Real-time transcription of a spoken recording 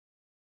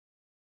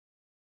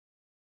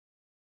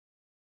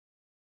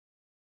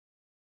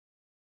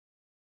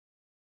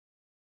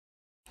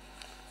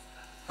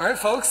All right,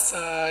 folks,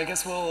 I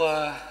guess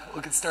we'll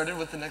get started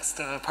with the next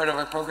part of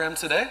our program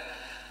today.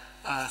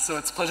 So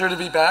it's a pleasure to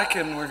be back,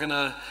 and we're going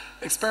to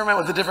experiment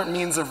with the different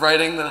means of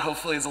writing that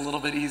hopefully is a little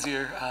bit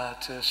easier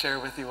to share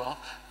with you all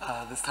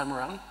this time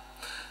around.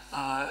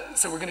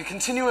 So we're going to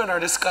continue in our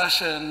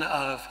discussion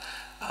of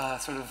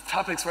sort of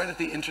topics right at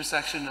the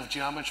intersection of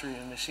geometry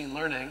and machine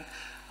learning.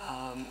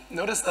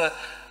 Notice that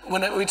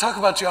when we talk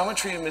about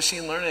geometry and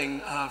machine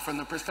learning from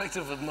the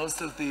perspective of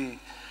most of the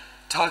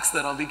talks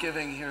that I'll be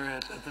giving here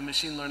at the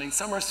Machine Learning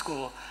Summer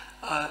School,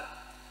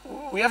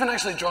 we haven't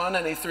actually drawn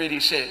any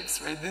 3D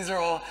shapes, right? These are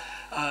all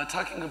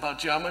talking about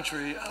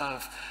geometry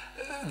of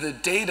the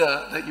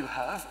data that you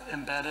have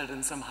embedded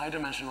in some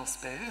high-dimensional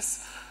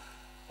space.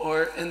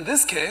 Or in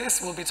this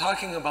case, we'll be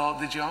talking about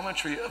the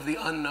geometry of the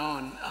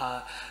unknown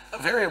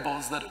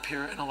variables that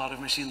appear in a lot of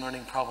machine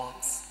learning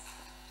problems.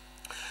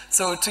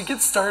 So to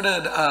get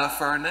started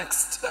for our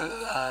next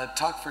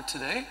talk for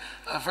today,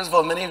 first of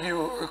all, many of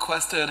you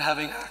requested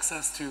having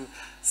access to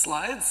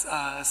slides.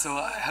 So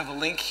I have a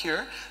link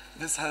here.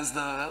 This has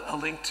a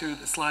link to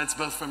the slides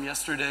both from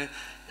yesterday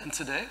and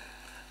today.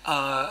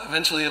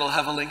 Eventually it'll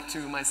have a link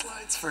to my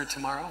slides for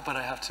tomorrow, but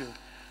I have to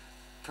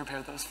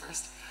prepare those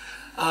first.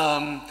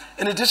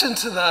 In addition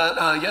to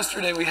that,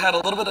 yesterday we had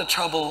a little bit of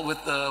trouble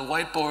with the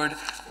whiteboard.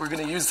 We're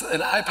going to use an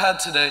iPad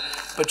today,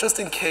 but just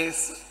in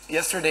case,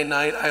 yesterday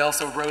night I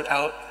also wrote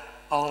out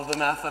all of the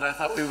math that I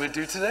thought we would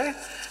do today,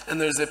 and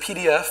there's a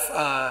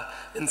PDF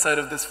inside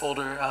of this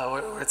folder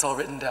where it's all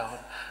written down.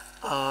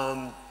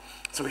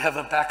 So we have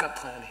a backup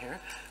plan here.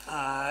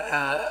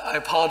 I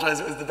apologize,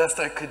 it was the best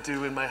I could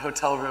do in my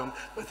hotel room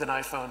with an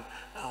iPhone,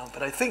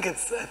 but I think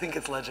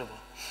it's legible.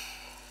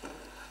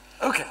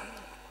 Okay.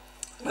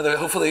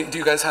 Hopefully, do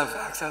you guys have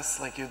access?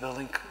 Like the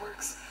link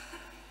works?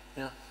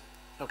 Yeah?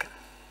 Okay.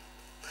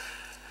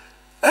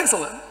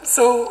 Excellent.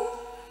 So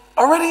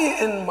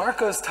already in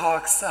Marco's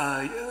talks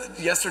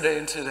yesterday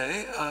and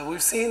today,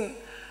 we've seen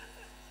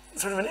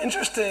sort of an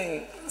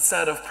interesting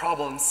set of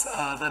problems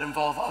that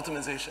involve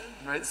optimization,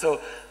 right?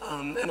 So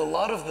in a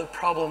lot of the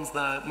problems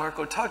that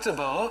Marco talked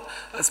about,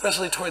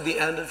 especially toward the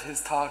end of his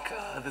talk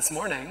this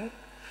morning,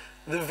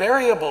 the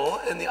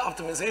variable in the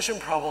optimization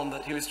problem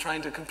that he was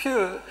trying to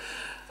compute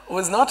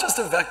was not just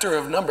a vector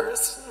of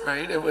numbers,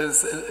 right? It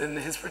was, in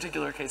his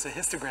particular case, a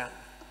histogram,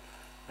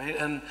 right?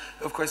 And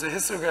of course, a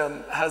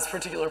histogram has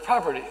particular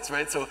properties,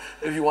 right? So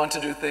if you want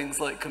to do things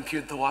like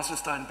compute the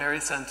Wasserstein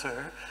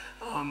barycenter,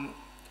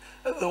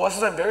 the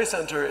Wasserstein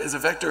barycenter is a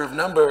vector of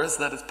numbers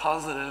that is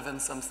positive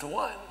and sums to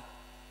 1.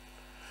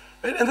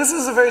 Right? And this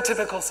is a very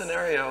typical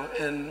scenario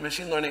in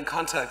machine learning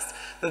context,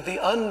 that the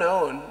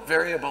unknown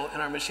variable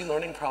in our machine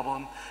learning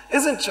problem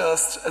isn't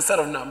just a set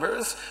of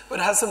numbers, but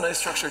has some nice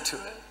structure to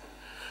it.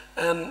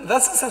 And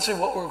that's essentially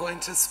what we're going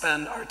to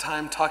spend our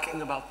time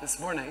talking about this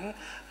morning,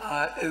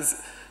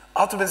 is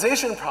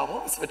optimization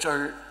problems, which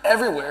are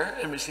everywhere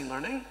in machine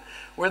learning,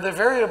 where the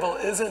variable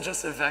isn't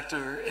just a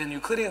vector in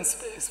Euclidean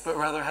space, but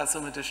rather has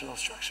some additional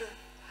structure.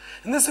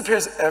 And this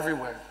appears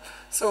everywhere.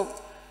 So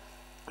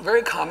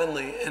very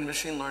commonly in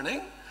machine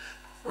learning,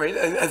 right,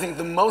 I think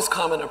the most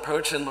common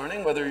approach in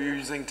learning, whether you're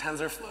using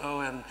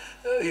TensorFlow and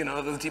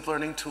the deep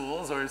learning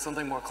tools or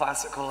something more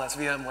classical,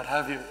 SVM, what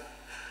have you,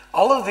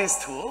 all of these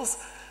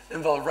tools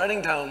involve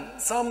writing down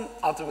some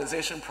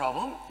optimization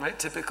problem, right?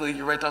 Typically,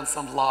 you write down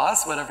some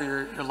loss, whatever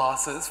your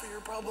loss is for your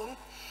problem,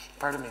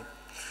 pardon me.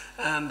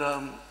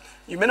 And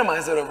you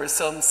minimize it over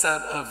some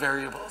set of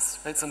variables,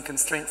 right? Some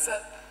constraint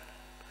set.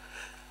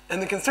 In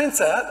the constraint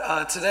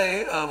set,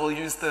 today we'll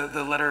use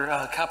the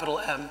letter capital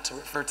M to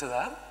refer to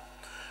that.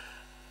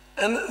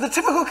 And the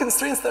typical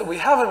constraints that we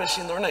have in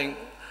machine learning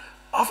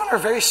often are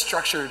very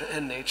structured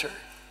in nature.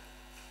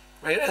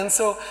 Right? And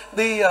so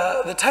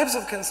the types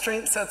of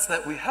constraint sets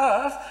that we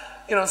have,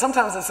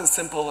 sometimes it's as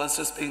simple as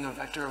just being a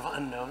vector of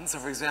unknowns. So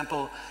for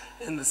example,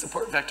 in the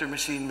support vector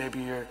machine, maybe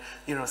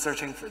you're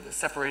searching for the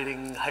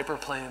separating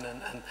hyperplane,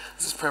 and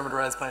this is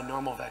parameterized by a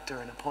normal vector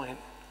and a point.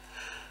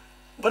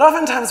 But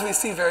oftentimes we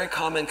see very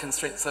common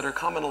constraints that are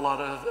common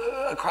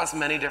across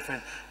many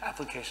different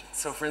applications.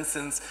 So for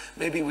instance,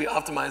 maybe we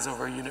optimize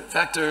over unit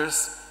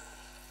vectors.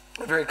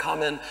 A very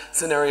common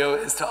scenario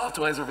is to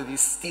optimize over the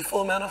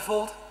Stiefel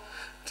manifold.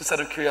 Just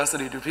out of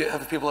curiosity,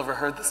 have people ever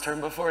heard this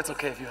term before? It's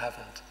okay if you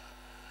haven't.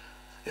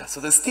 Yeah,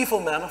 so the Stiefel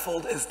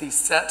manifold is the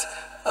set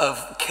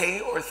of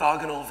k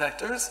orthogonal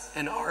vectors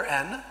in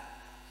Rn,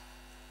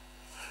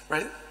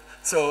 right?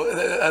 So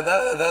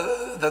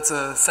that's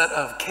a set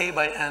of k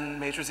by n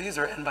matrices,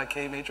 or n by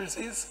k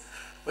matrices,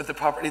 with the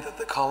property that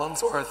the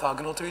columns are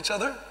orthogonal to each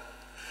other.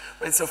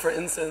 Right, so for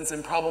instance,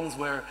 in problems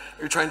where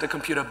you're trying to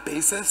compute a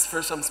basis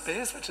for some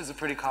space, which is a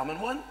pretty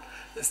common one,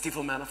 the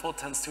Stiefel manifold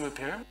tends to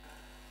appear.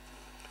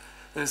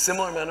 There's a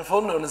similar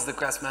manifold known as the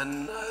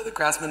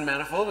Grassmann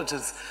manifold, which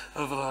is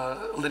of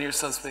linear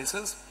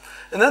subspaces.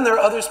 And then there are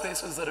other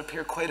spaces that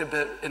appear quite a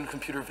bit in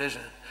computer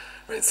vision.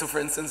 Right? So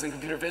for instance, in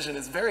computer vision,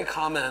 it's very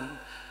common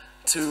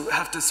to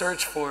have to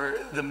search for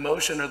the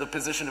motion or the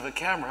position of a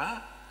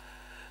camera.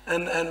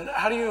 And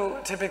how do you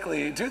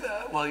typically do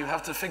that? Well, you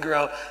have to figure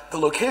out the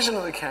location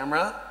of the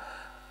camera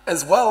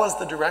as well as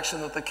the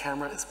direction that the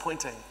camera is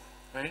pointing,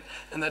 right?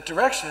 And that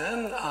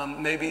direction,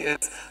 maybe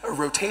it's a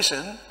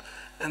rotation,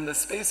 and the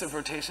space of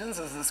rotations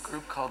is this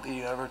group called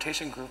the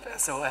rotation group,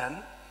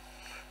 SON,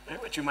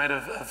 right, which you might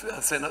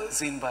have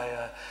seen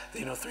by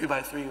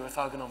 3x3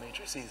 orthogonal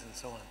matrices and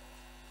so on.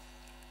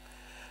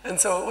 And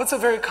so what's a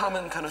very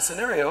common kind of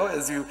scenario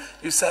is you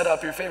set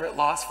up your favorite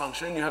loss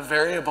function, you have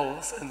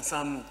variables in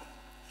some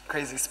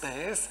crazy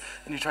space,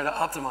 and you try to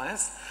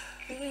optimize.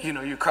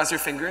 You cross your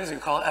fingers, you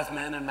call it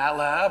fmin in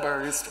MATLAB,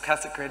 or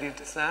stochastic gradient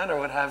descent, or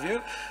what have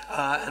you,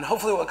 and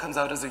hopefully what comes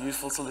out is a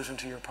useful solution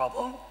to your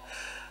problem.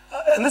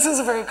 And this is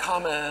a very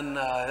common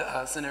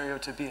scenario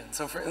to be in.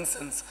 So for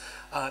instance,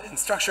 in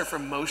structure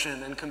from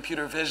motion and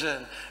computer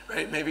vision,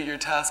 right, maybe your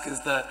task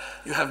is that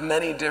you have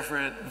many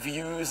different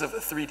views of a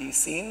 3D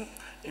scene,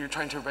 and you're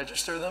trying to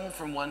register them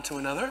from one to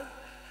another.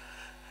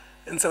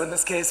 And so in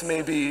this case,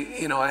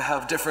 maybe, I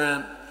have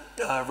different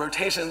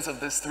rotations of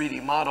this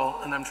 3D model,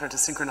 and I'm trying to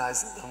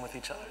synchronize them with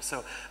each other.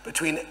 So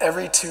between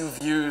every two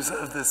views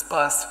of this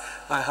bust,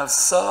 I have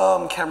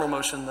some camera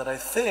motion that I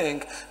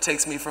think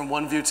takes me from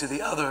one view to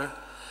the other,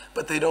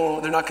 but they're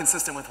not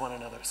consistent with one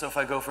another. So if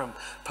I go from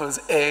pose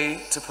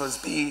A to pose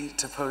B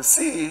to pose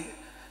C,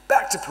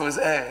 back to pose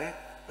A,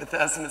 with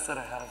the estimates that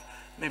I have,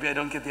 maybe I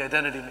don't get the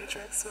identity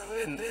matrix. So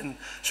in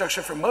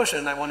structure from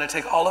motion, I want to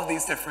take all of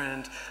these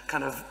different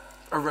kind of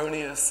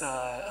erroneous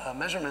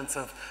measurements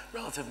of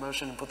relative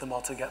motion and put them all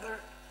together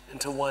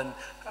into one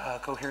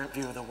coherent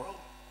view of the world.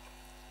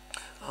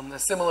 A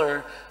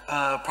similar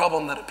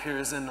problem that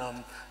appears in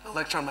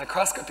electron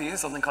microscopy,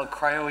 something called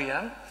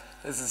cryo-EM.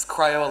 This is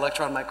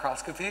cryo-electron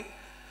microscopy.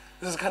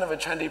 This is kind of a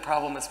trendy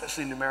problem,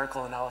 especially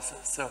numerical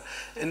analysis. So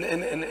in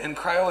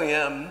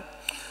cryo-EM,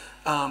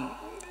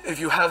 if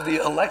you have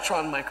the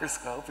electron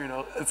microscope,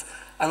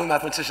 I'm a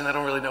mathematician, I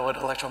don't really know what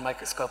an electron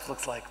microscope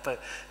looks like,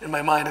 but in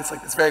my mind it's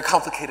like this very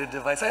complicated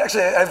device.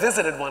 I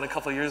visited one a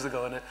couple of years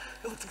ago and it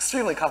looked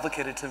extremely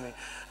complicated to me.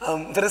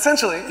 But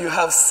essentially you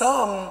have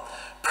some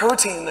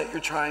protein that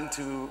you're trying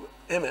to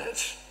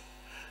image,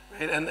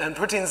 right? And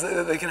proteins,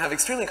 they can have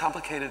extremely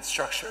complicated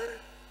structure.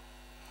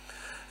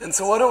 And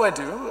so what do I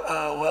do?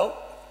 Well,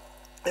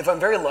 if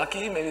I'm very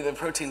lucky, maybe the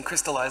protein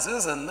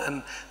crystallizes,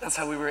 and that's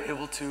how we were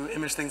able to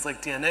image things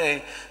like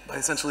DNA by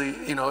essentially,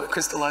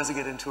 crystallizing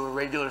it into a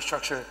regular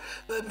structure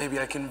that maybe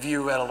I can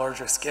view at a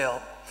larger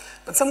scale.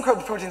 But some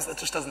proteins, that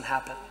just doesn't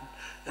happen.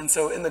 And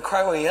so in the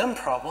cryo-EM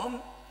problem,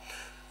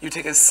 you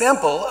take a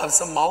sample of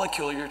some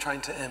molecule you're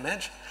trying to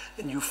image,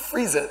 and you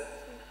freeze it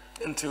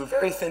into a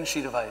very thin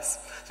sheet of ice.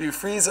 So you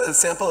freeze a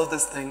sample of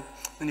this thing,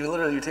 and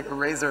you take a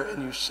razor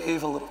and you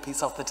shave a little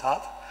piece off the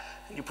top,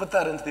 and you put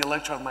that into the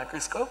electron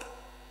microscope.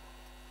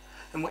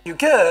 And what you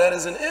get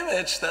is an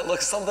image that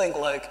looks something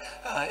like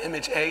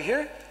image A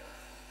here,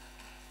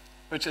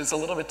 which is a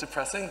little bit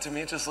depressing. To me,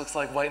 it just looks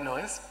like white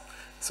noise.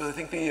 So I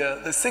think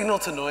the signal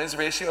to noise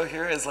ratio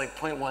here is like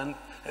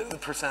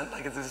 0.1%,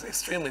 like it's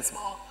extremely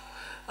small.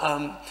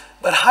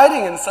 But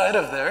hiding inside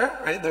of there,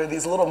 right, there are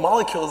these little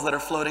molecules that are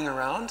floating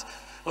around.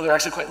 Well, they're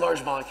actually quite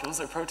large molecules,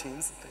 they're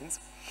proteins and things,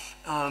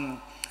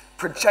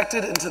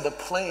 projected into the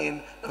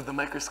plane of the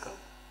microscope.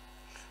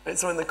 Right,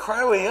 so in the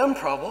cryo-EM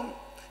problem,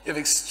 you have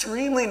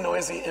extremely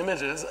noisy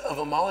images of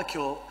a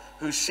molecule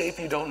whose shape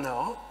you don't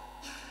know,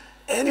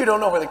 and you don't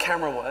know where the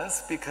camera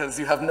was because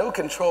you have no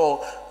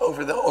control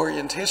over the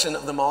orientation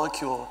of the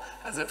molecule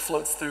as it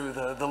floats through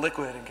the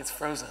liquid and gets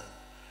frozen.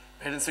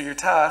 Right? And so your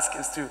task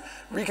is to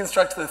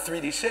reconstruct the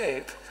 3D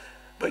shape,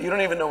 but you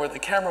don't even know where the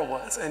camera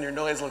was, and your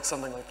noise looks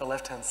something like the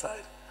left-hand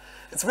side.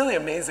 It's really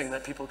amazing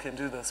that people can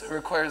do this. It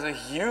requires a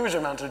huge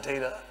amount of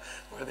data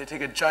where they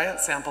take a giant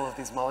sample of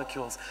these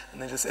molecules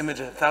and they just image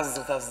it thousands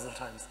and thousands of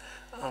times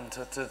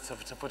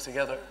to put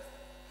together.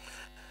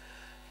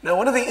 Now,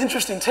 one of the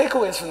interesting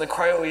takeaways from the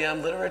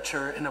cryo-EM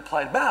literature in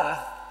applied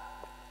math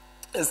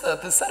is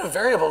that the set of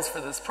variables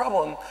for this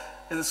problem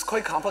is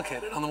quite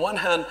complicated. On the one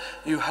hand,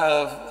 you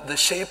have the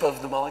shape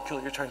of the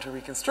molecule you're trying to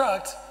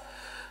reconstruct.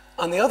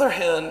 On the other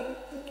hand,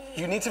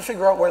 you need to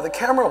figure out where the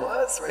camera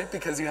was, right?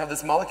 Because you have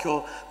this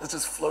molecule that's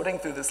just floating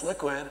through this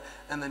liquid,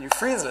 and then you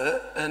freeze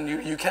it, and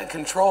you can't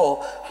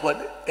control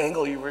what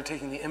angle you were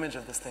taking the image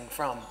of this thing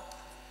from.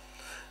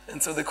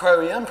 And so the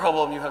cryo-EM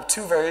problem, you have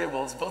two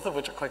variables, both of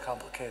which are quite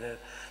complicated.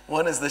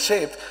 One is the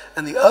shape,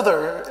 and the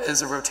other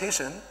is a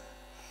rotation.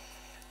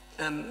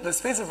 And the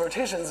space of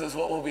rotations is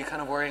what we'll be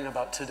kind of worrying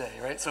about today,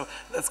 right? So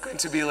that's going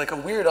to be like a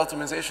weird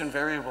optimization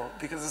variable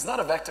because it's not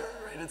a vector,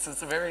 right? It's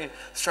a very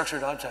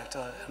structured object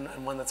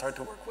and one that's hard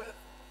to work with.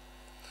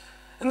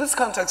 And this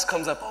context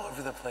comes up all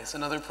over the place.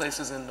 In other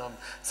places in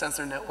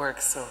sensor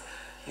networks, so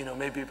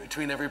maybe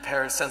between every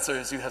pair of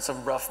sensors you have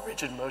some rough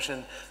rigid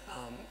motion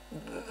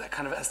that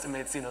kind of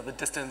estimates the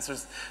distance.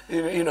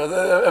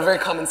 A very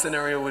common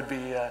scenario would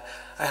be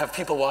I have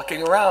people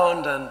walking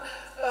around and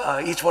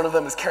each one of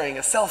them is carrying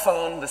a cell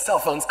phone. The cell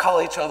phones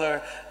call each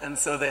other, and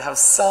so they have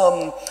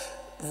some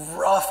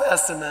rough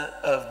estimate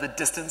of the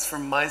distance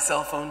from my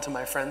cell phone to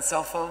my friend's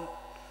cell phone,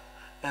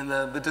 and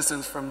then the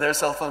distance from their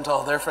cell phone to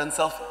all their friends'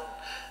 cell phone.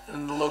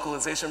 And the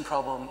localization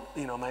problem,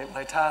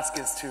 my task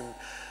is to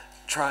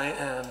try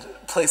and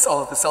place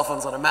all of the cell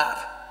phones on a map,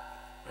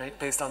 right,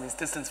 based on these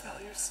distance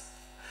values.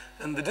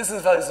 And the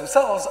distance values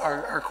themselves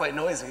are quite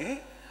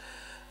noisy.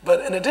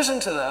 But in addition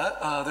to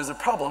that, there's a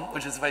problem,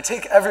 which is if I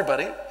take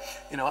everybody,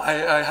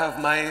 I have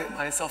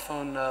my cell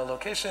phone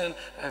location,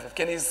 I have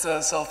Evgeny's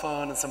cell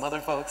phone and some other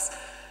folks,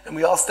 and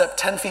we all step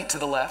 10 feet to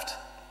the left.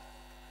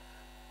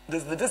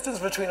 Does the distance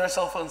between our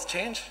cell phones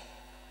change?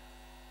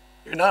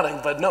 You're nodding,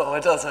 but no,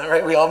 it doesn't,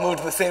 right? We all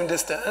moved the same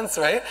distance,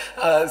 right?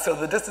 So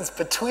the distance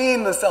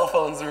between the cell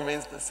phones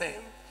remains the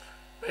same,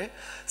 right?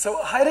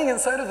 So hiding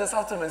inside of this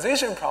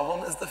optimization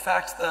problem is the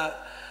fact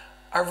that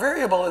our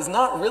variable is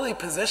not really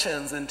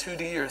positions in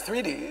 2D or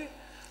 3D,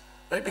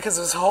 right? Because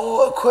this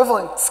whole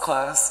equivalence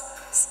class,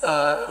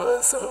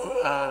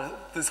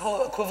 this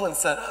whole equivalent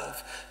set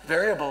of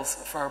variables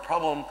for our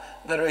problem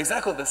that are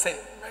exactly the same,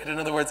 right? In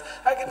other words,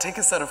 I can take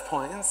a set of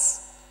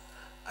points,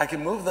 I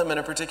can move them in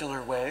a particular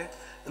way,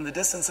 and the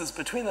distances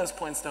between those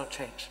points don't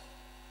change,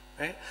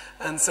 right?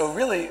 And so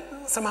really,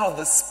 somehow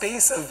the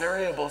space of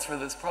variables for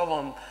this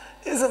problem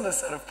isn't the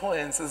set of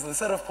points, is the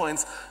set of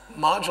points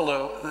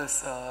modulo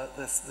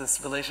this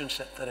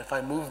relationship that if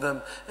I move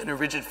them in a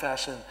rigid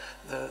fashion,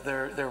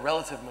 their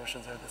relative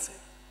motions are the same.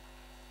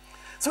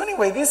 So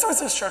anyway, these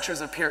sorts of structures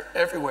appear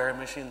everywhere in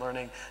machine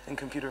learning and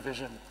computer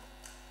vision.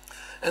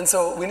 And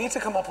so we need to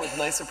come up with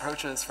nice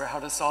approaches for how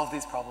to solve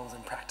these problems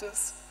in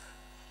practice.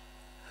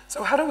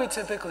 So how do we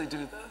typically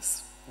do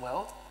this?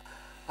 Well,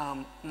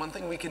 one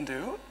thing we can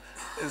do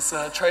is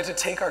try to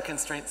take our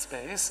constraint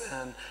space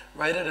and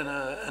write it in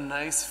a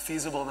nice,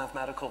 feasible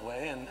mathematical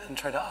way and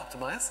try to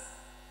optimize.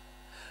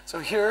 So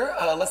here,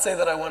 let's say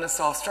that I want to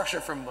solve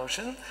structure from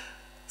motion.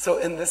 So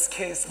in this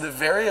case, the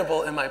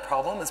variable in my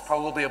problem is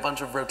probably a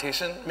bunch of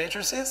rotation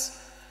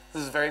matrices.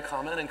 This is very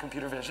common in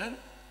computer vision.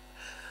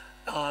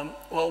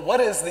 Well, what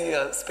is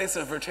the space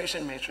of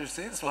rotation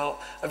matrices? Well,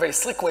 a very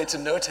slick way to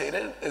notate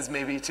it is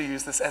maybe to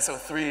use this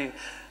SO3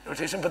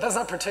 notation, but that's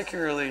not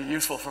particularly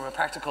useful from a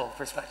practical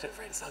perspective,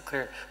 right? It's not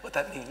clear what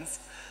that means.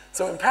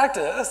 So in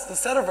practice, the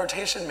set of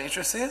rotation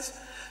matrices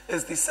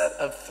is the set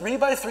of 3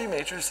 by 3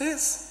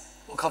 matrices,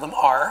 we'll call them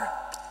R,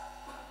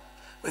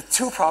 with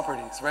two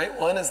properties, right?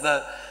 One is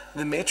that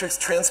the matrix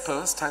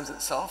transpose times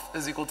itself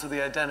is equal to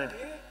the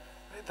identity,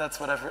 right? That's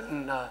what I've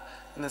written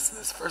in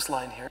this first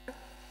line here.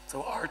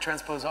 So R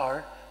transpose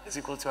R is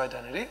equal to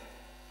identity.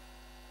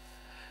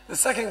 The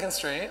second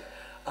constraint,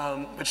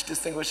 which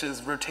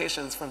distinguishes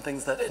rotations from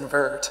things that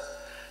invert,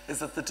 is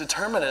that the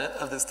determinant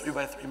of this 3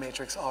 by 3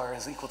 matrix R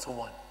is equal to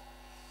 1.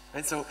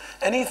 Right? So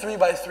any 3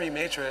 by 3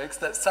 matrix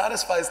that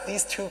satisfies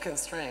these two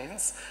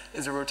constraints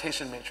is a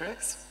rotation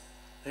matrix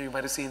that you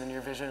might have seen in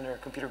your vision or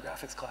computer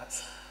graphics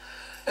class.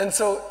 And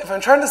so if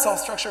I'm trying to solve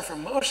structure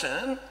from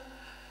motion,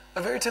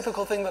 a very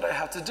typical thing that I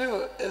have to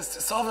do is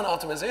to solve an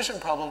optimization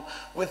problem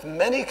with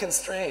many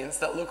constraints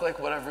that look like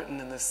what I've written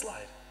in this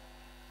slide.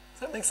 Does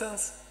that make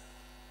sense?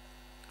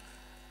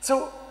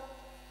 So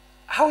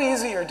how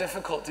easy or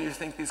difficult do you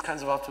think these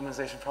kinds of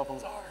optimization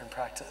problems are in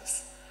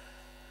practice?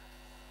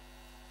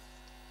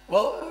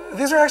 Well,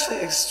 these are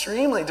actually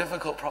extremely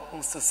difficult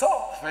problems to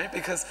solve, right?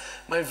 Because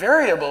my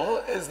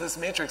variable is this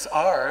matrix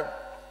R.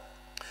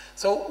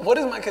 So what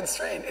is my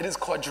constraint? It is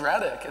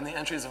quadratic in the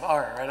entries of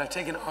R, right? I've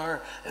taken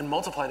R and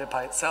multiplied it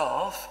by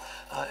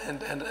itself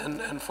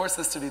and forced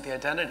this to be the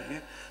identity.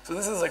 So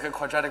this is like a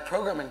quadratic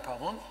programming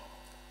problem.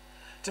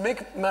 To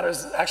make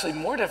matters actually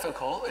more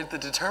difficult, the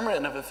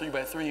determinant of a 3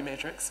 by 3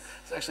 matrix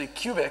is actually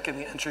cubic in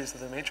the entries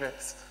of the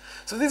matrix.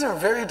 So these are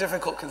very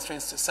difficult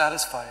constraints to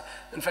satisfy.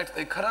 In fact,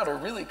 they cut out a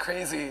really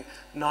crazy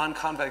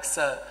non-convex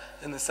set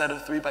in the set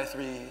of 3 by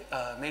 3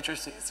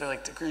 matrices. They're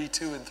like degree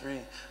 2 and 3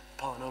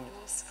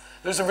 polynomials.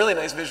 There's some really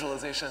nice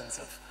visualizations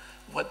of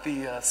what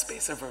the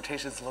space of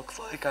rotations looks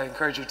like. I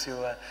encourage you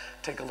to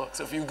take a look.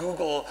 So if you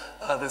Google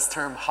this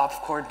term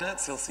Hopf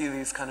coordinates, you'll see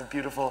these kind of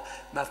beautiful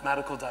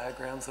mathematical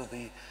diagrams of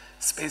the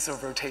space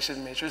of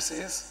rotation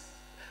matrices.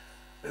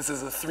 This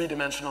is a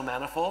three-dimensional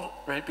manifold,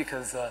 right?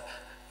 Because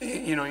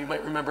you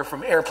might remember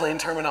from airplane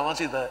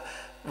terminology that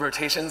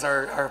rotations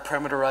are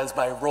parameterized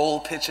by roll,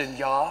 pitch, and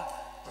yaw,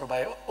 or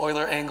by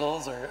Euler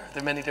angles, or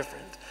there are many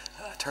different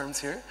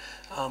terms here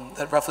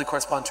that roughly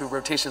correspond to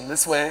rotation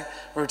this way,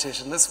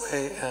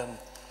 and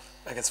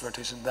I guess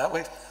rotation that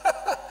way,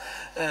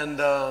 and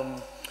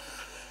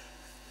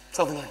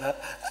something like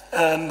that.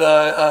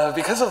 And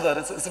because of that,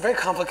 it's a very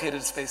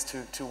complicated space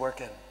to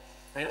work in.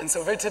 Right? And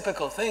so a very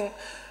typical thing,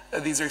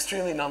 these are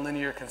extremely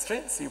nonlinear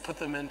constraints. You put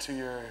them into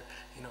your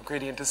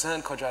gradient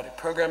descent, quadratic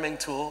programming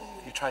tool.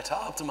 You try to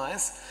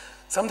optimize.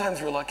 Sometimes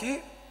you're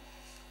lucky,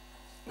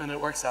 and it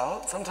works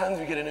out. Sometimes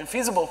you get an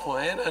infeasible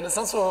point, and it's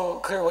not so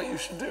clear what you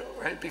should do,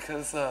 right?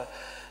 Because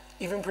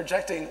even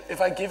projecting,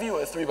 if I give you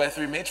a 3 by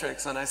 3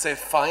 matrix and I say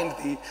find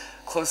the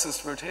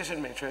closest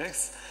rotation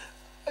matrix,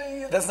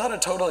 that's not a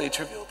totally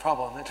trivial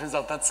problem. It turns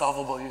out that's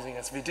solvable using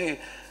SVD.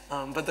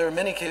 But there are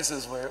many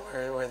cases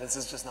where this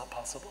is just not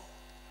possible.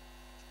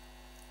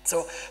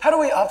 So how do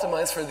we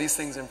optimize for these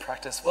things in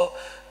practice? Well,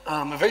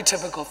 a very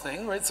typical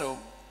thing, right? So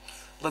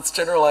let's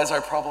generalize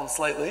our problem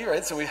slightly,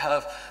 right? So we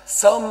have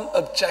some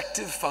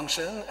objective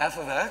function, f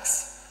of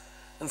x,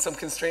 and some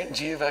constraint,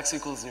 g of x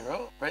equals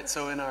 0, right?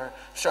 So in our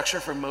structure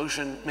for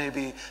motion,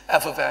 maybe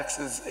f of x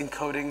is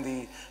encoding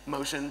the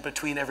motion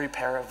between every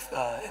pair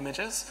of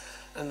images.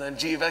 And then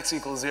g of x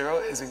equals 0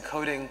 is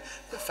encoding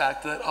the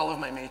fact that all of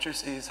my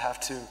matrices have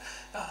to,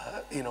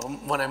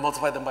 when I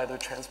multiply them by their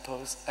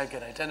transpose, I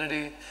get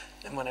identity.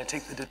 And when I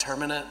take the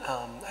determinant,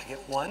 I get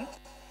 1.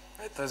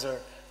 Right? Those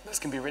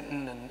can be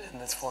written in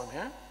this form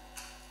here.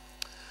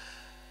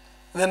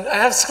 Then I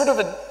have sort of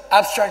an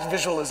abstract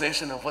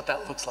visualization of what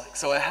that looks like.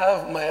 So I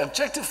have my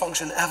objective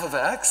function f of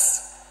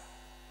x,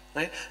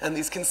 right? And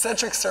these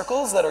concentric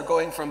circles that are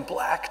going from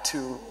black to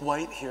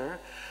white here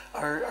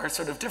are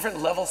sort of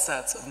different level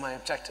sets of my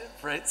objective,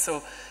 right?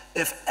 So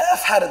if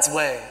f had its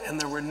way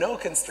and there were no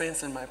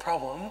constraints in my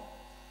problem,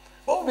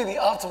 what would be the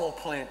optimal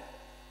point?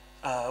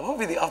 What would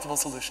be the optimal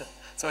solution?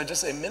 So I just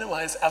say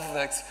minimize f of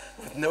x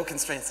with no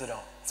constraints at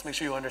all. Let's make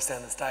sure you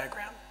understand this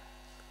diagram.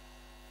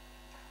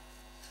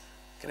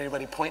 Can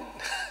anybody point?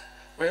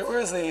 Where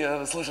is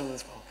the solution to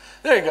this problem?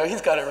 There you go,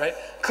 he's got it right.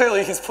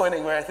 Clearly he's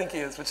pointing where I think he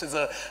is, which is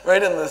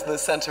right in the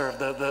center of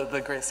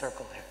the gray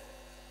circle here,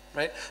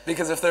 right?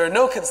 Because if there are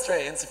no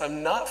constraints, if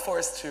I'm not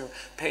forced to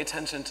pay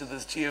attention to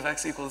this g of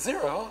x equals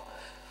 0,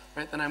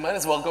 right, then I might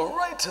as well go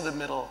right to the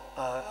middle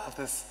of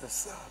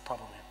this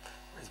problem here.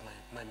 Where's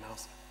my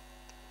mouse?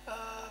 No,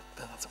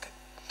 that's okay.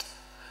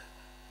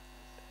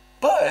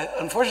 But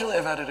unfortunately,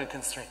 I've added a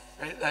constraint,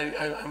 right?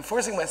 I'm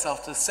forcing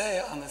myself to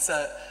say on the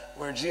set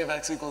where g of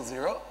x equals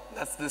 0,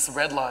 that's this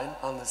red line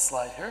on this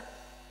slide here.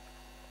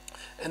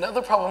 And now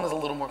the problem is a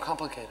little more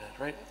complicated,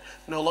 right?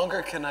 No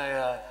longer can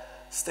I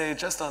stay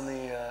just on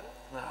the,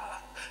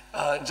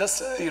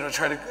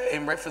 try to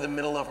aim right for the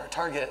middle of our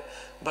target,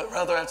 but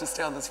rather I have to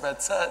stay on this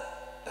red set,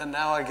 and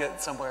now I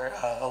get somewhere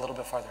a little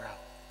bit farther out,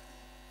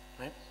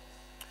 right?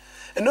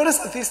 And notice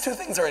that these two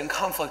things are in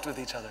conflict with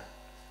each other.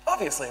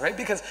 Obviously, right?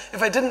 Because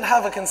if I didn't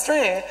have a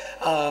constraint,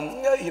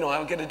 I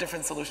would get a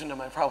different solution to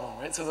my problem,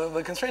 right? So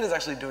the constraint is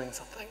actually doing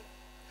something,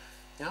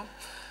 yeah?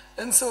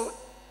 And so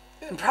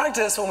in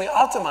practice, when we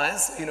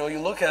optimize, you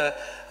look at,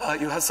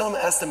 you have some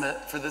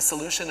estimate for the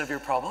solution of your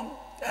problem,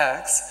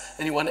 x,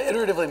 and you want to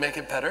iteratively make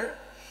it better.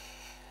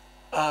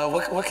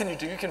 What can you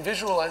do? You can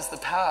visualize the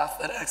path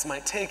that x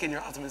might take in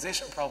your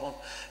optimization problem.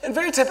 And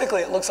very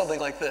typically, it looks something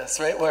like this,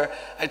 right? Where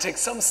I take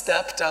some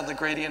step down the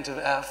gradient of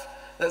f,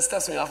 that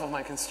steps me off of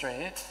my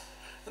constraint,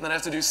 and then I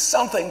have to do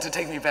something to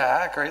take me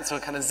back, right? So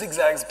it kind of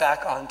zigzags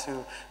back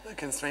onto the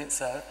constraint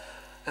set,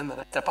 and then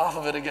I step off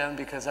of it again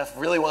because f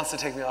really wants to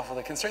take me off of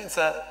the constraint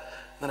set,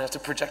 and then I have to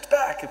project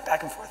back and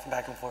back and forth and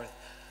back and forth.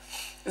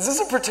 Is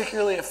this a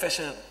particularly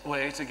efficient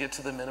way to get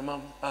to the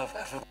minimum of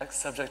f of x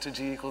subject to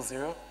g equals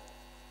 0?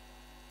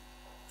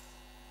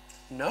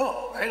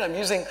 No, right? I'm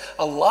using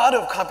a lot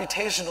of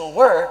computational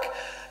work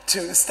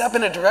to step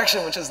in a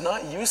direction which is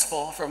not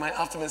useful for my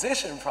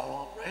optimization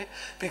problem, right?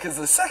 Because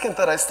the second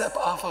that I step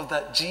off of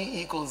that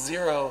g equals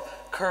 0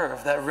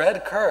 curve, that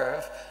red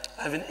curve,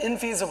 I have an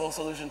infeasible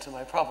solution to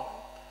my problem.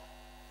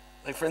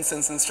 Like for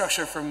instance, in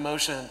structure for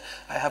motion,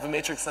 I have a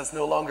matrix that's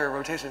no longer a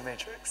rotation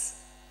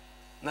matrix.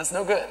 And that's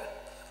no good,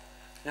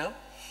 yeah?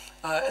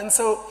 And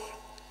so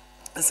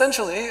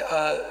essentially,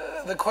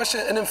 the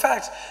question, and in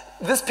fact,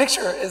 this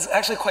picture is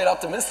actually quite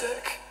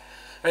optimistic,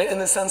 right? In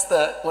the sense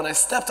that when I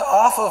stepped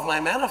off of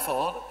my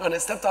manifold, when I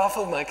stepped off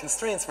of my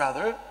constraints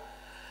rather,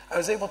 I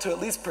was able to at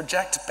least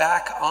project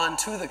back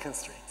onto the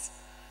constraints,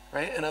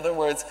 right? In other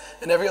words,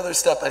 in every other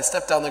step, I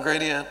stepped down the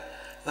gradient,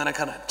 then I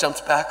kind of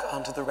jumped back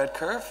onto the red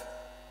curve.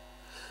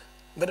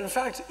 But in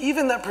fact,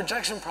 even that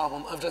projection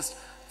problem of just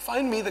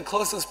find me the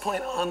closest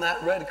point on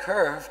that red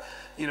curve,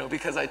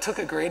 because I took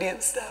a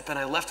gradient step and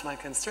I left my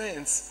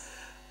constraints,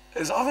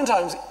 is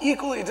oftentimes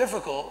equally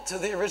difficult to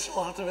the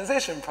original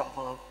optimization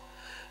problem.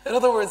 In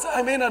other words,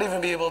 I may not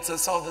even be able to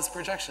solve this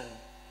projection.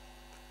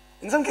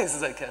 In some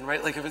cases I can,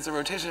 right? Like if it's a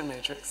rotation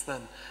matrix,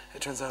 then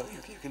it turns out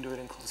you can do it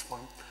in closed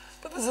form.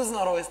 But this is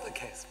not always the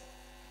case.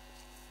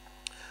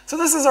 So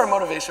this is our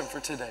motivation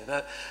for today,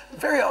 that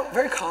very,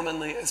 very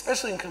commonly,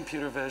 especially in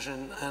computer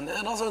vision, and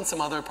also in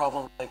some other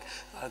problems like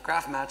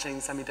graph matching,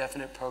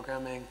 semi-definite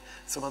programming,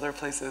 some other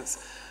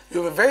places,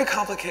 you have a very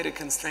complicated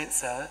constraint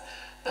set,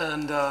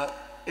 and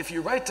if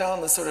you write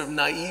down the sort of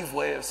naive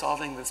way of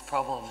solving this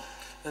problem,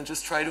 and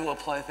just try to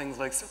apply things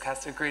like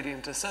stochastic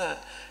gradient descent,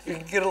 you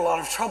can get a lot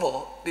of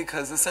trouble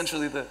because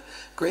essentially the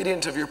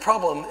gradient of your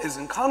problem is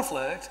in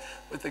conflict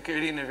with the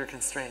gradient of your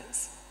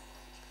constraints.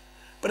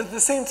 But at the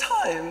same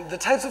time, the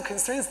types of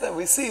constraints that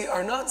we see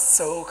are not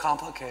so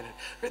complicated,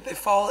 right? They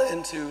fall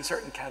into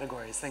certain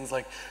categories, things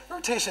like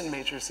rotation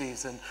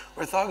matrices and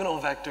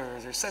orthogonal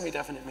vectors or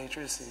semi-definite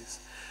matrices.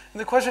 And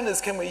the question is,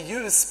 can we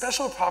use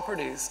special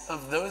properties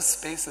of those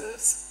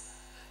spaces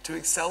to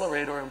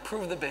accelerate or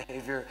improve the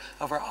behavior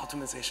of our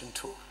optimization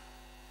tool?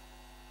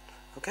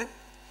 Okay?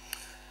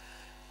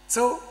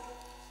 So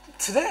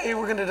today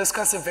we're going to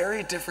discuss a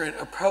very different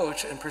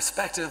approach and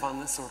perspective on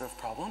this sort of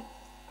problem.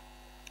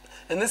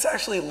 And this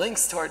actually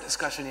links to our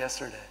discussion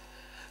yesterday.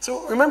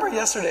 So remember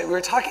yesterday, we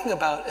were talking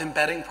about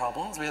embedding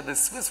problems. We had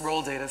this Swiss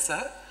roll data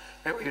set,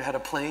 right, where you had a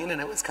plane and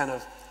it was kind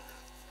of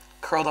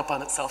curled up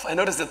on itself. I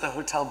noticed at the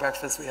hotel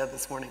breakfast we had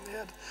this morning, they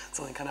had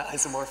something kind of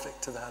isomorphic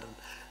to that, and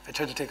I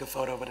tried to take a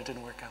photo, but it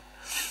didn't work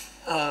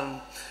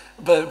out.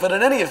 But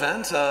in any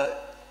event,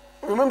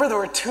 remember there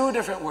were two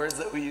different words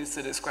that we used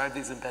to describe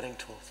these embedding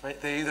tools,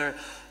 right? They either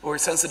were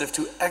sensitive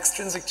to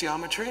extrinsic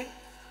geometry,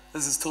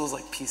 this is tools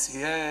like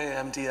PCA,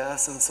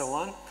 MDS, and so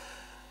on,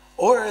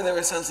 or they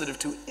were sensitive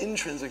to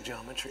intrinsic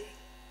geometry.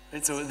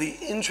 Right? So the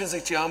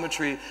intrinsic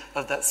geometry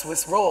of that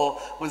Swiss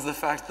roll was the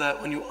fact that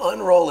when you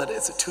unroll it,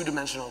 it's a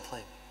two-dimensional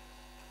plane.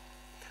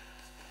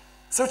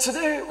 So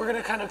today, we're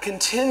going to kind of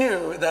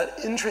continue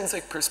that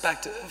intrinsic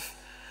perspective,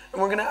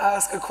 and we're going to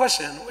ask a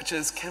question, which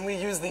is, can we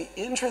use the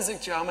intrinsic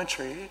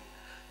geometry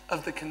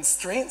of the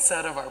constraint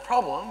set of our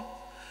problem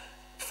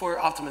for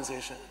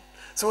optimization?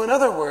 So in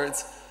other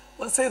words,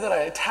 let's say that I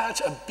attach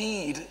a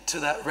bead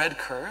to that red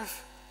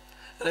curve,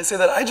 and I say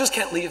that I just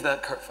can't leave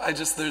that curve.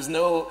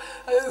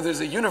 There's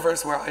a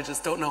universe where I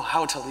just don't know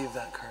how to leave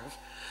that curve.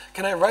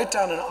 Can I write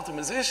down an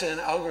optimization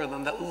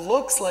algorithm that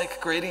looks like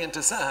gradient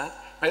descent,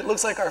 right?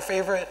 Looks like our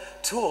favorite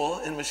tool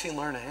in machine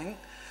learning,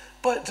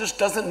 but just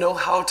doesn't know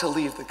how to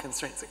leave the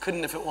constraints. It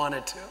couldn't if it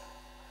wanted to.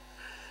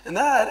 And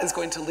that is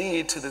going to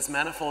lead to this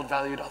manifold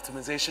valued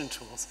optimization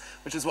tools,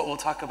 which is what we'll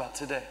talk about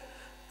today.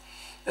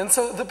 And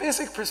so the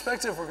basic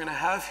perspective we're going to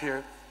have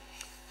here,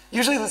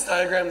 usually this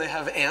diagram, they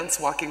have ants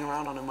walking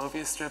around on a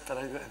Mobius strip, but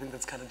I think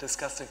that's kind of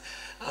disgusting.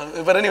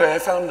 But anyway, I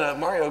found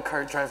Mario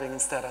Kart driving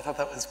instead. I thought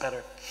that was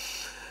better.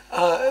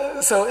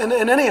 So in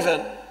any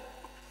event,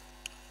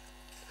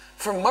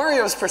 from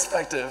Mario's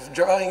perspective,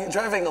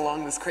 driving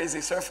along this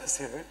crazy surface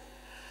here,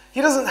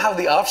 he doesn't have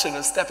the option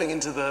of stepping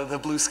into the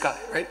blue sky,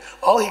 right?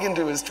 All he can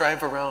do is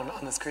drive around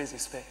on this crazy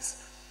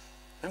space.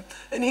 Okay?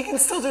 And he can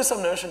still do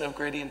some notion of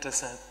gradient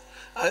descent.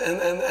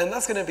 And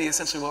that's going to be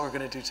essentially what we're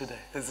going to do today,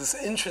 is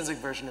this intrinsic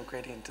version of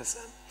gradient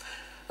descent.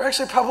 Or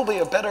actually, probably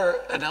a better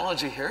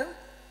analogy here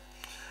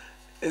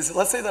is,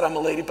 let's say that I'm a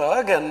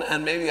ladybug,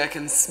 and maybe I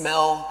can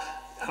smell,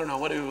 I don't know,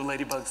 what do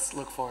ladybugs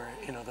look for?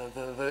 You know,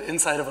 the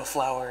inside of a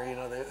flower, you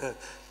know,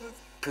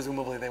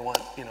 presumably they want,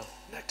 you know,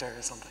 nectar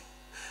or something.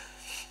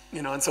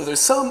 You know, and so there's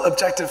some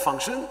objective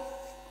function,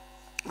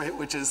 right,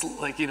 which is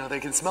like, you know, they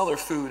can smell their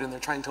food and they're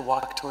trying to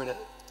walk toward it.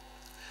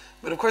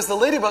 But of course, the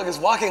ladybug is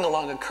walking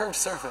along a curved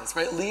surface,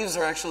 right? Leaves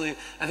are actually,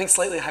 I think,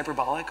 slightly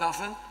hyperbolic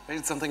often, right?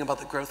 It's something about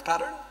the growth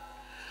pattern.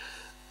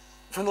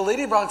 From the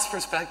ladybug's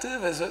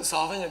perspective, is it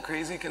solving a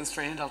crazy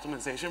constrained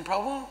optimization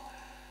problem?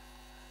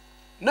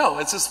 No,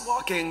 it's just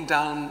walking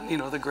down, you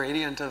know, the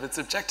gradient of its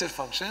objective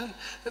function,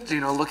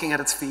 you know, looking at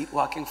its feet,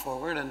 walking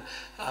forward and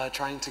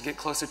trying to get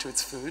closer to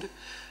its food.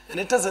 And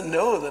it doesn't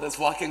know that it's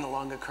walking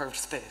along a curved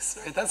space,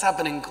 right? That's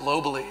happening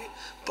globally,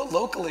 but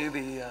locally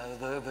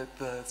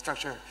the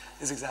structure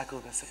is exactly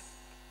the same,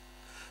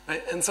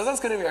 right? And so that's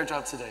going to be our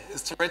job today,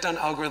 is to write down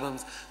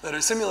algorithms that are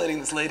simulating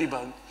this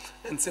ladybug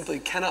and simply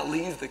cannot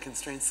leave the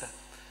constraint set.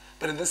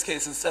 But in this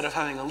case, instead of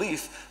having a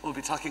leaf, we'll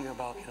be talking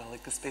about, you know,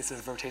 like the space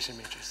of rotation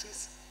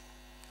matrices.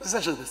 It's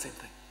essentially the same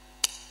thing.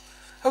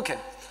 Okay,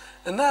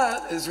 and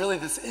that is really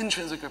this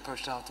intrinsic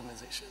approach to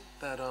optimization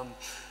that,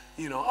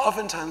 you know,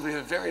 oftentimes we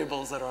have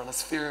variables that are on a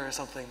sphere or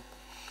something.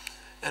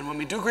 And when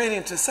we do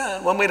gradient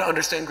descent, one way to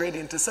understand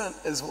gradient descent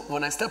is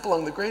when I step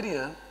along the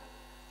gradient,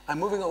 I'm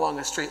moving along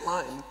a straight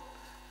line.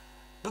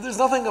 But there's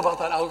nothing about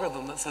that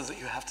algorithm that says that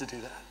you have to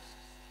do that.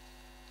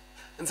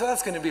 And so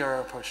that's going to be our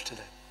approach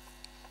today.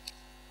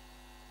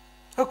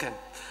 Okay,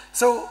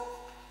 so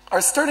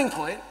our starting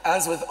point,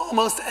 as with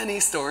almost any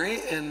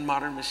story in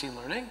modern machine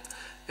learning,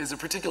 is a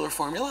particular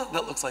formula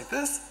that looks like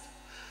this.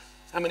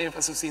 How many of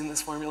us have seen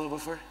this formula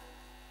before?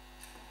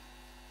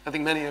 I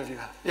think many of you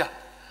have. Yeah.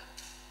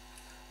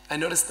 I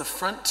noticed the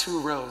front two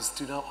rows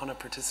do not want to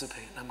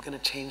participate, and I'm going to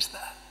change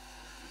that.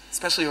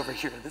 Especially over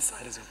here. This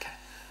side is okay.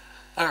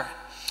 All right.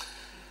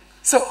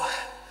 So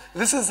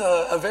this is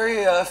a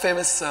very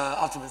famous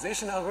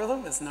optimization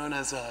algorithm. It's known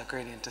as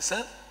gradient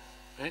descent.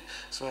 Right?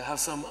 So I have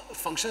some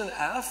function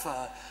f.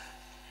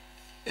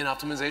 In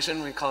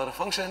optimization, we call it a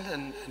function.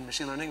 In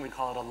machine learning, we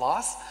call it a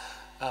loss.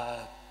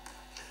 I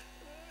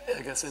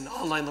guess in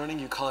online learning,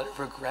 you call it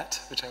regret,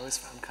 which I always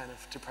found kind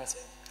of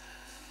depressing.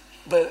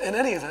 But in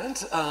any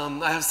event,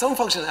 I have some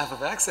function f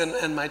of x,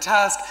 and my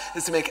task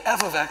is to make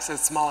f of x as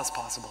small as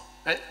possible.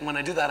 Right? And when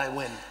I do that, I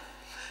win.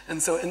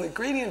 And so in the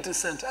gradient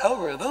descent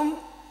algorithm,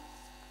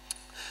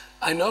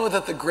 I know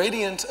that the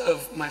gradient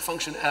of my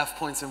function f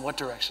points in what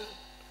direction?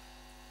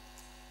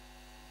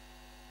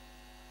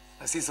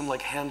 I see some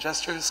like hand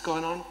gestures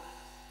going on.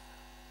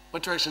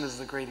 What direction does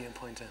the gradient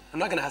point in? I'm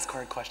not going to ask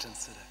hard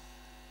questions today.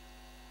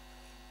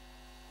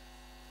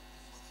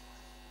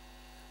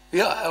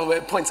 Yeah, oh,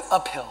 it points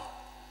uphill.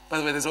 By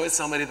the way, there's always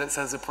somebody that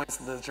says it points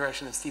in the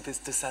direction of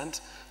steepest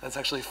descent. That's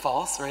actually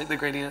false, right? The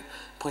gradient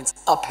points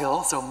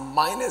uphill, so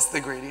minus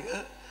the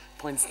gradient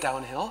points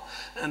downhill.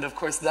 And of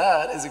course,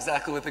 that is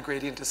exactly what the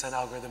gradient descent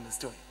algorithm is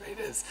doing, right?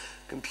 It's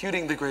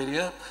computing the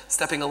gradient,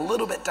 stepping a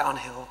little bit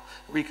downhill,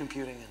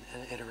 recomputing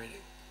and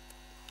iterating.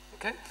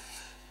 Okay?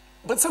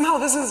 But somehow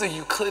this is a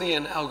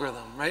Euclidean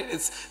algorithm, right?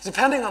 It's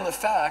depending on the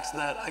fact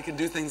that I can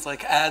do things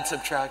like add,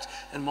 subtract,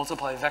 and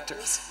multiply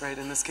vectors, right?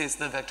 In this case,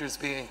 the vectors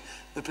being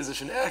the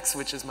position x,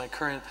 which is my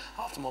current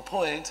optimal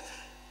point,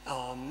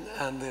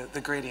 and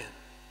the gradient,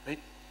 right?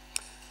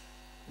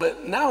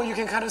 But now you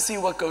can kind of see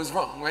what goes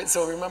wrong, right?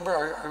 So remember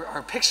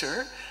our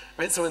picture,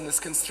 right? So in this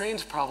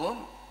constrained problem,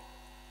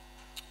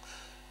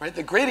 right,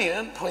 the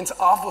gradient points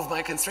off of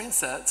my constraint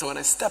set. So when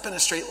I step in a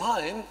straight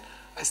line,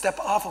 I step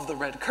off of the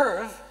red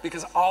curve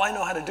because all I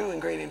know how to do in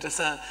gradient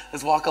descent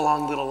is walk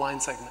along little line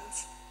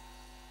segments.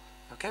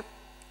 Okay?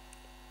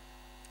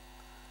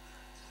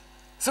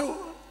 So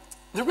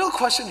the real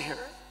question here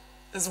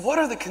is, what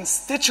are the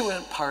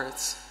constituent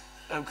parts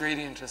of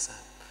gradient descent?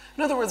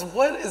 In other words,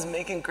 what is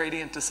making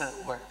gradient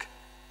descent work?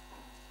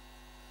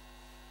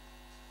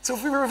 So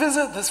if we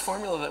revisit this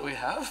formula that we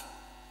have,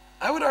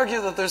 I would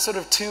argue that there's sort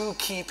of two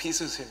key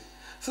pieces here.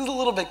 This is a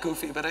little bit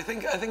goofy, but I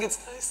think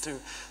it's nice to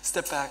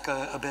step back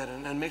a bit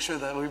and make sure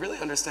that we really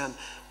understand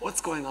what's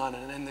going on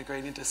in the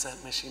gradient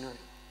descent machinery.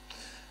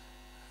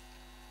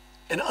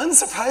 And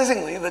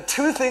unsurprisingly, the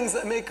two things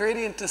that make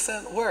gradient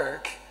descent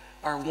work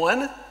are,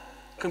 one,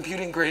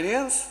 computing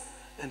gradients,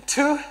 and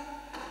two,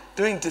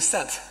 doing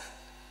descent.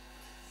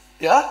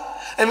 Yeah?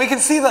 And we can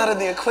see that in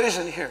the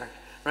equation here,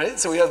 right?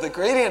 So we have the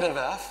gradient of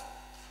f,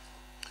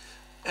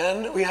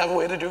 and we have a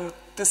way to do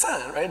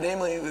descent, right?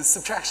 Namely, the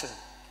subtraction.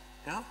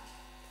 Yeah?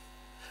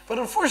 But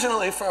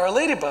unfortunately for our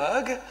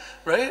ladybug,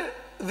 right,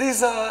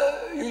 these,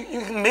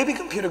 you can maybe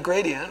compute a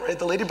gradient, right?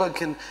 The ladybug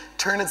can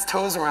turn its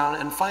toes around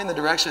and find the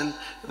direction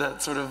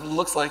that sort of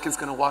looks like it's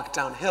going to walk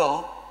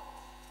downhill.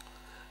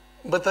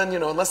 But then,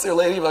 unless your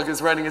ladybug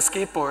is riding a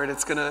skateboard,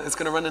 it's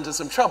gonna run into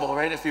some trouble,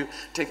 right? If you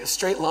take a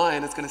straight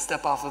line, it's going to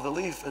step off of the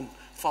leaf and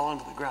fall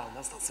onto the ground.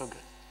 That's not so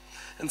good.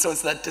 And so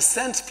it's that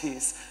descent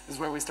piece is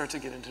where we start to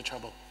get into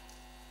trouble.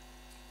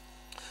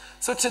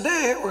 So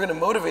today, we're going to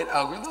motivate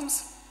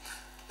algorithms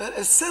that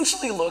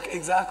essentially look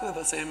exactly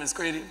the same as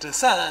gradient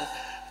descent,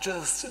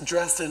 just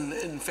dressed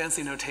in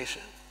fancy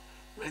notation.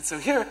 Right? So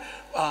here,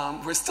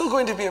 we're still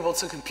going to be able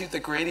to compute the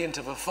gradient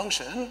of a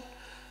function,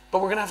 but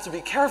we're going to have to be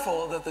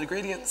careful that the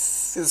gradient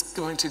is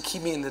going to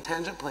keep me in the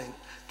tangent plane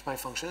to my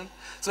function.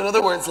 So in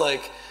other words,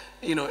 like,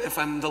 if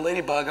I'm the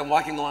ladybug, I'm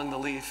walking along the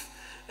leaf,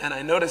 and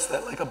I notice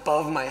that, like,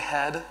 above my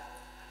head,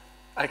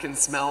 I can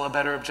smell a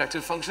better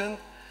objective function.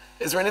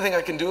 Is there anything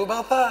I can do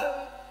about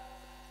that?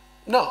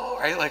 No,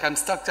 right? Like, I'm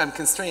stuck, I'm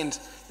constrained,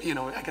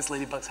 I guess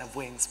ladybugs have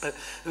wings, but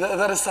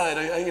that aside,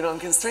 I'm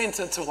constrained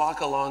to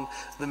walk along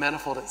the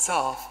manifold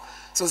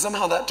itself. So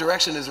somehow that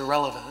direction is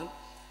irrelevant,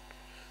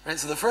 right?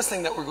 So the first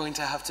thing that we're going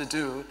to have to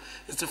do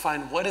is to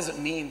find what does it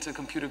mean to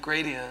compute a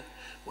gradient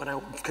when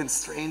I'm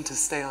constrained to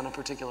stay on a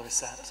particular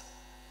set.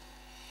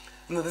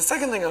 And then the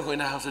second thing I'm going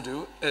to have to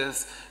do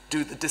is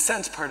do the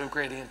descent part of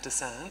gradient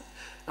descent,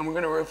 and we're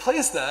going to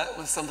replace that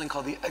with something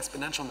called the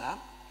exponential map,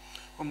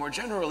 or more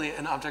generally,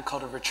 an object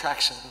called a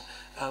retraction,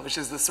 which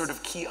is the sort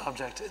of key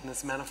object in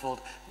this manifold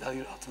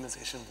valued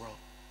optimization world.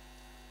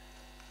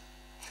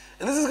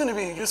 And this is going to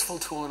be a useful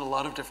tool in a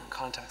lot of different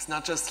contexts,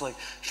 not just like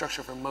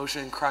structure for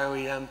motion,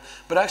 cryo-EM,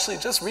 but actually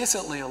just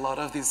recently a lot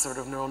of these sort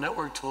of neural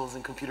network tools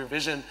in computer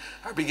vision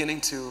are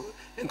beginning to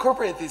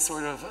incorporate these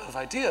sort of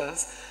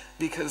ideas,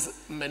 because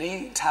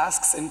many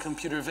tasks in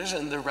computer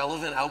vision, the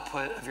relevant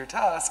output of your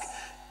task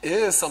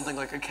is something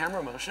like a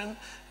camera motion,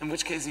 in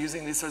which case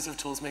using these sorts of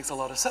tools makes a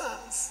lot of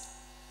sense.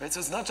 Right? So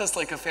it's not just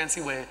like a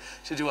fancy way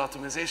to do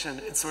optimization,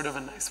 it's sort of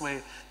a nice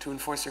way to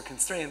enforce your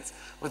constraints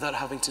without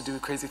having to do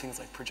crazy things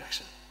like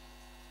projection.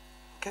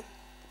 Okay?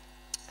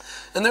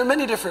 And there are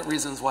many different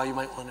reasons why you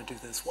might want to do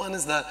this. One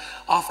is that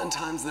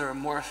oftentimes there are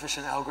more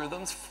efficient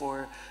algorithms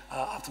for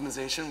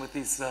optimization with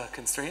these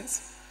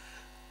constraints.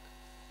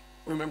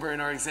 Remember in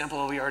our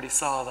example, we already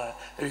saw that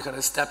if you're going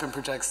to step and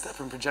project,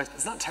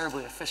 it's not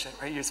terribly efficient,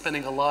 right? You're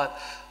spending a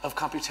lot of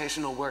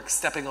computational work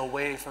stepping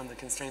away from the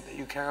constraint that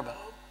you care about.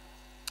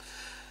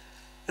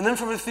 And then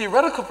from a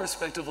theoretical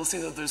perspective, we'll see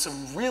that there's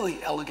some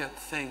really elegant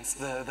things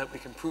that we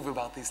can prove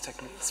about these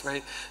techniques,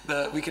 right?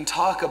 That we can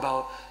talk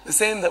about, the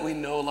same that we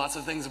know lots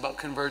of things about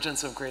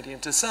convergence of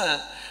gradient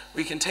descent,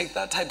 we can take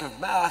that type of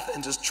math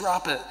and just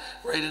drop it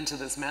right into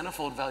this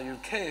manifold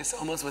valued case,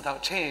 almost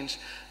without change,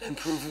 and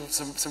prove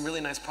some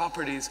really nice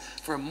properties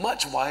for a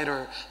much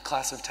wider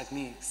class of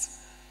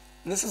techniques.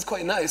 And this is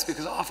quite nice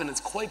because often it's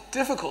quite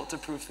difficult to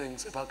prove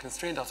things about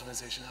constrained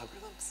optimization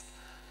algorithms.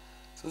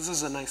 So this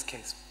is a nice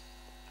case.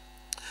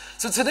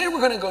 So today we're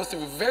going to go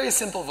through very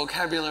simple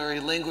vocabulary,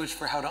 language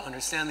for how to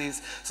understand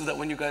these, so that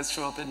when you guys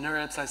show up at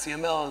NeurIPS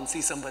ICML and see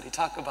somebody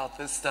talk about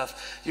this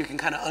stuff, you can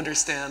kind of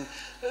understand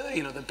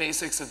the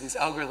basics of these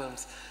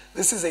algorithms.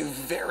 This is a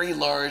very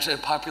large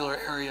and popular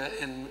area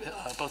in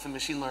both the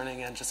machine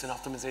learning and just in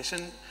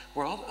optimization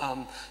world.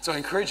 So I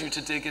encourage you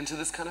to dig into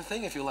this kind of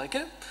thing if you like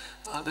it.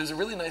 There's a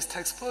really nice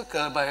textbook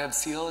by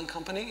Abseal and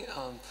company.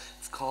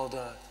 It's called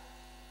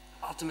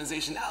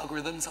Optimization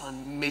Algorithms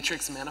on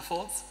Matrix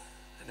Manifolds.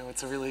 I know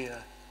it's a really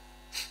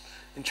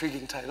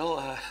intriguing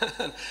title,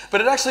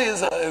 but it actually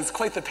is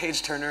quite the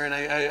page turner, and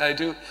I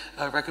do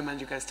recommend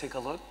you guys take a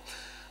look.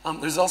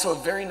 There's also a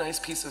very nice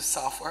piece of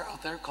software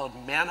out there called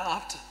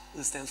ManOpt.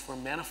 This stands for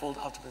Manifold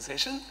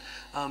Optimization,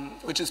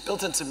 which is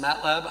built into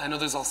MATLAB. I know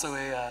there's also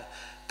a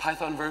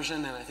Python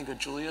version and I think a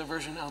Julia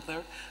version out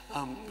there,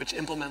 which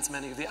implements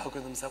many of the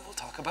algorithms that we'll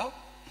talk about.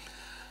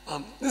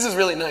 This is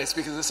really nice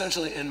because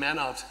essentially in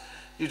ManOpt,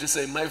 you just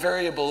say, my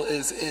variable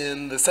is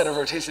in the set of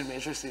rotation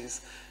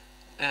matrices,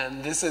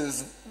 and this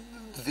is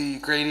the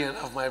gradient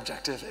of my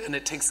objective, and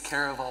it takes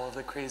care of all of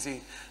the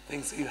crazy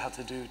things that you have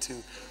to do to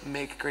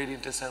make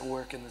gradient descent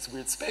work in this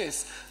weird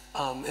space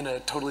in a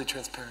totally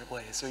transparent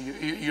way. So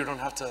you don't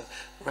have to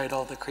write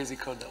all the crazy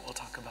code that we'll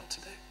talk about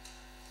today.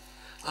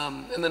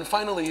 And then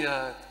finally,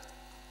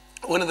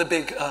 one of the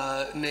big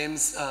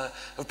names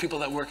of people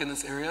that work in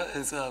this area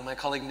is my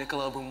colleague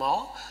Nicolas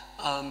Boumal.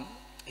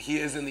 He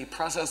is in the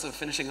process of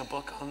finishing a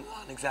book on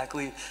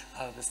exactly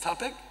this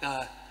topic.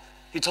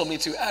 He told me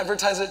to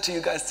advertise it to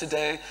you guys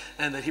today,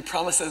 and that he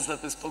promises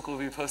that this book will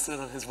be posted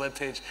on his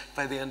webpage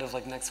by the end of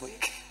next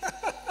week.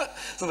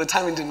 So the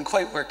timing didn't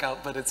quite work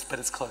out, but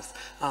it's close.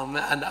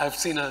 And I've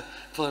seen a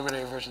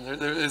preliminary version.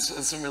 There is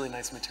some really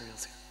nice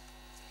materials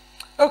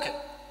here. Okay.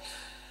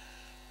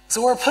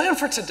 So our plan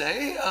for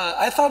today,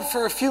 I thought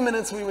for a few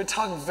minutes we would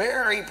talk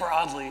very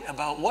broadly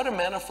about what a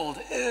manifold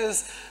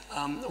is,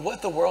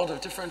 what the world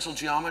of differential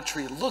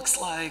geometry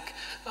looks like,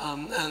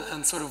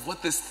 and sort of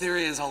what this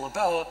theory is all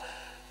about.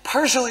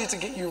 Partially to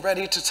get you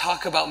ready to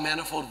talk about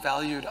manifold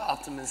valued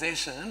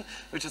optimization,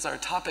 which is our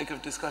topic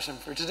of discussion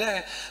for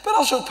today, but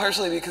also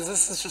partially because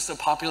this is just a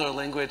popular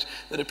language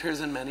that appears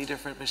in many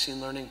different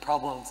machine learning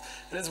problems,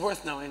 and it's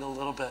worth knowing a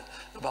little bit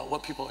about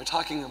what people are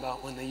talking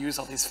about when they use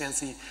all these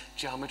fancy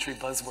geometry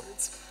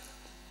buzzwords.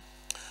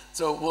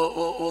 So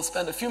we'll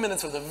spend a few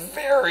minutes with a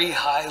very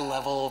high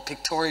level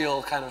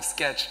pictorial kind of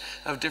sketch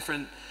of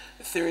different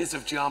theories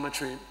of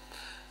geometry.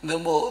 And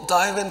then we'll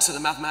dive into the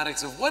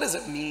mathematics of what does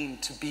it mean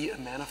to be a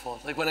manifold.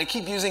 Like when I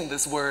keep using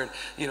this word,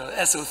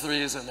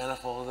 SO3 is a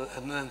manifold,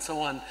 and then so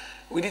on,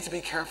 we need to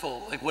be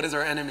careful. Like what is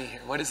our enemy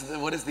here? What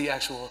is the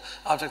actual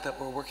object that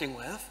we're working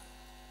with?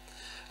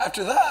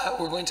 After that,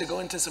 we're going to go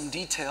into some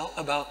detail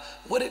about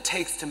what it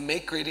takes to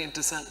make gradient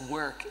descent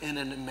work in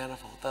a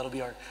manifold. That'll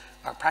be our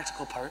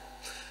practical part.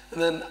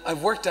 And then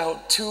I've worked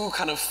out two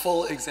kind of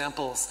full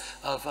examples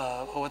of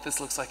what this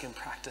looks like in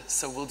practice.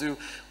 So we'll do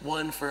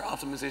one for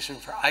optimization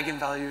for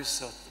eigenvalues,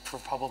 so for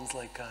problems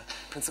like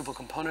principal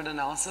component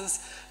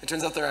analysis. It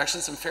turns out there are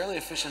actually some fairly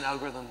efficient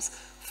algorithms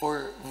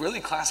for really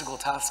classical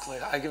tasks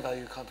like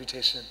eigenvalue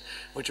computation,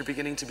 which are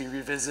beginning to be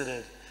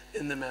revisited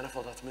in the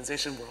manifold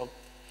optimization world.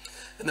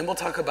 And then we'll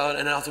talk about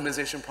an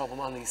optimization problem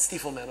on the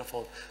Stiefel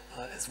manifold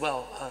as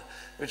well,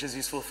 which is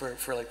useful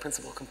for like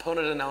principal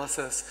component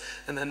analysis.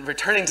 And then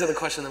returning to the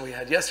question that we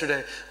had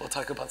yesterday, we'll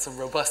talk about some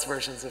robust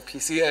versions of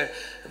PCA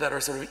that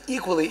are sort of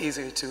equally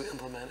easy to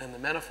implement in the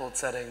manifold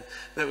setting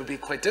that would be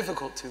quite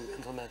difficult to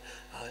implement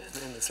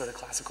in the sort of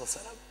classical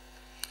setup.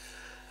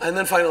 And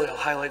then finally, I'll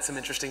highlight some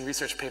interesting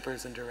research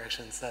papers and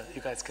directions that you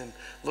guys can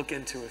look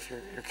into if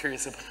you're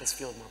curious about this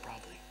field more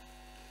broadly.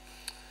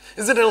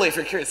 Incidentally, if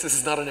you're curious, this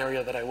is not an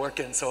area that I work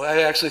in, so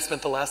I actually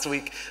spent the last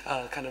week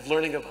kind of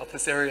learning about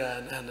this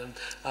area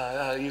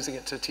and using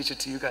it to teach it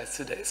to you guys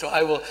today. So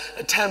I will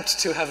attempt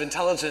to have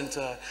intelligent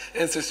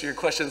answers to your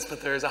questions, but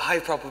there is a high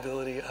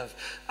probability of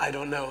I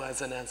don't know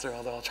as an answer,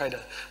 although I'll try to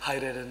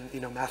hide it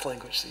in math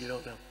language so you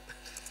don't know.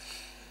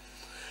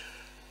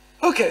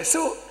 Okay,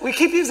 so we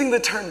keep using the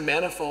term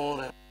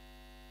manifold.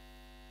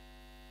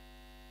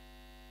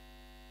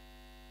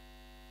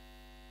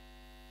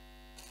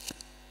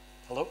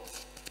 Hello?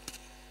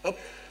 Oh,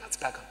 that's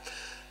back on.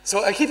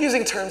 So I keep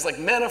using terms like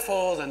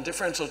manifold and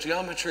differential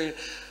geometry.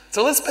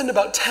 So let's spend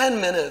about 10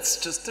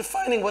 minutes just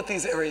defining what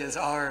these areas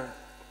are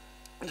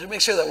to make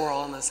sure that we're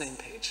all on the same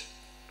page.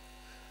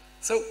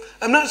 So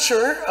I'm not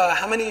sure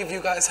how many of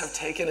you guys have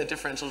taken a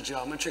differential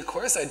geometry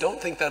course. I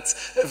don't think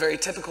that's a very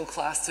typical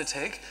class to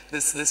take.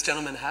 This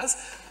gentleman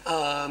has,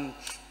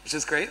 which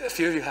is great. A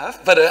few of you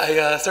have, but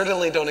I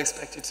certainly don't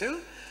expect you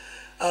to.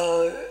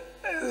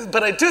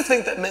 But I do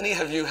think that many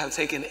of you have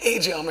taken a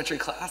geometry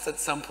class at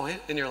some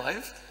point in your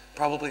life,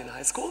 probably in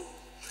high school.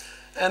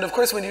 And of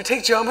course, when you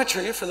take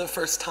geometry for the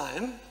first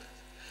time,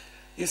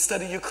 you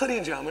study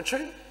Euclidean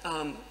geometry,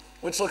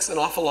 which looks an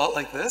awful lot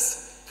like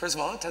this. First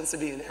of all, it tends to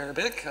be in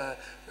Arabic,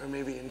 or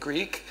maybe in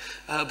Greek.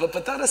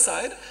 But that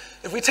aside,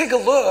 if we take a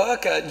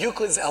look at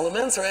Euclid's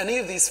Elements or any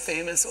of these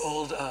famous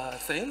old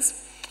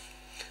things,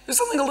 there's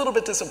something a little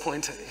bit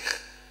disappointing.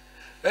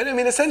 Right? I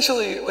mean,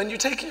 essentially, when you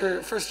take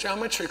your first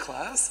geometry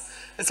class,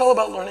 it's all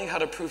about learning how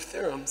to prove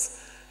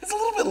theorems. It's a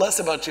little bit less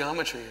about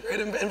geometry, right?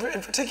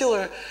 In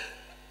particular,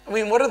 I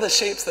mean, what are the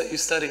shapes that you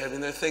study? I mean,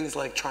 there are things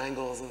like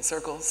triangles and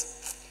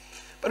circles.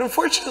 But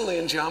unfortunately,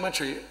 in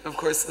geometry, of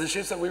course, the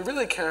shapes that we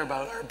really care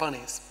about are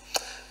bunnies.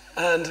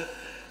 And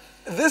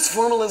this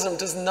formalism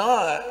does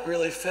not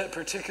really fit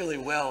particularly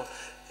well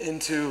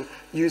into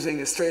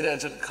using a straight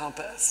edge and a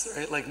compass,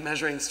 right? Like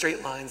measuring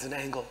straight lines and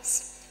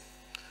angles.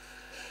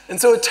 And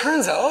so it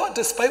turns out,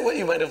 despite what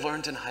you might have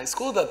learned in high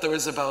school, that there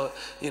was about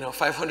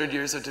 500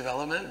 years of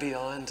development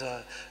beyond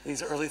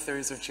these early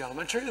theories of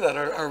geometry that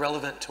are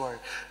relevant to our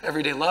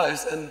everyday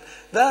lives. And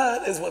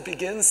that is what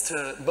begins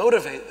to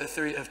motivate the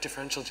theory of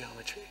differential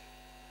geometry.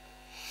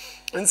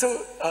 And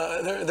so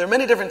there are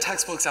many different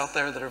textbooks out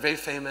there that are very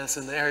famous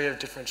in the area of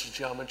differential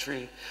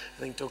geometry. I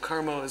think Do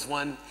Carmo is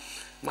one.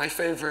 My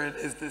favorite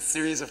is this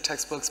series of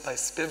textbooks by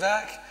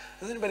Spivak.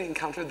 Has anybody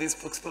encountered these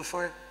books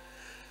before?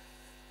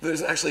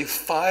 There's actually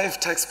 5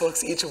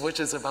 textbooks, each of which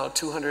is about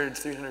 200,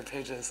 300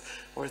 pages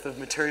worth of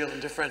material in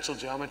differential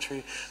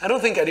geometry. I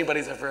don't think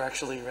anybody's ever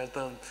actually read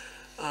them.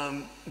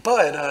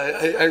 But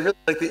I really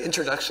like the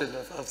introduction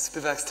of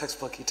Spivak's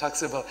textbook. He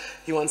talks about,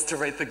 he wants to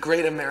write the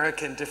Great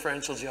American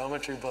Differential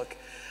Geometry book.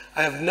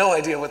 I have no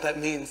idea what that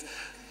means.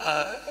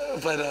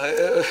 But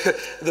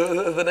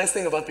the nice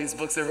thing about these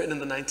books, they're written in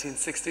the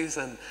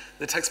 1960s, and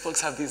the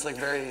textbooks have these like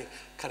very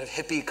kind of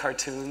hippie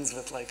cartoons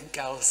with like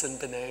Gauss and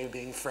Binet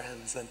being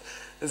friends, and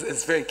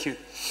it's very cute.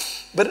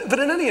 But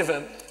in any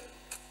event,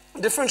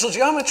 differential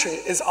geometry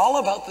is all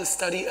about the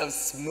study of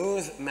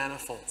smooth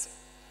manifolds.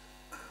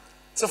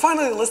 So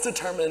finally, let's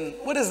determine,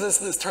 what is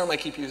this term I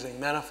keep using,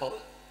 manifold,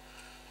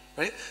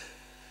 right?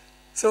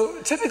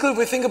 So typically, if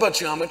we think about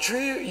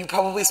geometry, you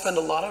probably spend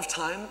a lot of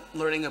time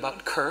learning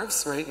about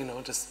curves, right?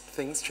 Just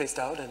things traced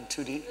out in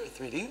 2D or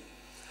 3D.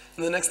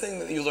 And the next thing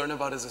that you learn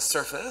about is a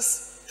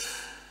surface.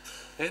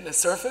 Right? And a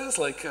surface,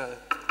 like,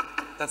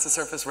 that's a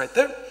surface right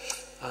there.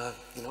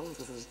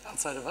 This is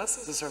outside of us,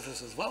 it's a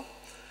surface as well.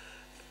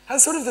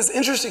 Has sort of this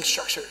interesting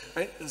structure,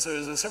 right? So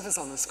there's a surface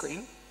on the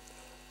screen,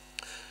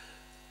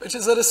 which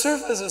is that a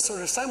surface is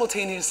sort of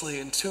simultaneously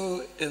in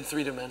 2 and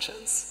 3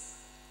 dimensions.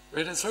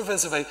 Right? A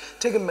surface, if I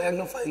take a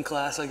magnifying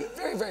glass, I get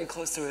very, very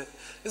close to it.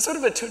 It's sort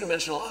of a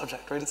 2-dimensional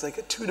object, right? It's like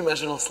a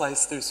 2-dimensional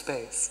slice through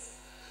space.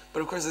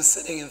 But of course, it's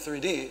sitting in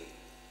 3D. And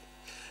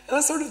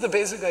that's sort of the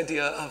basic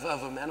idea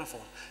of a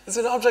manifold. It's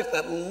an object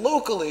that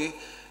locally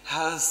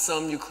has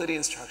some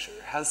Euclidean structure,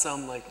 has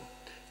some like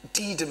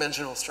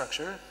d-dimensional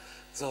structure.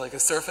 So like a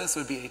surface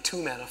would be a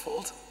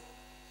 2-manifold.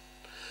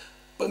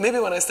 But maybe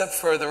when I step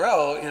further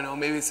out,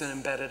 maybe it's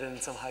embedded in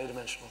some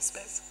high-dimensional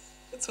space.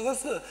 So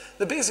that's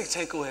the basic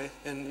takeaway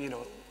in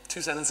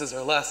 2 sentences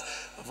or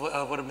less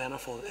of what a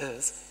manifold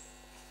is.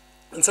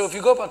 And so if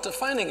you go about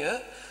defining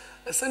it,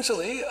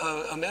 essentially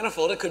a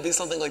manifold, it could be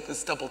something like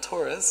this double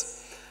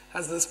torus,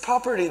 has this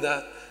property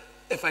that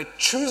if I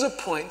choose a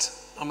point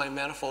on my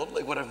manifold,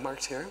 like what I've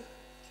marked here,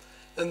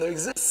 then there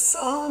exists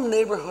some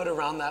neighborhood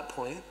around that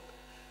point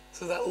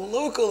so that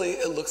locally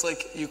it looks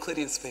like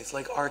Euclidean space,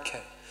 like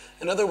RK.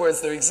 In other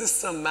words, there exists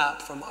some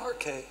map from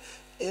RK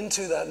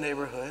into that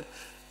neighborhood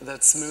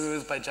that's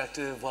smooth,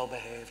 bijective,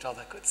 well-behaved, all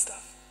that good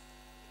stuff.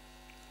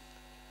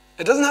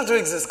 It doesn't have to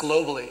exist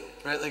globally,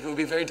 right? Like it would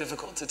be very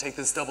difficult to take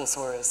this double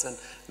torus and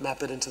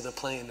map it into the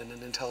plane in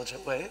an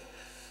intelligent way,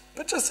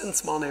 but just in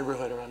small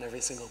neighborhood around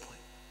every single point.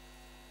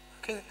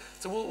 Okay,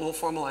 so we'll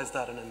formalize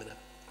that in a minute.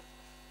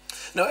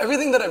 Now,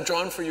 everything that I've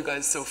drawn for you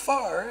guys so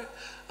far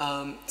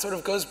sort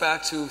of goes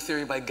back to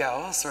theory by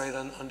Gauss, right,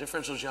 on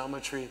differential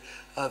geometry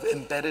of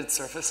embedded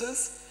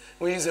surfaces.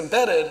 When we use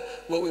embedded,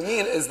 what we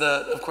mean is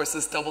that, of course,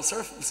 this double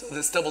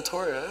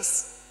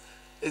torus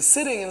is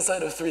sitting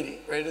inside of 3D,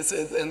 right?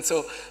 And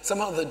so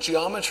somehow the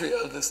geometry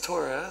of this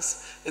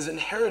torus is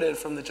inherited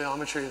from the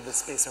geometry of the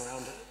space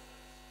around it.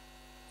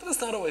 But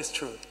that's not always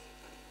true.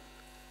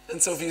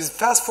 And so if you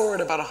fast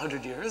forward about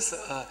 100 years,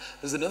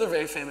 there's another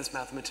very famous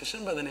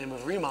mathematician by the name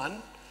of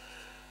Riemann,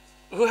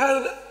 who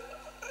had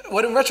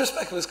what in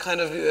retrospect was kind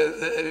of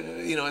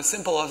a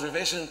simple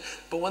observation,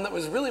 but one that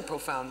was really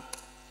profound.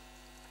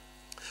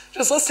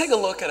 Let's take a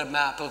look at a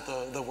map of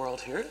the world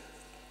here.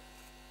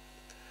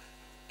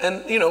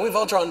 And, we've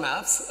all drawn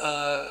maps,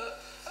 I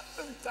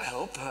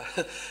hope.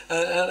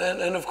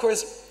 And of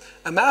course,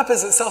 a map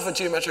is itself a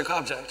geometric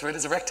object, right?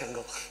 It's a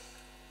rectangle,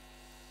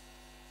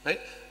 right?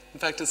 In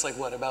fact, it's like,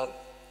 what, about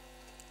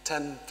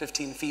 10,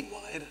 15 feet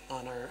wide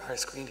on our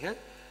screen here. It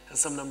has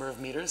some number of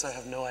meters, I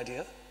have no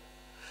idea.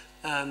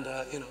 And,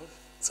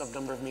 some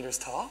number of meters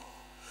tall.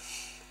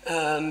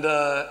 And,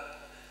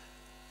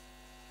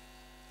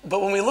 but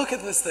when we look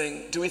at this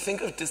thing, do we think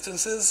of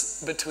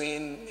distances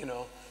between,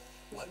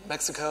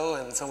 Mexico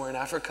and somewhere in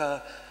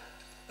Africa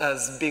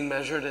as being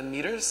measured in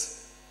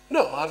meters?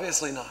 No,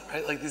 obviously not,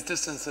 right? Like these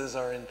distances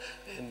are in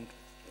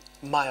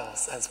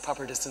miles, as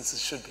proper distances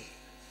should be.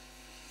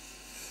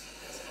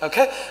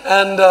 Okay,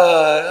 and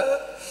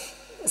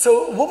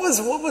so what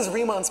was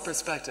Riemann's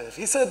perspective?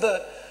 He said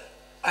that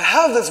I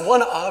have this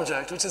one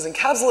object which is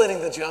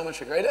encapsulating the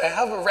geometry, right? I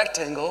have a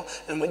rectangle,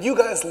 and when you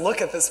guys look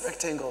at this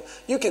rectangle,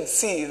 you can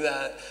see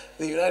that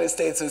the United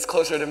States is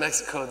closer to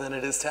Mexico than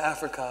it is to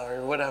Africa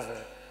or whatever.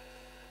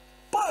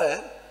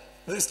 But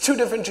there's 2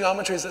 different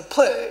geometries at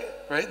play,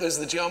 right? There's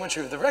the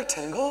geometry of the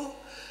rectangle,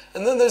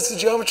 and then there's the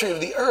geometry of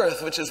the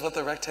Earth, which is what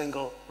the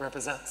rectangle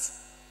represents.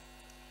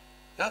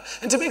 Yeah?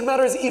 And to make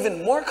matters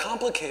even more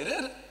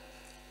complicated,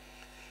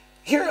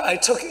 here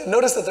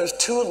notice that there's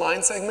 2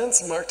 line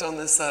segments marked on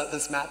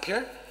this map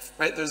here.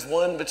 right? There's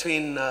one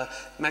between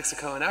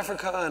Mexico and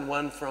Africa, and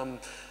one from,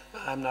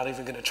 I'm not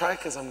even going to try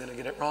because I'm going to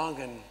get it wrong,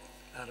 and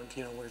I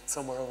don't, we're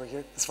somewhere over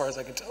here, as far as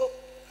I can tell.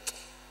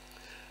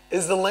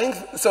 Is the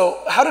length,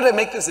 so how did I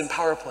make this in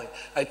PowerPoint?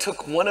 I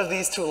took one of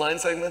these two line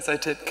segments, I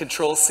hit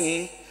Control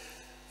C,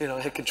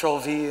 hit Control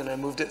V, and I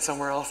moved it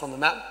somewhere else on the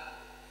map.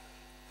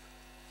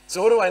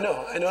 So what do I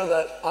know? I know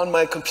that on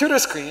my computer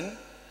screen,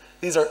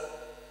 these are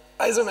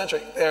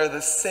isometric. They are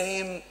the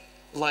same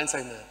line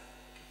segment.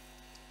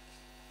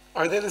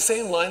 Are they the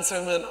same line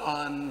segment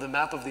on the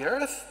map of the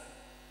Earth?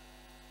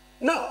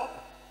 No.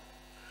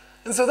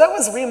 And so that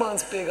was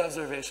Riemann's big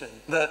observation,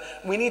 that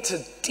we need to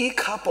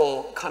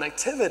decouple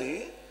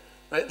connectivity,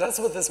 right? That's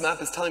what this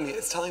map is telling me.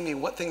 It's telling me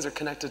what things are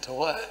connected to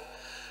what,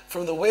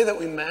 from the way that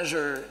we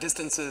measure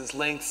distances,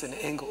 lengths, and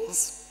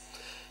angles.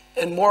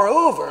 And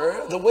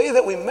moreover, the way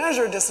that we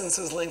measure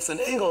distances, lengths, and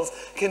angles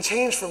can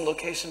change from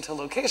location to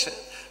location,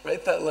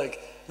 right? That like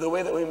the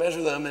way that we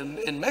measure them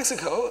in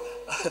Mexico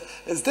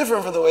is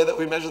different from the way that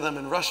we measure them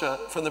in Russia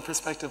from the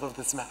perspective of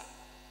this map.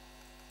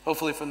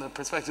 Hopefully from the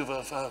perspective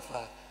of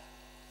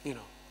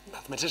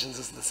mathematicians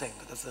is the same,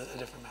 but that's a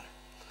different matter.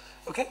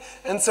 Okay,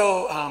 and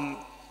so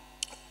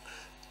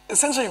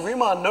essentially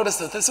Riemann noticed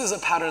that this is a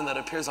pattern that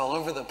appears all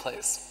over the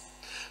place.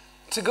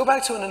 To go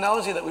back to an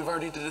analogy that we've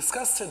already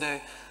discussed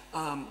today,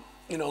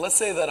 let's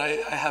say that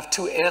I have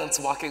two ants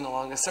walking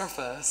along a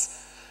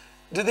surface.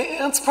 Do the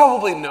ants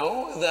probably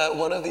know that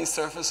one of these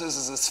surfaces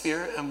is a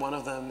sphere and one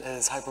of them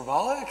is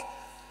hyperbolic?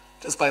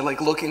 Just by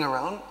like looking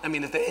around? I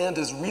mean, if the ant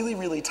is really,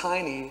 really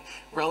tiny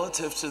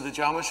relative to the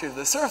geometry of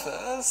the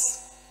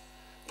surface,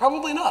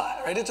 probably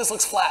not, right? It just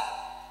looks flat.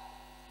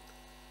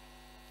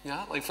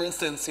 Yeah, like for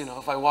instance,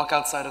 if I walk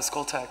outside of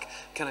Skulltech,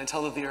 can I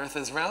tell that the Earth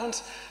is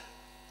round?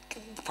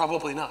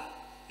 Probably not.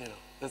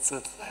 I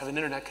have an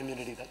internet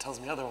community that tells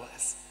me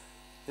otherwise.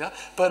 Yeah,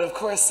 but of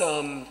course,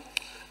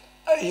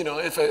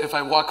 if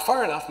I walk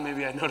far enough,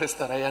 maybe I notice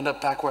that I end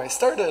up back where I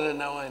started, and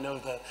now I know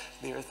that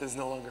the Earth is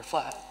no longer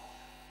flat.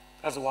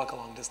 I have to walk a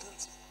long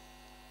distance.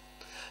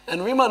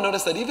 And Riemann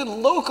noticed that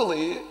even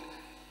locally,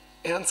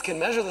 ants can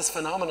measure this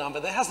phenomenon,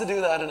 but they have to do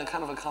that in a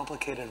kind of a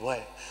complicated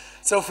way.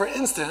 So for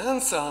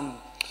instance,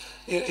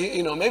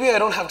 maybe I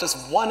don't have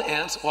just one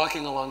ant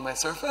walking along my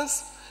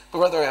surface, but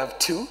rather I have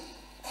two.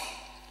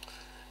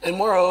 And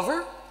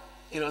moreover,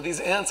 these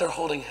ants are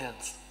holding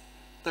hands.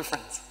 They're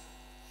friends.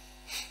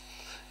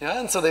 Yeah,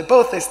 and so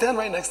they stand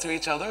right next to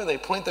each other, they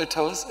point their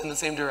toes in the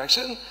same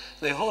direction,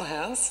 they hold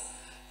hands,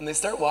 and they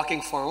start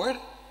walking forward.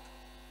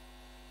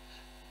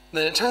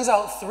 Then it turns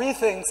out three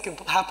things can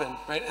happen,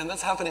 right? And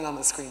that's happening on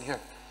the screen here.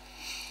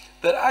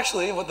 That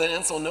actually, what the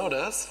ants will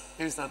notice,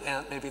 here's not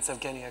ant, maybe it's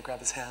Evgeny, I grab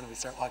his hand, we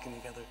start walking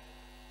together.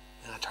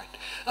 Yeah, I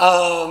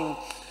tried.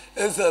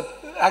 Is that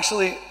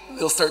actually,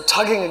 they'll start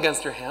tugging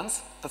against your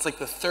hands. That's like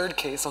the third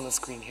case on the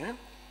screen here.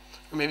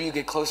 Or maybe you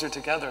get closer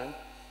together.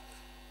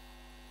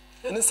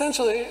 And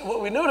essentially,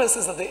 what we notice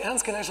is that the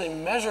ants can actually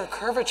measure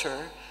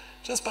curvature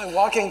just by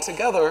walking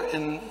together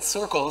in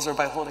circles or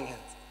by holding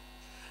hands.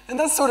 And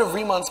that's sort of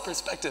Riemann's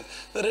perspective,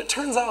 that it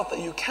turns out that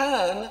you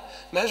can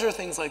measure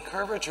things like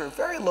curvature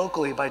very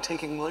locally by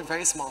taking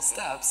very small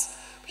steps,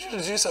 but you have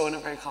to do so in a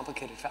very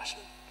complicated fashion.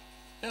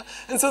 Yeah?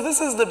 And so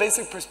this is the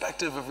basic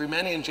perspective of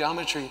Riemannian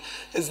geometry,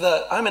 is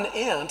that I'm an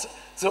ant,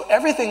 so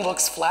everything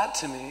looks flat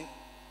to me,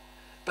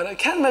 but I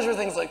can measure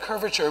things like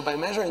curvature by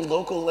measuring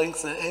local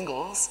lengths and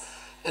angles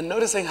and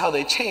noticing how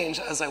they change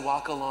as I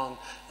walk along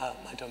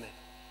my domain.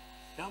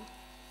 Yeah?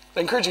 I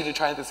encourage you to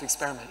try this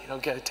experiment.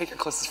 Take your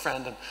closest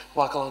friend and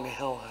walk along a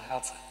hill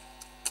outside.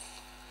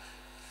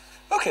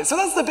 Okay, so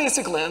that's the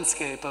basic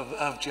landscape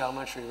of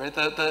geometry, right?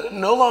 That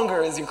no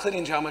longer is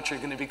Euclidean geometry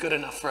going to be good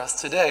enough for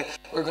us today.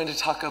 We're going to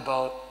talk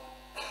about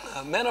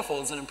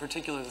manifolds, and in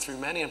particular this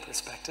Riemannian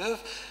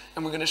perspective,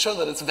 and we're going to show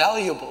that it's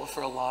valuable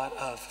for a lot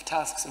of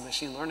tasks in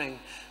machine learning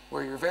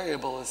where your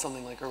variable is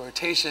something like a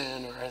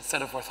rotation or a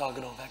set of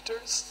orthogonal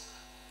vectors.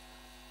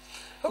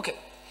 Okay,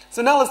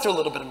 so now let's do a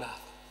little bit of math.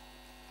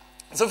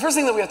 So the first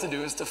thing that we have to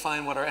do is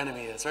define what our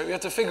enemy is, right? We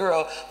have to figure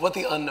out what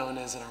the unknown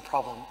is in our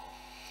problem.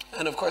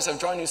 And of course, I've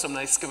drawn you some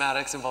nice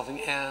schematics involving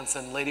ants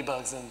and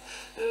ladybugs and,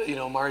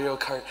 Mario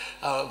Kart.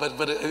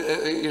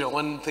 But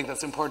one thing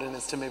that's important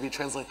is to maybe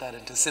translate that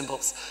into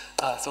symbols.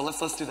 So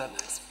let's do that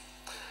next.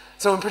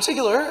 So in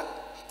particular,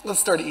 let's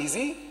start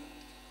easy,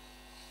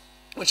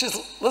 which is,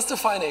 let's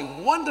define a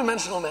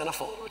one-dimensional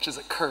manifold, which is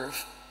a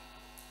curve.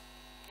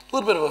 A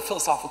little bit of a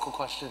philosophical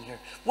question here.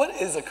 What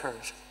is a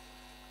curve?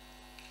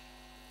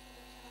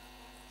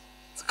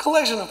 It's a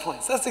collection of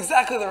points. That's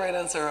exactly the right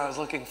answer I was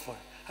looking for.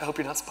 I hope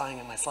you're not spying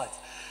in my slides.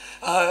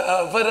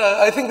 But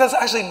I think that's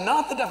actually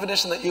not the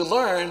definition that you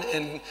learn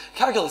in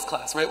calculus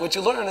class, right? What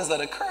you learn is that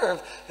a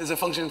curve is a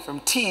function from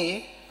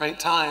t, right,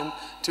 time,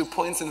 to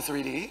points in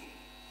 3D. And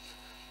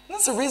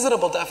that's a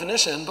reasonable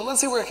definition, but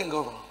let's see where it can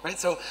go wrong, right?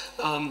 So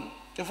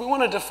if we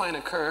want to define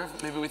a curve,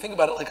 maybe we think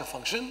about it like a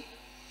function.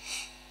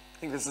 I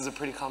think this is a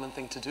pretty common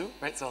thing to do,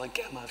 right? So like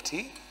gamma of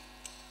t.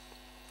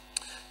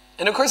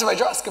 And of course, if I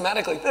draw a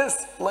schematic like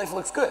this, life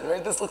looks good,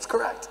 right? This looks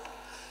correct.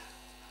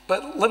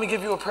 But let me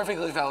give you a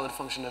perfectly valid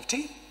function of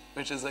t.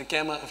 which is that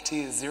gamma of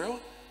t is 0.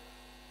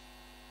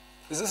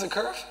 Is this a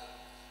curve?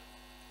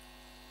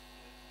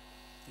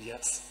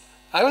 Yes.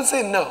 I would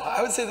say no.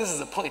 I would say this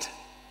is a point.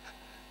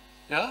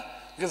 Yeah?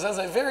 Because as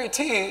I vary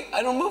t,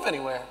 I don't move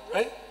anywhere,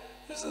 right?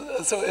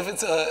 So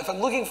if I'm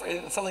looking for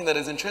something that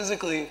is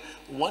intrinsically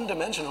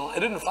one-dimensional, I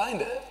didn't find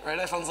it, right?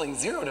 I found something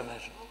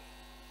zero-dimensional.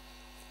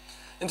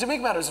 And to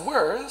make matters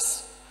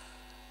worse,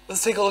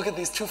 let's take a look at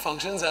these two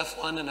functions,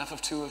 f1 and f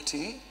of 2 of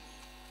t.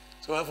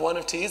 So f1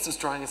 of t is just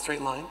drawing a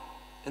straight line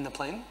in the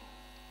plane.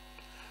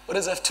 What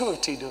is f2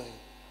 of t doing?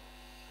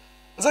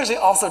 It's actually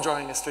also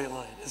drawing a straight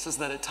line. It's just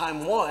that at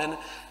time 1,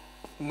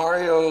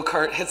 Mario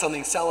Kart hits on the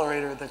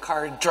accelerator, the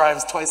car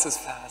drives twice as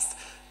fast,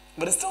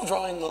 but it's still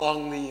drawing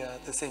along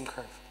the same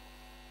curve.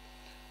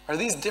 Are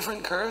these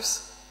different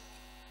curves?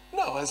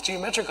 No, as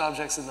geometric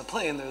objects in the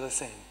plane, they're the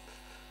same.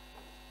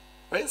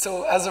 Right?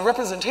 So as a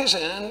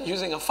representation,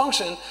 using a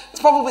function is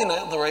probably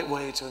not the right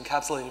way to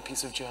encapsulate a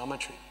piece of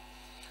geometry.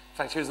 In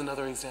fact, here's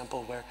another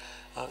example where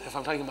if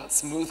I'm talking about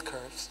smooth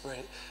curves,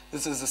 right,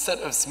 this is a set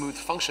of smooth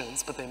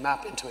functions, but they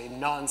map into a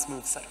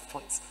non-smooth set of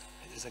points.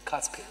 Right? There's a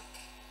cusp here.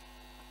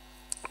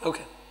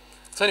 Okay.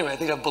 So anyway, I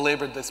think I've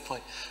belabored this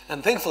point.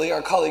 And thankfully,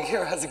 our colleague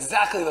here has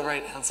exactly the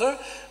right answer,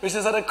 which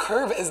is that a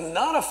curve is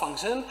not a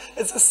function,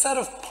 it's a set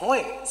of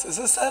points. It's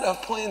a set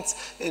of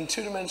points in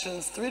 2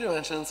 dimensions, 3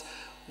 dimensions,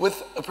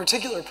 with a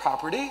particular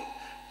property,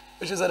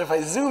 which is that if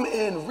I zoom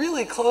in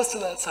really close to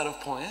that set of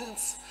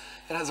points,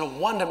 it has a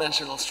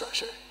one-dimensional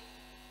structure.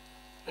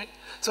 Right?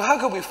 So how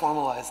could we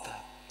formalize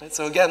that? Right?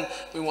 So again,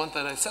 we want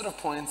that a set of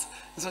points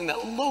is something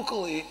that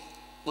locally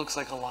looks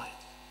like a line.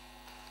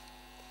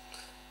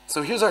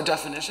 So here's our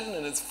definition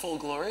in its full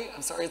glory.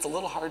 I'm sorry, it's a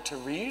little hard to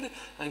read.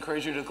 I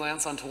encourage you to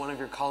glance onto one of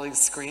your colleagues'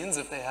 screens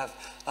if they have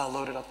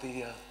loaded up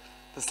the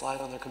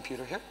slide on their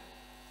computer here.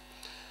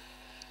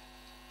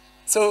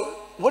 So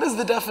what is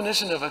the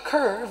definition of a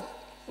curve?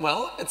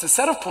 Well, it's a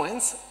set of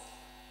points,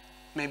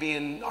 maybe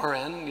in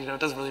Rn, it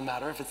doesn't really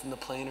matter if it's in the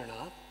plane or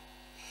not,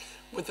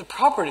 with the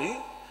property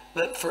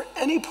that for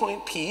any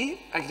point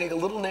P, I can take a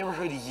little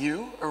neighborhood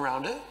U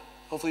around it.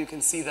 Hopefully you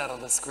can see that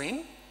on the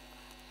screen.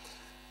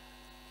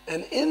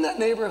 And in that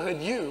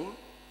neighborhood U,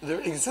 there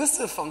exists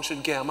a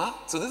function gamma,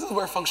 so this is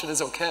where function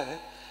is okay,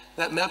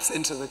 that maps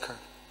into the curve.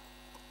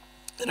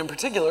 And in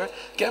particular,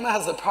 gamma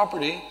has the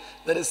property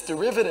that its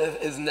derivative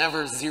is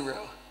never 0.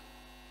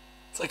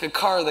 It's like a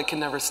car that can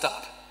never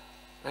stop,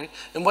 right?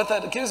 And what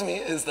that gives me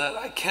is that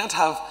I can't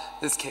have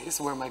this case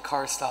where my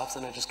car stops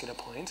and I just get a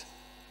point.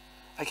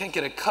 I can't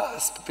get a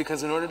cusp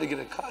because in order to get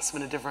a cusp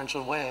in a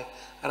differential way,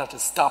 I'd have to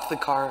stop the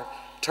car,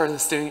 turn the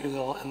steering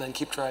wheel, and then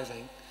keep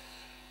driving,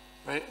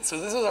 right? So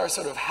this is our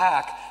sort of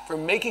hack for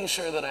making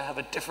sure that I have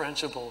a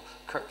differentiable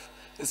curve.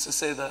 Is to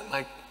say that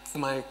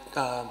my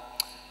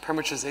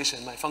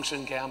parametrization, my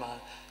function gamma,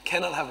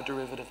 cannot have a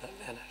derivative that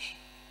vanish.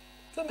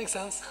 Does that make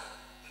sense?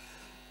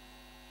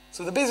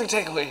 So the basic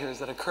takeaway here is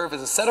that a curve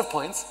is a set of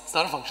points, it's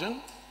not a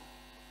function,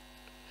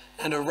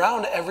 and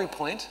around every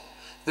point,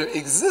 there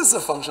exists a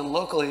function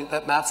locally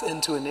that maps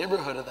into a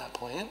neighborhood of that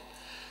point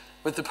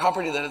with the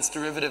property that its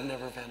derivative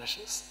never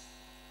vanishes.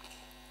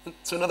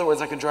 So in other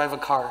words, I could drive a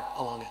car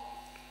along it,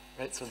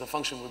 right? So the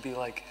function would be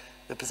like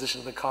the position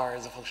of the car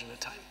as a function of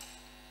time.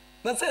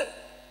 And that's it.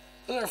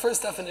 That's our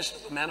first definition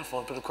of a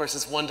manifold, but of course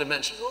it's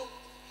one-dimensional.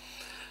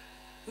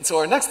 And so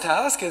our next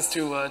task is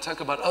to talk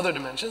about other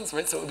dimensions,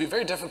 right? So it would be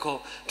very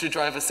difficult to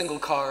drive a single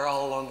car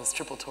all along this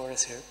triple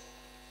torus here.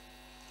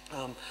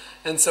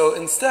 And so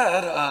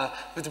instead, we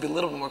have to be a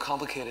little bit more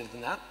complicated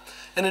than that.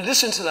 In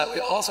addition to that, we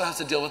also have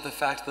to deal with the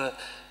fact that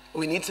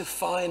we need to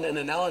find an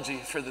analogy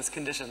for this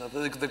condition that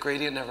the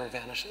gradient never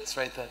vanishes,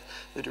 right? That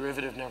the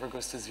derivative never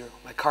goes to 0.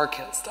 My car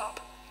can't stop.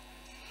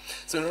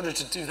 So in order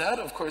to do that,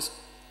 of course,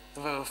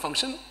 I have a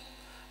function.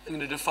 I'm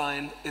going to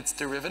define its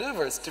derivative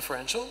or its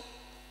differential.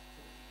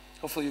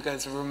 Hopefully you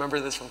guys remember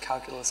this from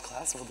calculus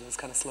class. We'll do this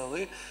kind of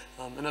slowly.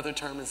 Another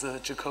term is the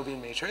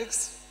Jacobian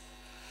matrix.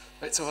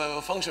 Right? So if I have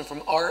a function from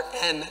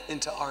Rn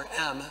into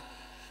Rm,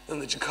 then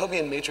the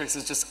Jacobian matrix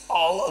is just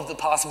all of the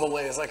possible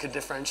ways I could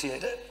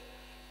differentiate it.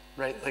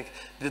 Right? Like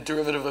the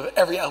derivative of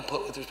every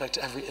output with respect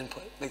to every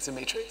input makes a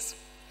matrix.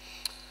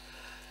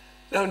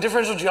 Now in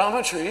differential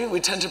geometry, we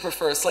tend to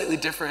prefer a slightly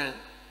different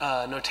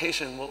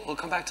notation. We'll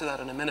come back to that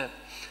in a minute.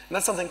 And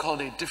that's something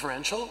called a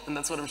differential, and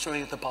that's what I'm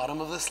showing at the bottom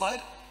of this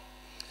slide.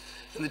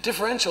 And the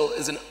differential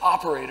is an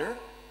operator,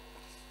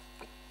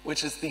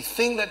 which is the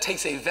thing that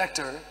takes a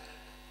vector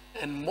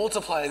and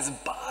multiplies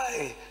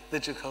by the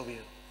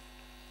Jacobian.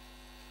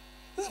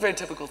 This is a very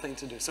typical thing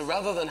to do. So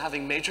rather than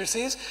having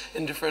matrices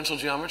in differential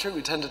geometry,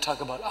 we tend to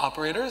talk about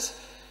operators.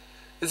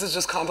 This is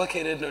just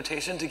complicated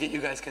notation to get you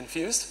guys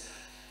confused.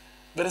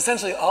 But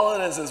essentially all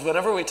it is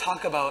whenever we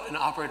talk about an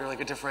operator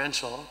like a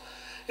differential,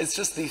 it's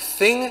just the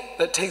thing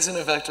that takes in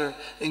a vector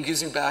and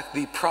gives you back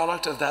the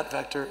product of that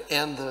vector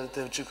and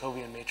the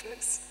Jacobian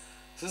matrix.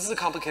 So this is a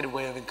complicated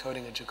way of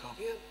encoding a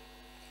Jacobian.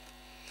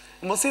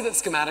 And we'll see that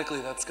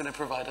schematically that's going to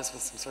provide us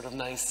with some sort of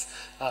nice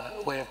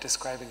way of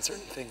describing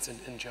certain things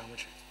in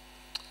geometry.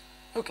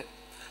 Okay,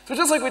 So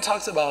just like we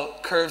talked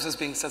about curves as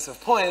being sets of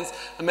points,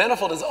 a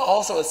manifold is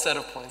also a set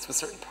of points with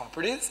certain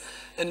properties.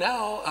 And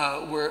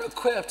now we're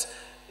equipped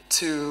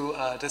to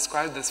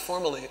describe this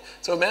formally.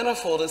 So a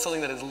manifold is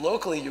something that is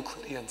locally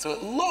Euclidean. So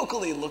it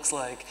locally looks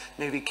like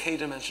maybe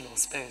k-dimensional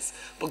space,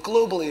 but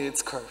globally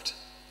it's curved.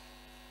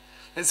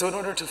 And so in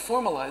order to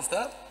formalize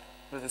that,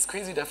 with this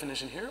crazy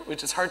definition here,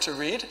 which is hard to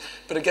read,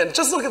 but again,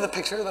 just look at the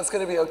picture, that's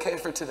going to be okay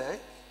for today.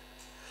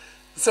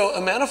 So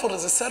a manifold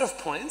is a set of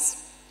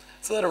points,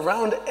 so that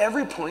around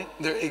every point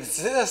there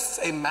exists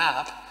a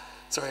map.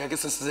 Sorry, I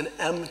guess this is an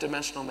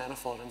m-dimensional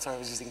manifold. I'm sorry, I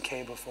was using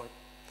k before.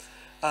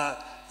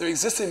 There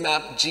exists a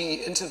map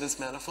G into this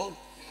manifold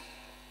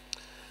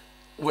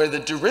where the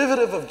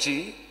derivative of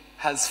G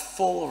has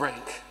full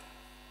rank.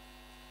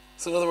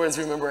 So in other words,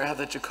 remember I have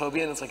the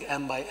Jacobian, it's like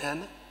m by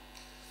n.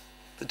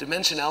 The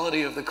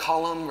dimensionality of the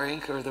column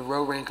rank or the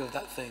row rank of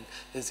that thing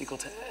is equal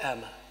to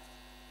m.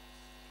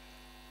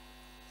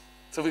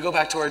 So if we go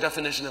back to our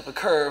definition of a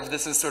curve,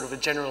 this is sort of a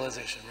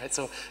generalization, right?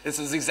 So this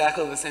is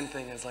exactly the same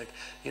thing as like,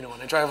 you know,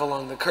 when I drive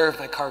along the curve,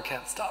 my car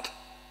can't stop.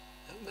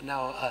 But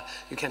now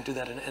you can't do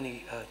that in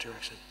any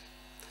direction.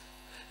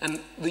 And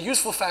the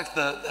useful fact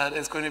that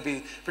is going to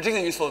be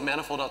particularly useful in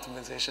manifold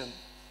optimization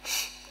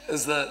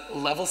is that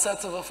level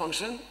sets of a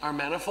function are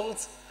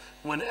manifolds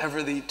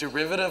whenever the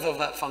derivative of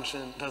that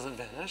function doesn't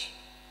vanish.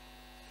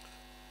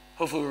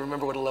 Hopefully we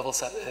remember what a level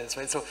set is,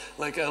 right? So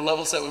like a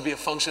level set would be a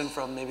function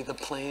from maybe the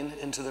plane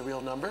into the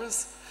real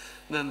numbers.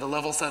 Then the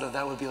level set of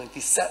that would be like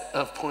the set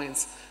of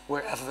points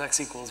where f of x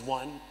equals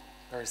 1,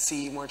 or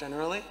c more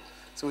generally.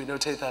 So we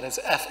notate that as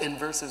f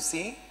inverse of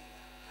c.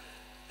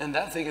 And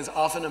that thing is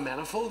often a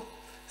manifold.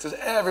 So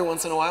every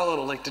once in a while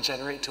it'll like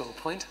degenerate to a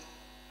point.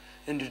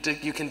 And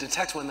you can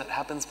detect when that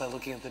happens by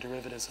looking at the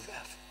derivatives of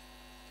f.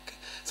 Okay.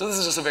 So this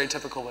is just a very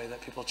typical way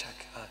that people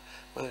check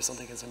whether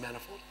something is a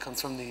manifold. It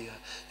comes from the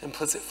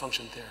implicit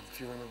function theorem, if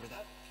you remember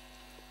that.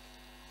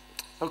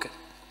 Okay.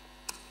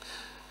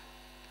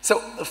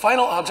 So the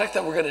final object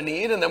that we're going to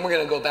need, and then we're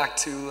going to go back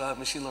to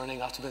machine learning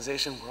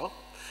optimization world,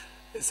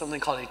 is something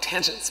called a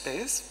tangent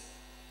space.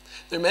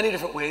 There are many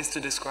different ways to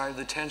describe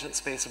the tangent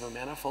space of a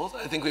manifold.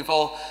 I think we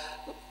all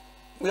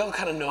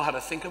kind of know how to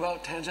think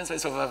about tangents,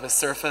 right? So if I have a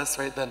surface,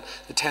 right, then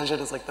the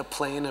tangent is like the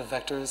plane of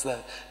vectors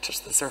that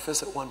touch the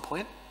surface at one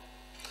point.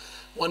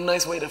 One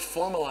nice way to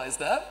formalize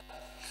that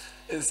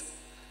is,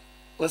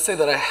 let's say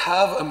that I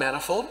have a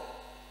manifold,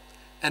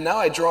 and now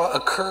I draw a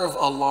curve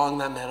along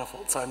that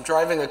manifold. So I'm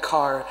driving a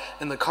car,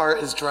 and the car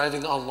is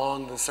driving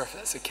along the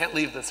surface. It can't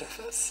leave the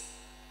surface.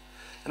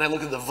 And I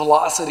look at the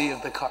velocity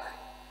of the car.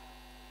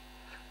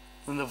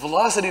 And the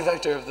velocity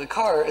vector of the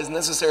car is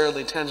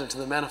necessarily tangent to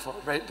the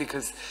manifold, right?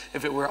 Because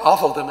if it were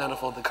off of the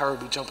manifold, the car would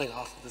be jumping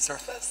off of the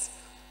surface,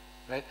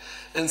 right?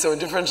 And so in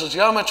differential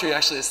geometry,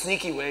 actually a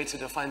sneaky way to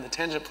define the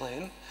tangent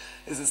plane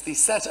is it's the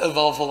set of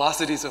all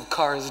velocities of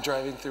cars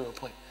driving through a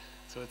point.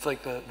 So it's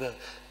like the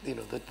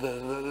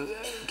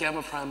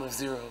gamma prime of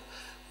 0,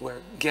 where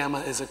gamma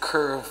is a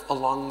curve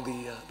along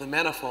the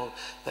manifold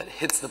that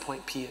hits the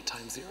point P at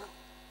time 0.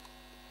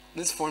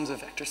 This forms a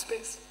vector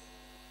space.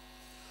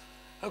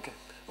 Okay.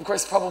 Of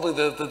course, probably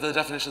the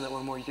definition that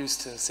we're more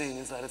used to seeing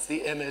is that it's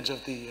the image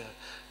of the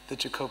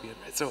Jacobian,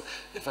 right? So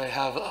if I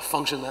have a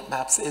function that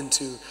maps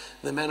into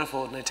the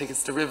manifold and I take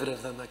its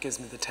derivative, then that gives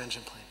me the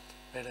tangent plane,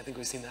 right? I think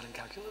we've seen that in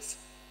calculus.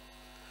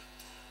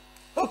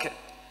 Okay.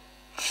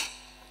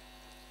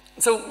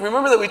 So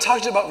remember that we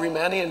talked about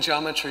Riemannian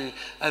geometry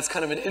as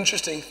kind of an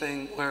interesting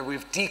thing where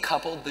we've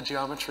decoupled the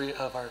geometry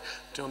of our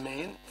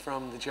domain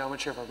from the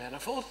geometry of our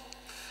manifold.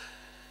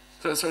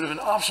 So it's sort of an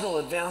optional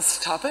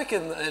advanced topic.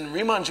 In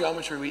Riemann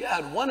geometry, we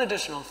add one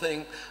additional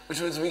thing, which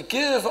was we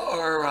give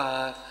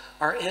our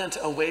ant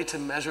a way to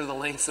measure the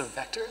lengths of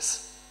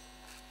vectors.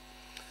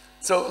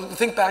 So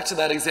think back to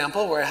that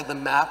example where I had the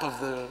map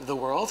of the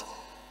world.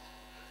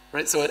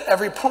 Right? So at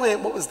every point,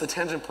 what was the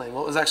tangent plane?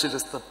 Well, it was actually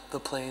just the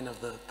plane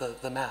of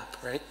the map,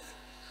 right?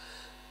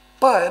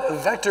 But a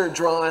vector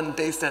drawn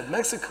based at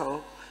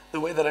Mexico, the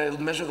way that I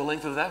measure the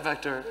length of that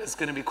vector is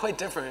going to be quite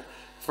different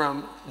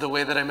from the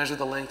way that I measure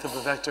the length of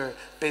a vector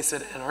based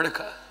at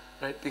Antarctica,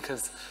 right?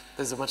 Because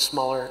there's a much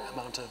smaller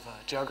amount of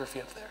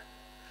geography up there,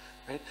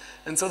 right?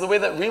 And so the way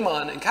that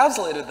Riemann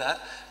encapsulated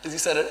that is he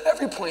said at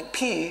every point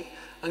P,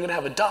 I'm going to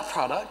have a dot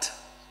product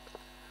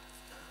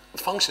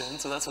function,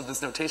 so that's what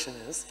this notation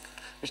is,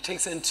 which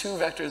takes in two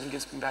vectors and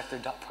gives me back their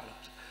dot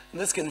product.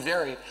 And this can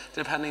vary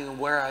depending on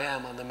where I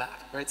am on the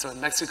map, right? So in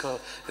Mexico,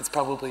 it's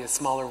probably a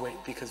smaller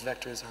weight because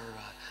vectors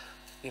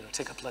are,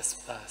 take up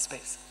less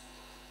space.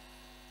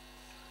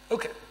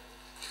 Okay,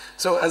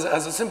 so as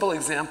a simple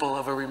example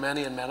of a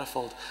Riemannian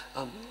manifold,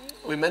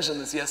 we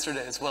mentioned this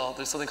yesterday as well.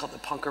 There's something called the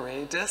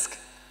Poincare disk.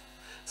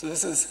 So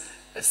this is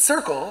a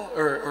circle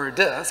or a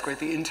disk, right?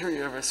 The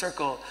interior of a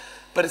circle,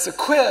 but it's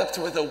equipped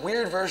with a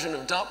weird version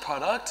of dot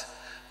product.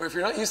 Or if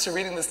you're not used to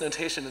reading this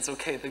notation, it's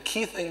okay. The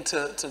key thing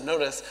to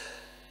notice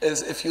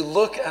is if you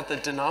look at the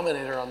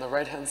denominator on the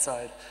right-hand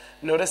side,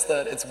 notice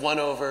that it's 1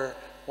 over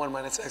 1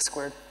 minus x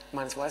squared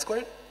minus y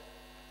squared.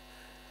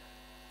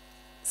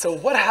 So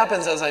what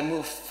happens as I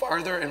move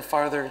farther and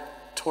farther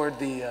toward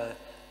the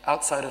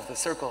outside of the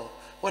circle,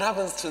 what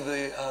happens to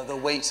the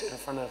weight in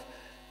front of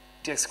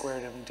dx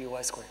squared and dy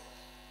squared?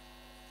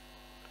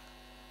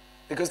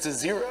 It goes to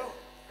 0,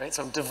 right?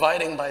 So I'm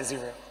dividing by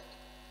 0.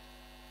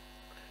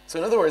 So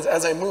in other words,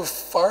 as I move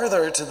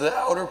farther to the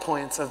outer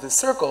points of this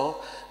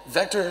circle,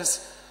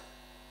 vectors,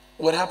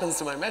 what happens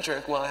to my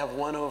metric? Well, I have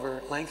 1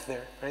 over length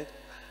there, right?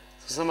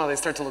 So somehow they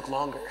start to look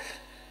longer,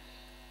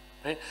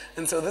 right?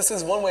 And so this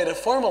is one way to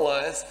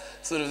formalize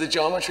sort of the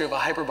geometry of a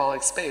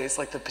hyperbolic space,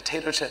 like the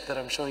potato chip that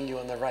I'm showing you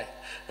on the right,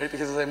 right?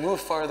 Because as I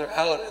move farther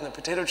out in the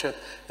potato chip,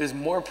 there's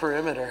more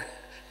perimeter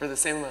for the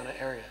same amount of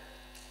area.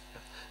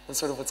 That's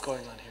sort of what's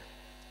going on here.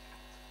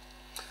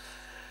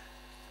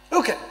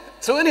 Okay,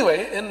 so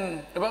anyway,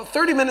 in about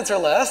 30 minutes or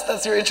less,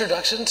 that's your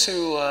introduction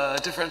to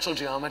differential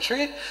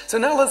geometry. So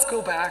now let's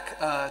go back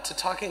to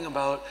talking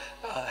about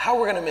how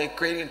we're going to make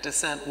gradient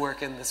descent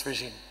work in this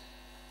regime.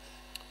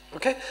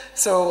 Okay,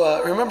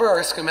 so remember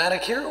our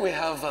schematic here. We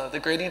have the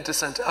gradient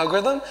descent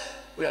algorithm.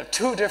 We have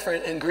 2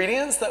 different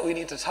ingredients that we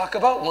need to talk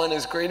about. One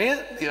is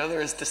gradient, the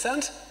other is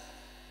descent.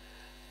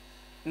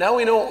 Now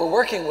we know what we're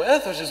working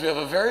with, which is we have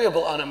a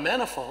variable on a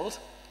manifold.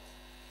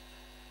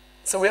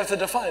 So we have to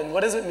define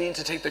what does it mean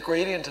to take the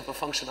gradient of a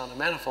function on a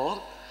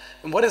manifold,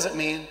 and what does it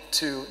mean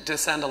to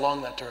descend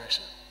along that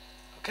direction,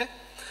 okay?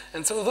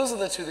 And so those are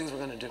the 2 things we're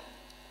going to do.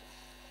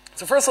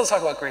 So first let's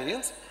talk about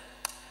gradients.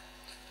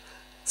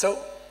 So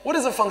what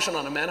is a function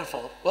on a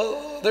manifold?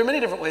 Well, there are many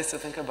different ways to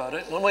think about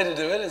it. One way to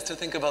do it is to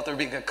think about there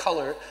being a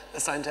color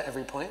assigned to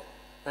every point,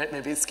 right?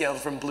 Maybe it's scaled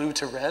from blue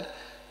to red.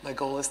 My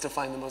goal is to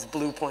find the most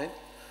blue point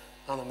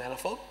on the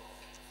manifold.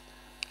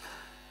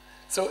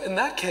 So in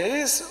that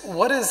case,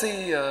 what is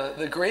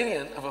the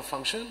gradient of a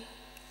function?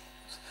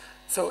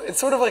 So it's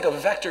sort of like a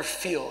vector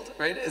field,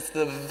 right? It's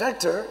the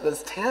vector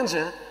that's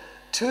tangent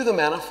to the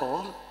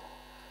manifold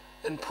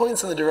and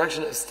points in the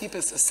direction of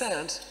steepest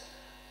ascent,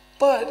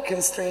 but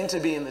constrained to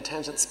be in the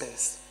tangent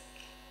space.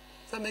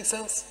 Does that make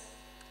sense?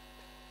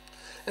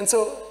 And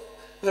so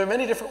there are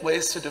many different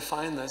ways to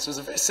define this. There's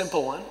a very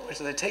simple one, which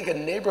is I take a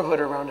neighborhood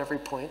around every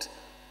point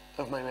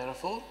of my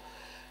manifold.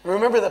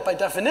 Remember that by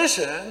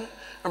definition,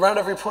 around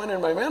every point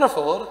in my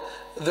manifold,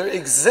 there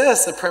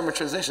exists a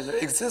parameterization. There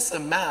exists a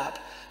map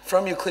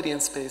from Euclidean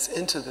space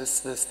into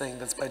this thing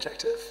that's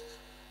bijective,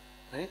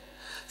 right?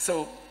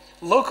 So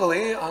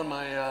locally on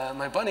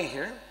my bunny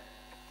here,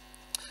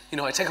 you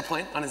know, I take a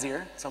point on his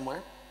ear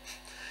somewhere,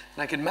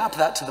 and I can map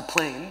that to the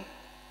plane,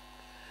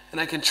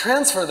 and I can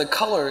transfer the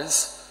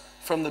colors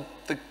from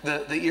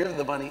the ear of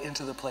the bunny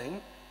into the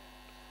plane.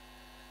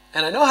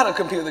 And I know how to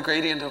compute the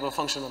gradient of a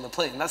function on the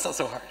plane. That's not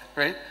so hard,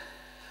 right?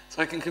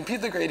 So I can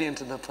compute the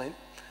gradient in the plane,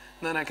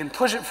 and then I can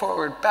push it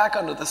forward back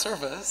onto the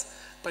surface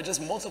by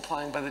just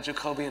multiplying by the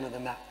Jacobian of the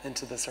map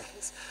into the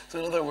surface. So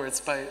in other words,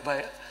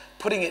 by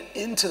putting it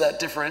into that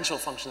differential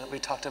function that we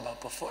talked about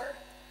before.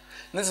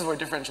 And this is where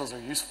differentials are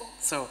useful.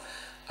 So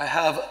I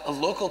have a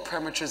local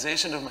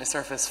parameterization of my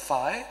surface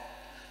phi.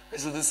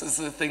 So this is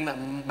the thing that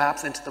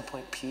maps into the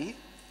point P.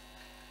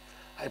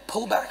 I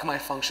pull back my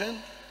function.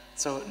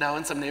 So now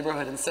in some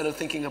neighborhood, instead of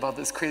thinking about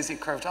this crazy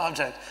curved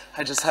object,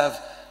 I just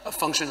have a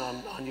function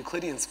on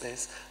Euclidean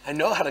space. I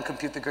know how to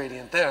compute the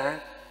gradient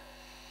there.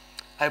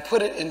 I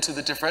put it into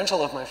the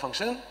differential of my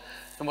function,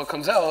 and what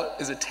comes out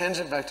is a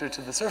tangent vector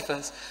to the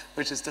surface,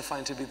 which is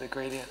defined to be the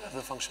gradient of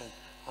the function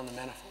on the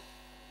manifold.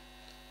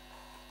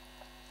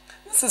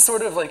 This is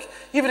sort of like,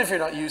 even if you're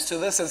not used to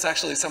this, it's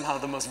actually somehow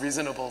the most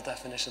reasonable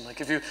definition.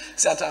 Like if you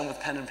sat down with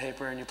pen and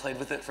paper and you played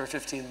with it for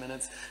 15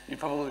 minutes, you'd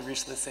probably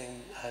reach the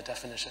same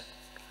definition.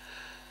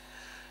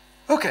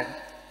 Okay,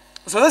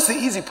 so that's the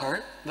easy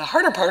part. The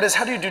harder part is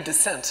how do you do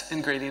descent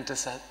in gradient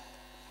descent?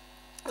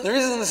 The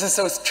reason this is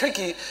so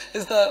tricky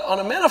is that on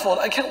a manifold,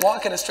 I can't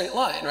walk in a straight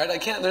line, right?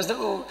 There's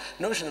no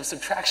notion of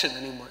subtraction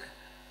anymore.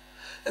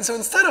 And so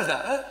instead of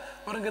that,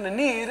 what I'm going to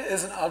need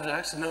is an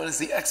object known as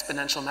the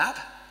exponential map.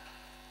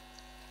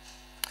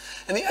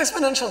 And the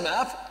exponential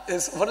map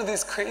is one of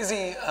these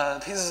crazy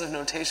pieces of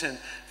notation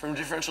from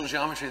differential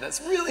geometry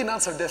that's really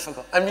not so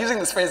difficult. I'm using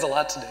this phrase a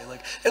lot today.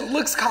 Like, it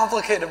looks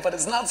complicated, but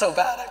it's not so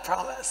bad, I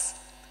promise.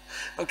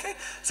 Okay?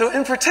 So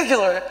in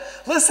particular,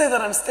 let's say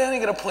that I'm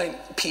standing at a point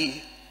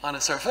P on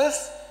a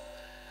surface,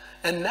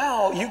 and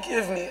now you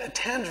give me a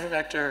tangent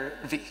vector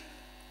V.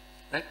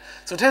 Right?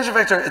 So tangent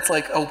vector, it's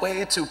like a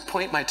way to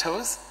point my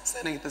toes,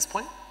 standing at this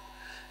point,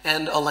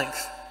 and a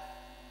length.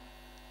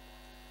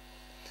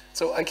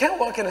 So I can't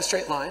walk in a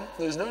straight line.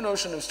 There's no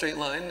notion of straight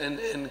line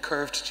in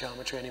curved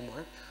geometry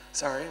anymore.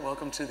 Sorry,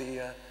 welcome to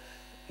the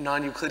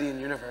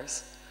non-Euclidean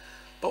universe.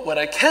 But what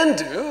I can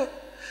do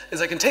is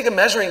I can take a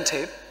measuring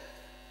tape,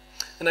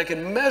 and I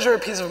can measure a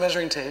piece of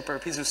measuring tape or a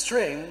piece of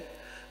string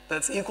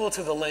that's equal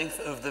to the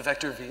length of the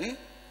vector V.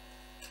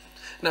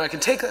 Now I can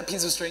take that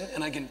piece of string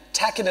and I can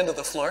tack it into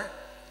the floor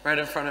right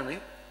in front of me,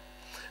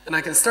 and I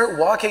can start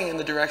walking in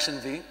the direction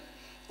V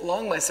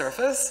along my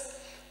surface,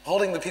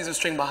 holding the piece of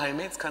string behind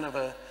me. It's kind of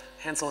a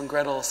Hansel and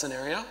Gretel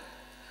scenario.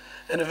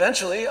 And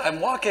eventually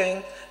I'm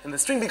walking and the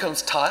string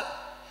becomes taut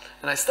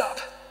and I stop.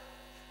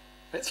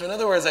 Right? So in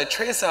other words, I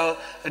trace out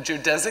a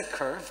geodesic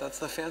curve, that's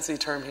the fancy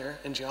term here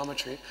in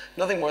geometry,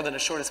 nothing more than a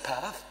shortest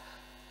path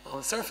on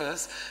the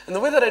surface. And the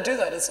way that I do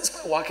that is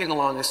just by walking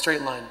along a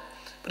straight line.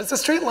 But it's a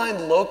straight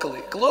line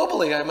locally.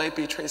 Globally, I might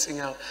be tracing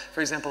out,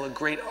 for example, a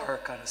great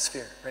arc on a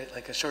sphere, right?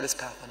 Like a shortest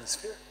path on a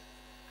sphere.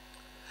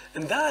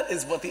 And that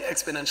is what the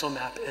exponential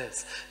map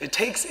is. It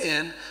takes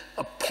in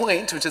a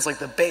point, which is like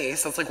the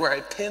base, that's like where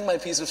I pin my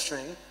piece of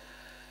string,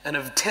 and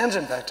a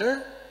tangent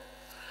vector.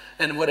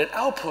 And what it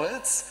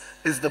outputs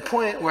is the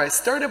point where I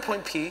start at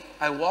point P,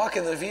 I walk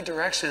in the V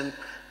direction,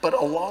 but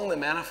along the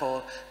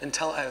manifold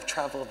until I have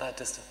traveled that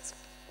distance.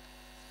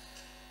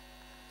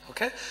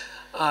 Okay?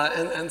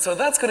 And so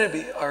that's going to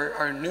be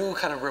our new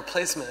kind of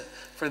replacement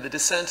for the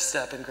descent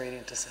step in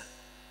gradient descent.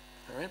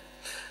 All right?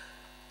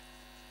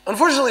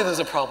 Unfortunately, there's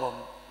a problem.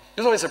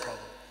 There's always a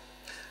problem.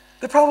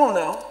 The problem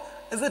now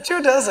is that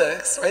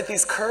geodesics, right,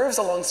 these curves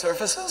along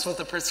surfaces with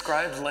the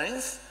prescribed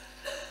length,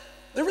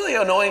 they're really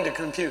annoying to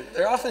compute.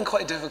 They're often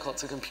quite difficult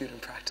to compute in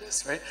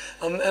practice, right?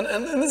 And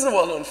this is a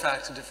well-known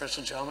fact in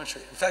differential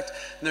geometry. In fact,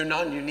 they're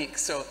non-unique.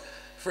 So,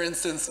 for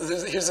instance,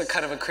 here's a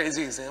kind of a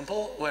crazy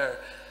example where,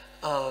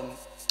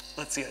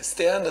 let's see, I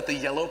stand at the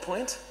yellow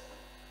point,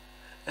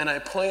 and I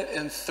point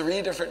in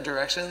 3 different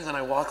directions, and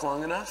I walk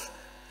long enough,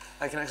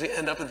 I can actually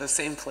end up at the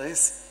same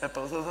place at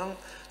both of them.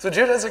 So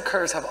geodesic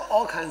curves have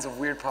all kinds of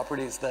weird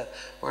properties that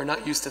we're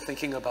not used to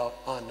thinking about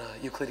on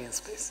Euclidean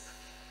space.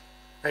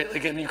 Right?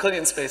 Like in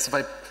Euclidean space, if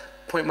I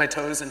point my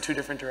toes in 2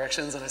 different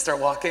directions and I start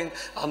walking,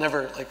 I'll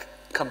never like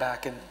come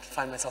back and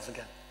find myself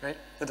again, right?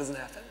 That doesn't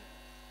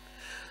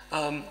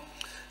happen.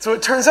 So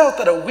it turns out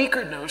that a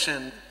weaker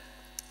notion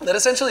that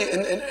essentially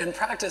in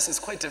practice is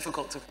quite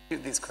difficult to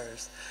compute these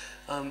curves.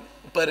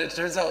 But it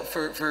turns out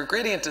for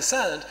gradient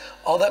descent,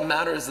 all that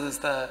matters is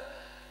that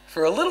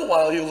for a little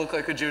while you look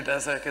like a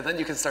geodesic and then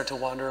you can start to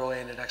wander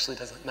away and it actually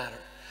doesn't matter.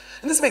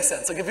 And this makes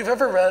sense. Like if you've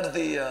ever read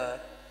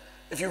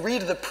if you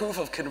read the proof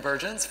of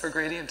convergence for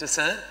gradient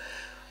descent,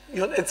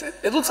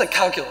 it looks like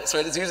calculus,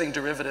 right? It's using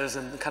derivatives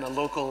and kind of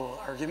local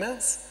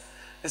arguments.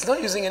 It's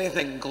not using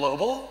anything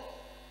global.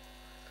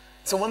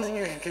 So one thing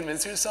you can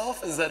convince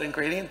yourself is that in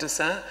gradient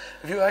descent,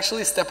 if you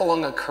actually step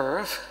along a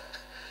curve,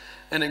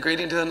 and in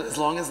gradient descent, as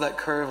long as that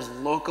curve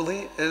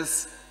locally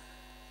is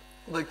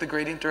like the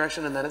gradient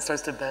direction and then it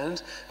starts to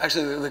bend,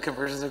 actually the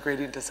convergence of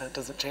gradient descent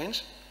doesn't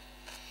change.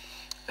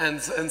 And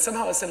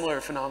somehow a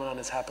similar phenomenon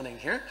is happening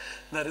here,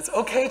 that it's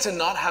okay to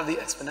not have the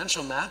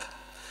exponential map.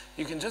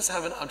 You can just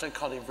have an object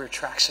called a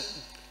retraction.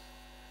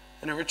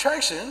 And a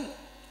retraction,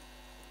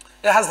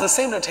 it has the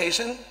same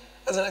notation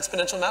as an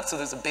exponential map, so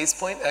there's a base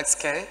point,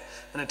 xk,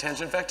 and a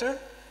tangent vector.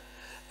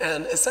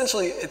 And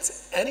essentially,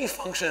 it's any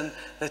function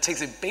that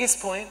takes a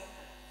base point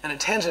and a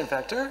tangent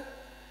vector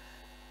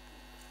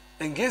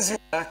and gives you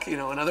back,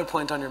 another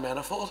point on your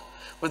manifold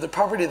with the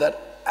property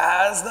that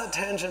as that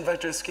tangent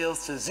vector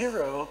scales to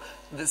 0,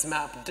 this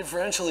map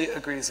differentially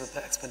agrees with the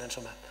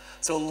exponential map.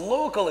 So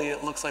locally,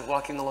 it looks like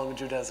walking along a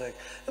geodesic,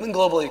 and then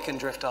globally, it can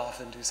drift off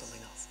and do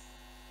something else.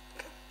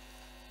 Okay.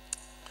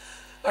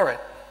 All right.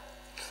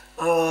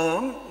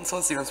 So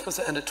let's see, I'm supposed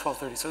to end at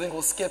 12:30, so I think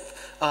we'll skip.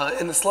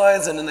 In the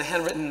slides and in the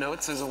handwritten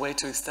notes, there's a way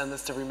to extend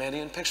this to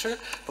Riemannian picture,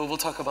 but we'll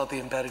talk about the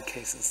embedded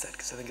case instead,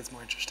 because I think it's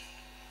more interesting.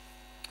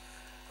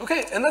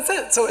 Okay, and that's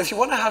it. So if you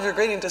want to have your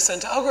gradient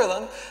descent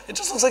algorithm, it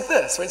just looks like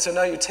this, right? So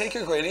now you take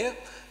your gradient,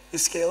 you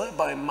scale it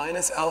by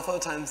minus alpha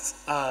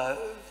times,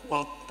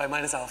 by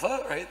minus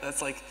alpha, right?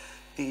 That's like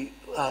the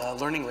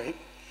learning rate.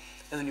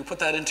 And then you put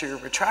that into your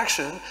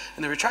retraction,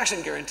 and the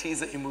retraction guarantees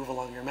that you move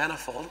along your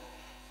manifold.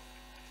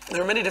 There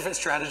are many different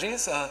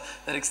strategies that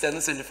extend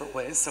this in different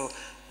ways. So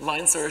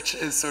line search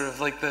is sort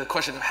of like the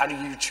question of how do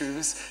you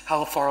choose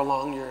how far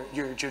along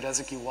your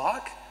geodesic you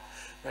walk,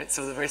 right?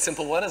 So the very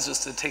simple one is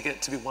just to take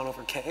it to be 1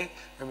 over k,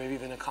 or maybe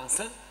even a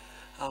constant.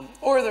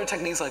 Or there are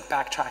techniques like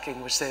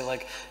backtracking, which say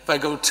like, if I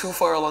go too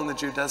far along the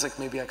geodesic,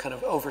 maybe I kind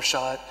of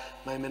overshot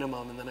my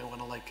minimum, and then I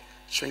want to like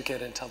shrink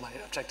it until my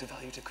objective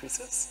value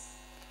decreases.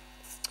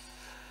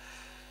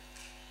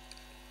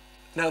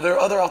 Now there are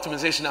other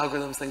optimization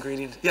algorithms than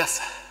gradient.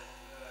 Yes?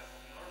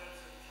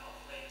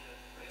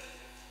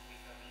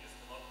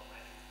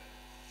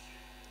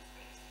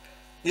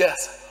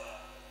 Yes.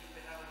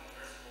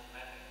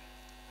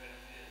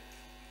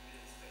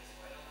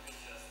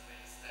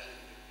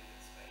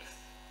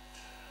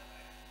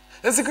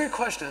 That's a great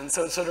question.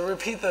 So to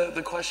repeat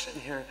the question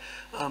here,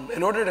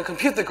 in order to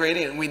compute the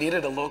gradient, we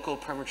needed a local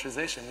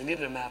parametrization. We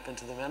needed a map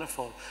into the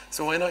manifold.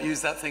 So why not use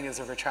that thing as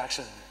a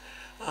retraction?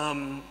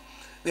 The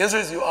answer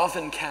is you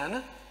often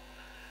can,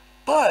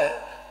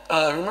 but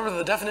remember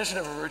the definition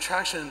of a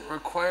retraction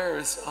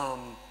requires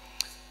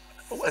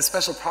a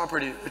special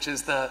property, which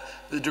is that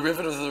the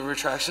derivative of the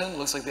retraction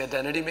looks like the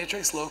identity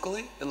matrix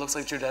locally. It looks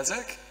like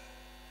geodesic.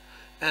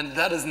 And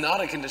that is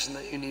not a condition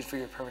that you need for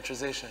your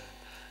parametrization.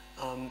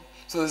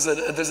 So there's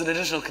an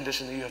additional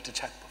condition that you have to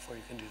check before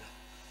you can do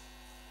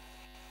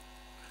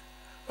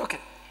that. Okay.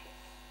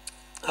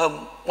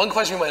 One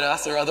question you might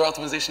ask, there are other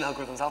optimization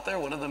algorithms out there.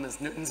 One of them is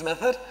Newton's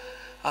method.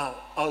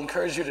 I'll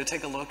encourage you to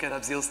take a look at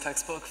Abziel's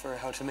textbook for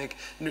how to make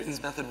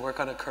Newton's method work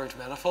on a curved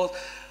manifold.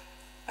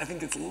 I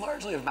think it's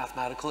largely of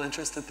mathematical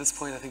interest at this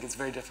point. I think it's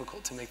very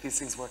difficult to make these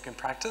things work in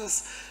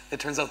practice. It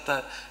turns out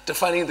that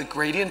defining the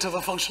gradient of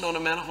a function on a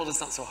manifold is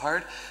not so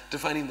hard.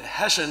 Defining the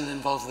Hessian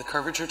involves the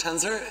curvature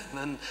tensor, and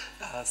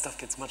then stuff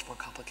gets much more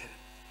complicated.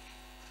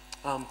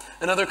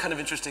 Another kind of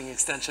interesting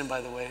extension,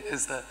 by the way,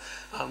 is that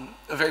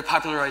a very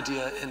popular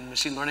idea in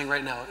machine learning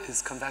right now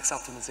is convex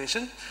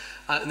optimization.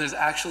 And there's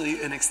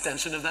actually an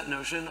extension of that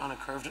notion on a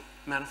curved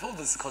manifold.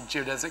 This is called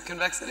geodesic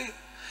convexity.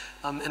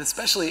 And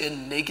especially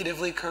in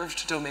negatively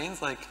curved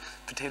domains like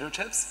potato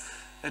chips,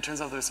 it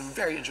turns out there's some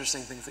very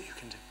interesting things that you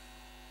can do.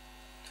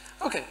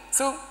 Okay,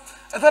 so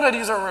I thought I'd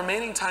use our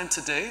remaining time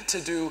today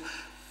to do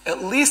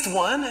at least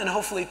one and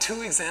hopefully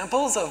two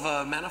examples of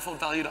manifold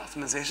valued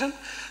optimization.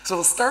 So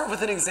we'll start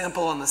with an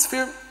example on the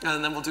sphere,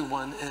 and then we'll do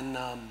one in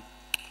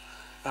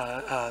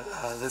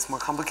this more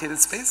complicated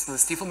space, in the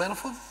Stiefel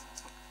manifold.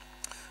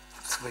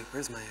 So wait,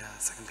 where's my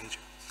second page?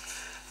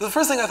 So the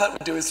first thing I thought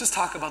we'd do is just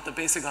talk about the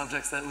basic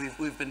objects that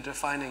we've been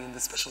defining in the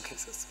special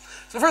cases.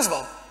 So first of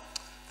all,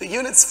 the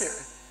unit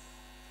sphere.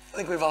 I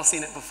think we've all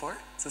seen it before.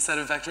 It's a set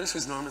of vectors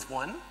whose norm is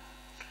 1.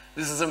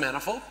 This is a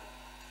manifold.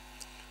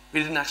 We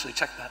didn't actually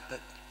check that, but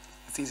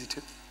it's easy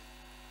to.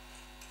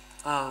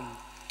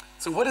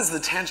 So what is the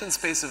tangent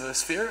space of a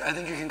sphere? I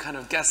think you can kind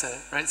of guess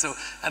it, right? So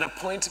at a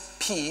point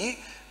P,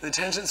 the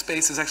tangent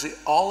space is actually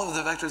all of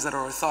the vectors that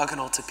are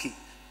orthogonal to P,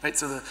 right?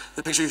 So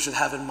the picture you should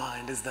have in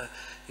mind is that,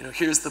 you know,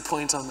 here's the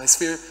point on my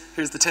sphere,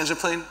 here's the tangent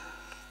plane.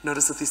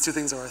 Notice that these two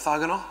things are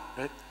orthogonal,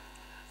 right?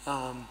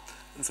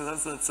 And so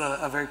that's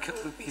a very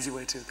easy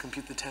way to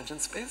compute the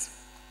tangent space.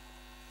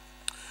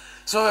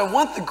 So if I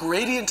want the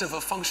gradient of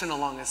a function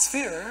along a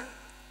sphere,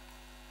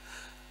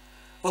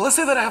 well, let's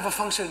say that I have a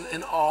function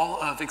in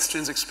all of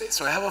extrinsic space.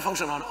 So I have a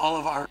function on all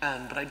of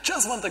Rn, but I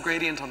just want the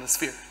gradient on the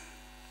sphere,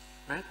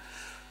 right?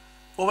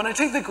 Well, when I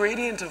take the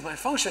gradient of my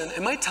function,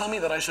 it might tell me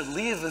that I should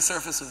leave the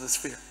surface of the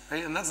sphere,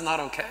 right? And that's not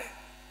okay.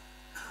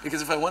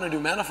 Because if I want to do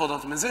manifold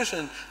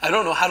optimization, I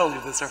don't know how to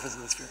leave the surface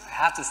of the sphere. I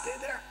have to stay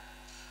there.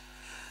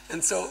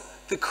 And so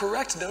the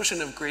correct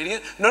notion of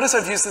gradient, notice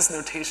I've used this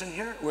notation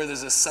here where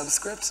there's a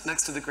subscript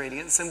next to the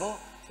gradient symbol,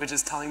 which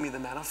is telling me the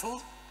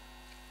manifold.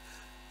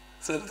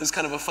 So there's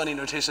kind of a funny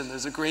notation.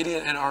 There's a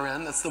gradient in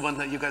Rn, that's the one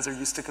that you guys are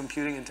used to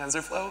computing in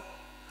TensorFlow.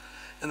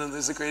 And then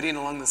there's a gradient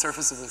along the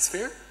surface of the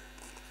sphere.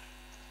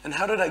 And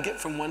how did I get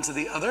from one to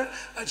the other?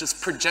 I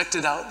just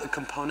projected out the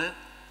component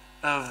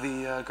of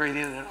the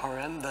gradient in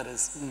Rn that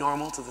is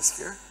normal to the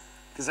sphere,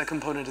 because that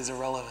component is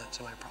irrelevant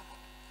to my problem,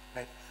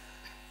 right?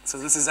 So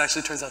this is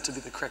actually turns out to be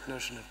the correct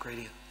notion of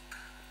gradient.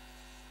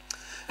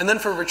 And then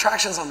for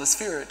retractions on the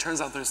sphere, it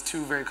turns out there's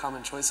two very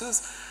common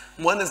choices.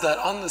 One is that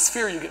on the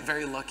sphere, you get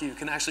very lucky. You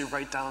can actually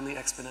write down the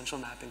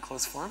exponential map in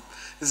closed form.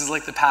 This is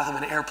like the path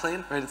of an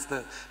airplane, right? It's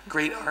the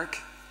great arc.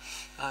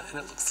 And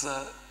it looks,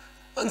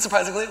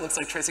 unsurprisingly, it looks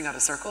like tracing out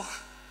a circle.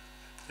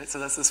 Right? So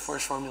that's this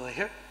force formula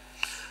here.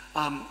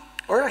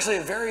 Or actually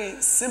a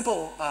very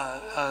simple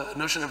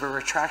notion of a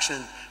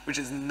retraction, which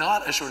is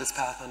not a shortest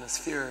path on a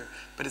sphere,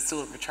 but it's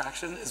still a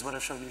retraction, is what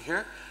I've shown you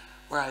here,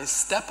 where I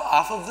step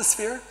off of the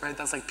sphere, right?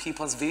 That's like P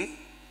plus V.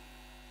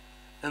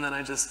 And then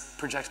I just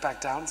project back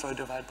down, so I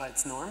divide by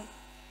its norm.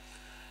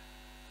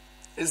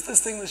 Is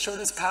this thing the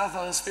shortest path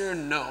on a sphere?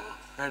 No,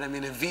 right? I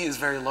mean, if V is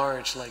very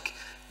large, like,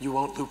 you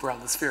won't loop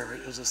around the sphere,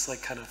 right? You'll just,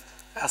 like, kind of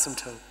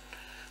asymptote.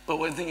 But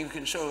one thing you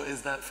can show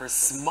is that for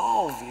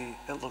small v,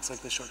 it looks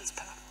like the shortest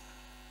path.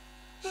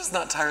 Which is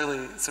not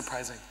entirely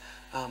surprising,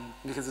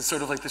 because it's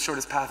sort of like the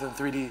shortest path in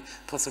 3D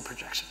plus a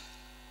projection.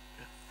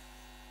 Yeah.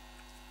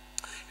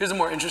 Here's a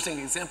more interesting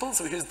example.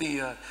 So here's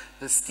the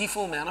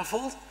Stiefel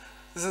manifold.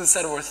 This is a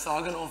set of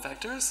orthogonal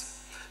vectors.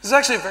 This is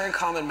actually a very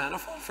common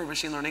manifold for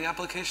machine learning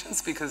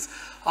applications, because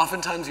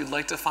oftentimes you'd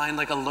like to find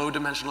like a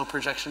low-dimensional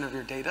projection of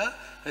your data.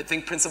 I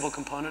think principal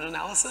component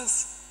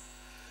analysis.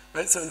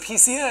 Right? So in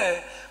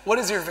PCA, what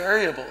is your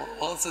variable?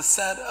 Well, it's a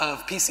set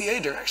of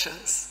PCA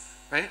directions.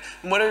 Right?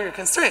 And what are your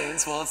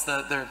constraints? Well, it's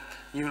that they're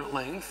unit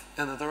length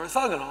and that they're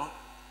orthogonal.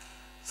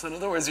 So in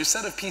other words, your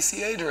set of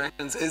PCA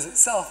directions is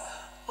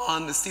itself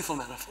on the Stiefel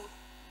manifold.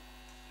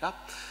 Yeah?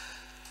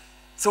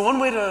 So one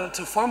way to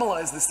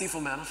formalize the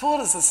Stiefel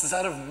manifold is this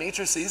set of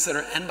matrices that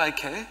are n by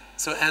k.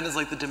 So n is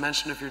like the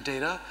dimension of your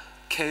data.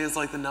 K is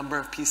like the number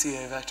of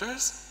PCA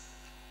vectors.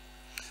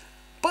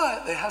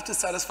 But they have to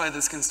satisfy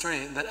this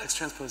constraint that x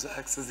transpose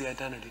x is the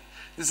identity.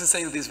 This is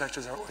saying that these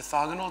vectors are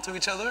orthogonal to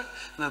each other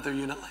and that they're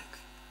unit length.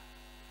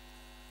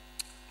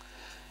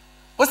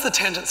 What's the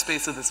tangent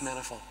space of this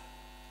manifold?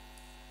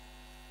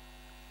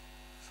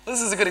 Well,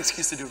 this is a good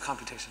excuse to do a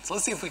computation. So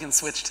let's see if we can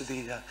switch to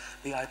the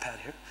iPad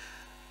here.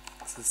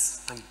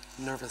 I'm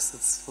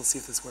nervous. We'll see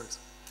if this works.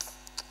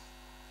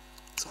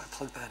 So I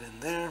plug that in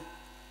there.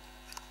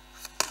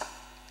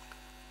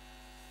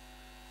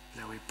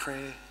 Now we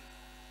pray.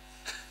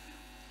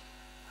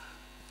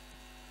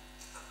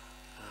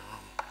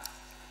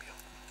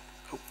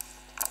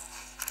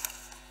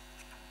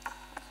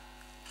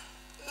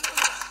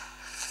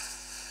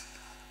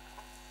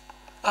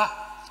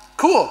 Ah,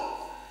 cool.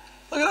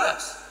 Look at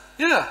that.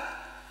 Yeah.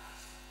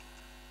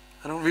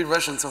 I don't read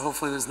Russian, so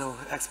hopefully there's no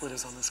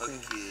expletives on the screen.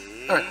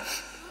 Okay. All right.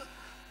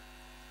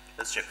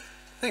 Let's check.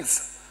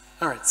 Thanks.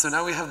 All right, so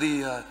now we have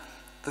the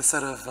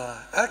set of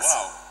x.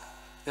 Wow.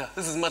 Yeah,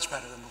 this is much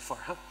better than before,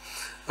 huh?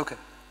 Okay.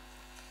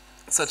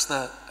 Such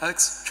that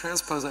x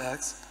transpose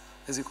x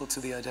is equal to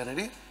the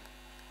identity.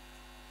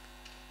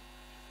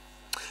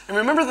 And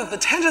remember that the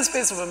tangent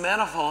space of a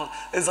manifold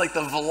is like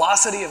the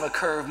velocity of a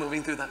curve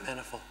moving through that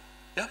manifold.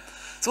 Yeah?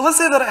 So let's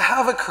say that I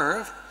have a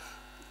curve.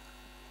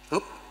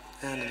 Oop,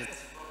 and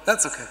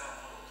that's okay.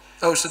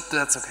 Oh,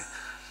 that's okay.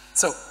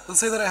 So let's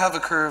say that I have a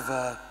curve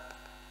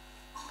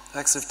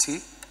x of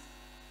t,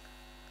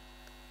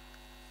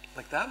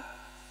 like that.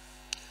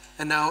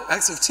 And now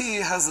x of t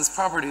has this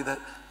property that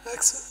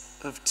x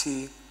of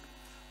t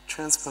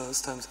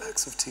transpose times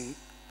x of t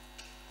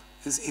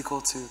is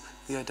equal to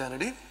the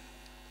identity.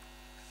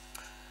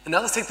 And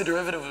now let's take the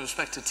derivative with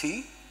respect to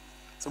t.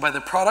 So by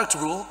the product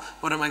rule,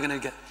 what am I going to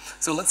get?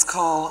 So let's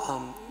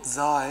call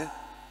xi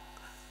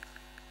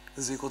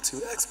is equal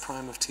to x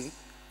prime of t.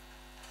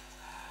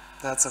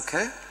 That's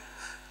okay.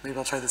 Maybe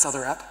I'll try this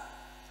other app.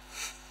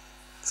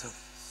 So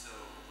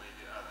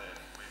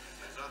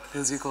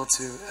is equal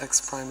to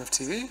x prime of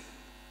t.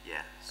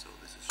 Yeah, so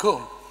this is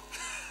cool.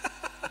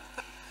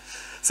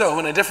 So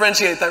when I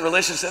differentiate that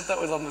relationship that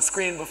was on the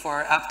screen before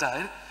our app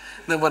died,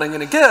 then what I'm going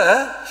to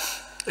get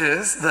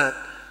is that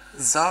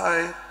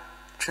xi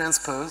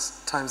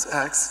transpose times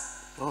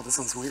x, oh, this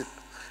one's weird,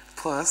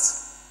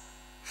 plus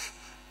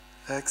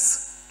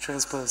x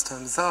transpose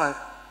times xi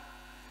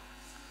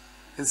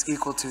is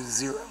equal to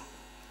 0,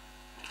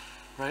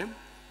 right?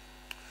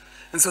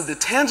 And so the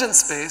tangent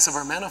space of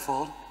our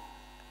manifold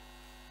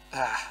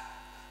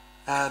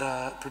at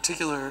a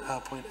particular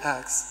point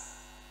x,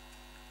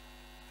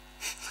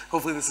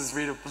 hopefully this is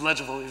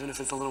legible even if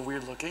it's a little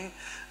weird looking,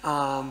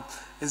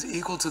 is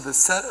equal to the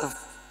set of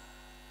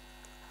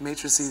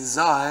matrices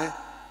xi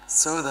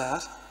so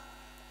that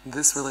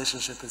this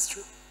relationship is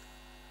true.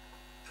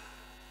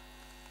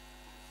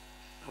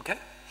 Okay?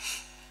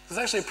 This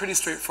is actually a pretty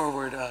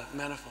straightforward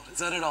manifold. Is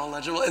that at all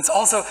legible? It's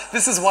also,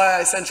 this is why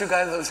I sent you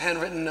guys those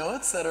handwritten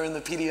notes that are in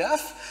the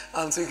PDF,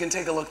 so you can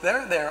take a look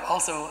there. They're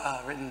also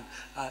written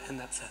in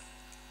that set.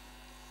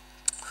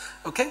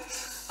 Okay?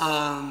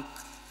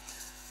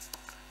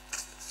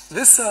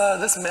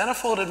 This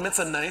manifold admits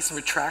a nice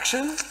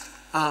retraction,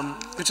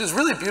 which is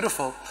really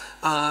beautiful.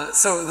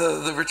 So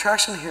the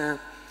retraction here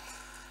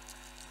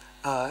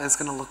is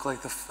going to look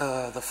like the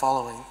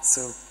following.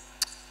 So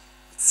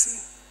let's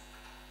see.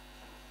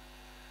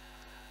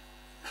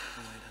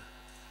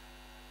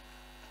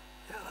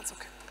 Yeah, that's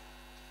okay.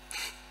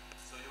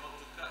 So you want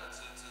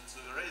to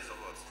erase or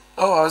what?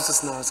 Oh, I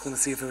was going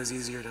to see if it was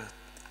easier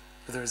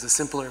if there was a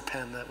simpler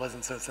pen that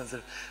wasn't so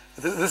sensitive.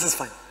 But this is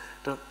fine.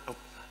 Don't. Oh.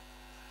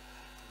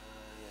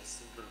 Yeah,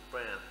 simple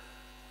pen.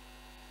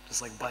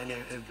 Just like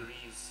binary.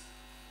 Degrees,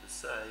 the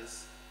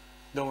size.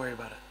 Don't worry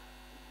about it.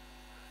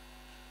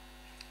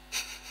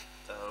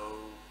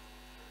 Oh,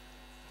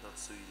 not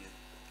so easy.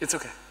 It's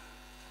okay.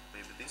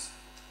 Maybe this?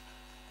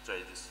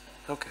 Try this.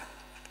 Okay.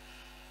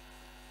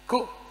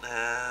 Cool.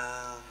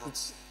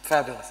 It's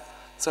fabulous.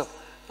 So,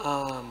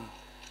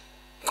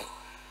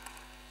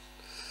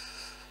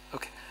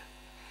 okay.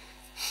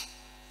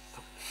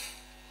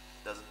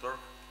 Doesn't work?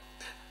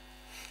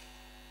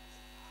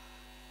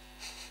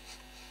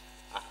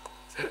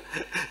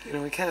 You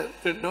know, we can't,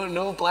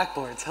 no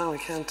blackboards, huh? We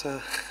can't,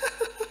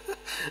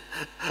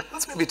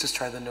 let's maybe just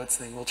try the notes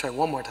thing. We'll try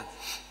one more time.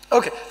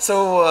 Okay,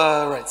 so,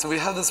 right, so we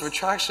have this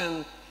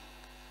retraction.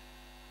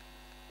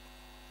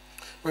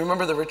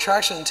 Remember, the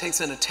retraction takes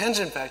in a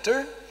tangent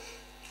vector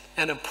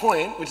and a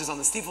point, which is on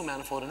the Stiefel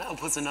manifold, and now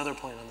puts another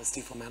point on the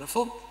Stiefel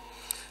manifold.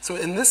 So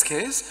in this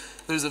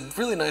case, there's a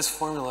really nice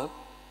formula.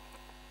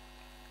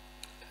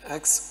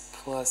 X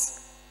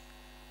plus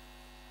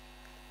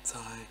xi,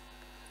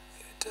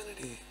 the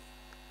identity,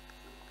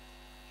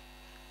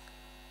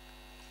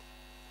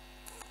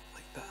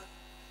 like that,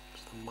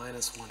 which is the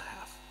minus 1/2.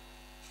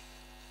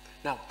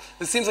 Now,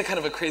 this seems like kind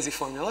of a crazy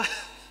formula,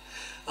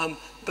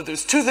 but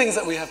there's two things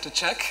that we have to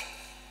check.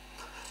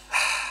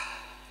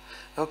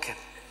 Okay.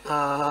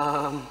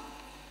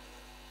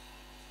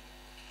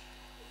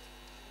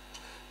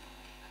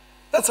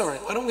 That's all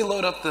right. Why don't we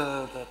load up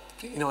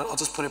you know what, I'll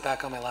just put it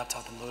back on my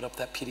laptop and load up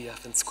that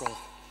PDF and scroll.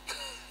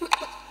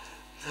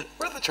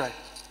 Worth a try.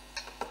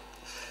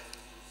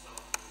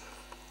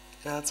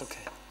 Yeah, that's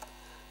okay.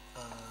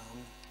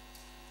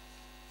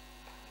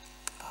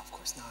 Of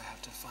course, now I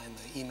have to find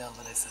the email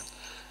that I sent.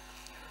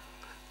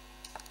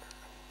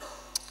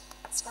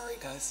 Sorry,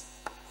 guys.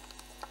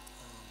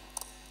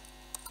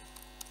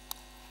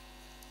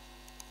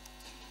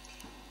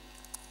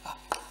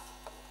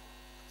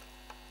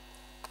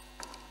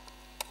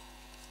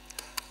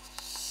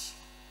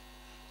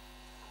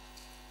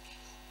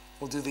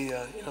 We'll do the,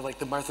 you know, like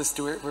the Martha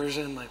Stewart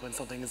version, like when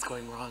something is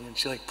going wrong and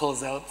she like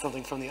pulls out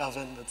something from the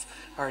oven that's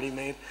already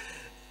made.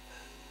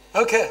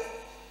 Okay,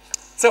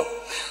 so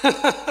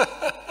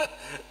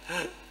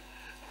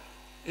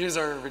Here's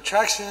our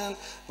retraction.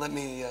 Let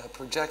me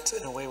project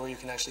in a way where you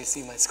can actually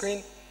see my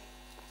screen.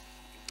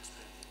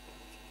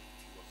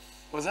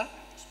 What was that?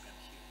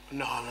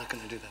 No, I'm not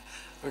going to do that.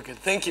 We're good.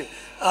 Thank you.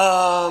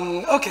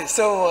 Okay,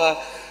 so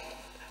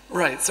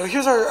right. So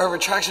here's our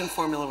retraction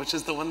formula, which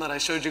is the one that I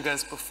showed you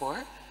guys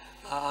before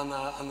on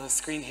the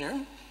screen here.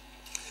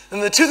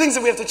 And the two things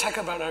that we have to check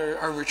about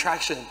our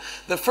retraction.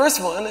 The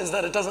first one is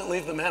that it doesn't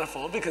leave the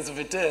manifold, because if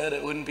it did,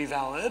 it wouldn't be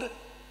valid.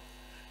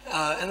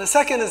 And the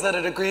second is that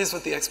it agrees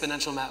with the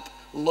exponential map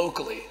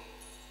locally,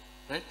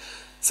 right?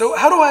 So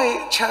how do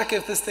I check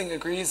if this thing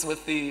agrees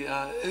with the,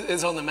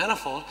 is on the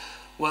manifold?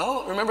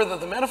 Well, remember that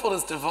the manifold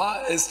is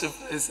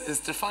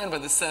defined by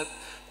the set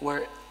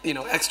where,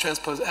 X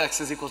transpose X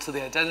is equal to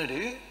the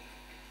identity.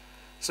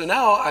 So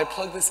now I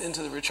plug this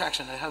into the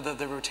retraction. I have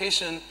the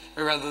rotation,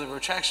 or rather the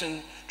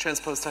retraction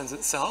transpose times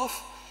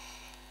itself.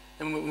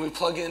 And when we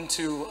plug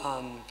into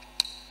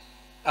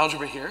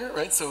algebra here,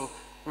 right? So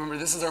remember,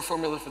 this is our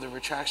formula for the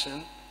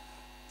retraction.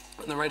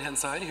 On the right-hand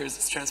side, here's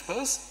this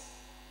transpose.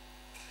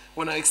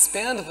 When I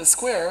expand the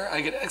square,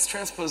 I get X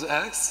transpose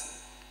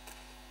X.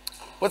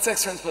 What's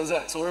X transpose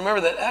X? Well,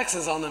 remember that X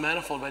is on the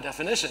manifold by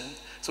definition.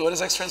 So what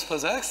is X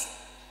transpose X?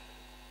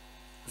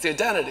 It's the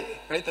identity,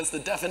 right? That's the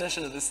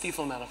definition of the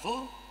Stiefel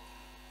manifold.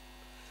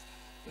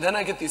 Then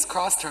I get these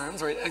cross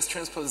terms, right? X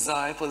transpose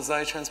xi plus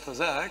xi transpose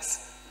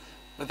X.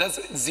 But that's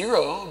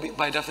 0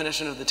 by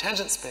definition of the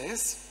tangent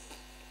space.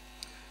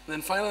 And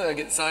then finally I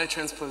get xi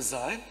transpose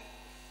xi.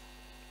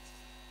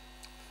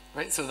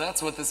 Right? So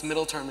that's what this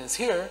middle term is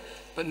here.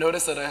 But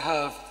notice that I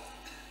have,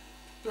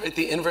 right,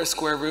 the inverse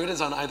square root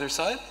is on either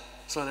side.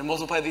 So when I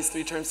multiply these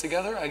three terms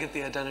together, I get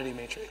the identity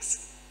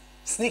matrix.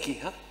 Sneaky,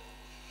 huh?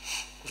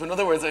 So in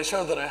other words, I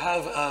showed that I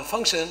have a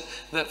function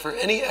that for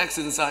any x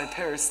and xi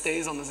pair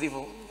stays on the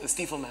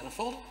Stiefel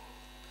manifold.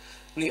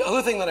 And the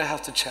other thing that I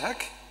have to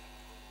check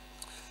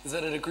is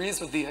that it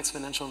agrees with the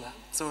exponential map.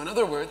 So in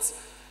other words,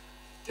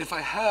 if I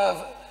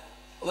have,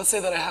 let's say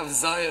that I have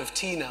xi of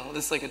t now,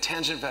 this is like a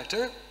tangent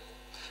vector,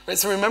 right?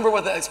 So remember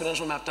what the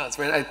exponential map does,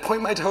 right? I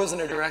point my toes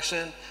in a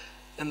direction,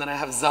 and then I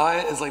have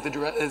xi is like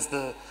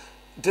the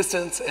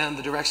distance and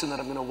the direction that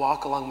I'm going to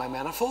walk along my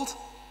manifold.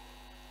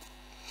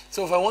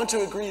 So if I want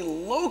to agree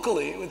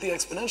locally with the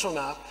exponential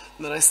map,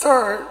 then I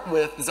start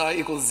with xi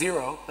equals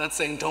 0. That's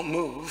saying don't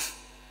move.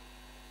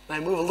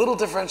 And I move a little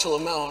differential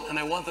amount, and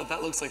I want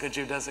that looks like a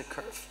geodesic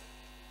curve,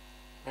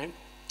 right?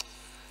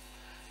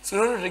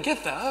 So in order to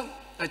get that,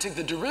 I take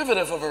the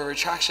derivative of a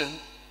retraction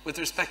with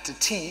respect to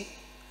t,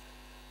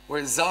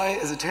 where xi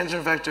is a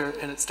tangent vector,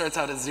 and it starts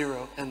out as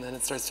 0, and then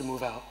it starts to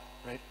move out,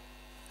 right?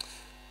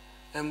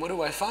 And what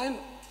do I find?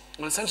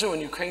 Well, essentially, when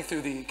you crank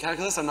through the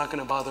calculus, I'm not going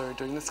to bother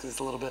doing this because it's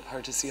a little bit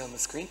hard to see on the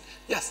screen.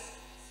 Yes?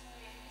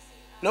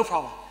 No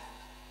problem.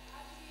 How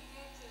do you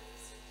get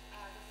the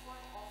form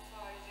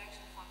of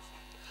rejection function?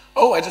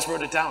 Oh, I just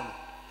wrote it down.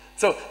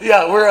 So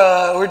yeah,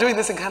 we're doing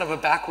this in kind of a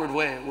backward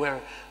way, where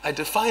I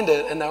defined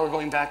it, and now we're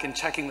going back and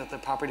checking that the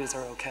properties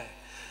are okay.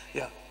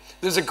 Yeah.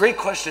 There's a great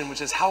question,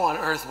 which is how on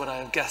earth would I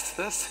have guessed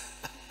this?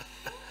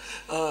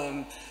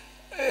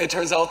 It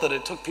turns out that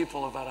it took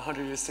people about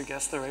 100 years to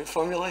guess the right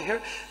formula here,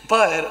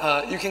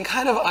 but you can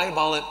kind of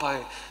eyeball it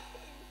by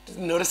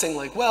noticing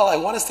like, well, I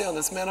want to stay on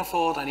this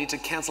manifold, I need to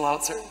cancel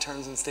out certain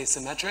terms and stay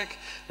symmetric,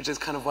 which is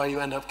kind of why you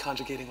end up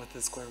conjugating with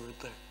the square root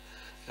there.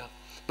 Yeah.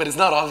 But it's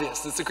not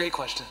obvious. It's a great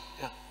question.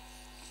 Yeah.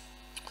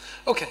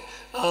 Okay.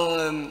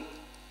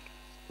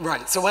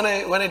 Right. So when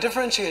I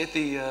differentiate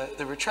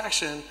the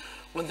retraction,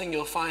 one thing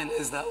you'll find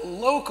is that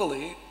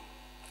locally,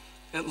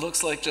 it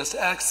looks like just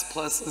x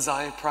plus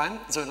xi prime.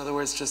 So in other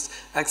words, just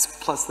x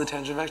plus the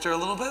tangent vector a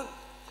little bit.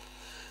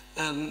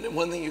 And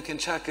one thing you can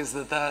check is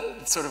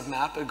that sort of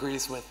map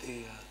agrees with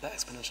the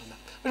exponential map,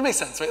 which makes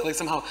sense, right? Like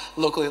somehow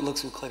locally it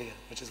looks Euclidean,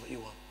 which is what you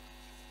want.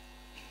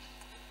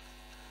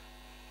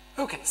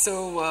 Okay,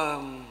 so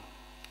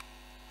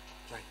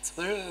right,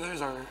 so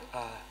there's our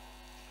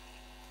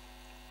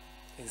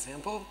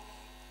example.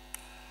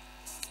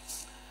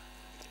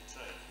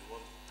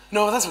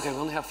 No, that's okay. We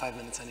only have 5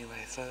 minutes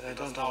anyway, so I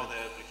don't know. Now the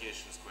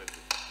application is quite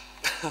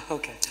good.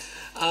 Okay.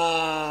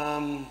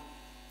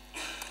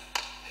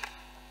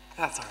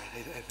 That's all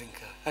right. I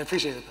think I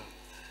appreciate it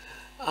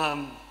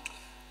though.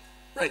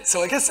 Right.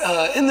 So I guess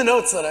in the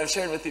notes that I've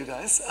shared with you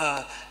guys,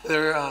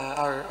 there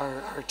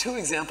are two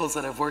examples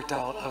that I've worked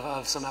out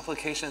of some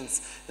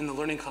applications in the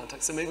learning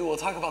context. So maybe we'll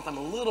talk about them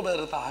a little bit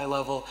at the high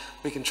level.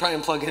 We can try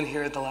and plug in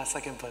here at the last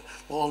second, but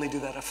we'll only do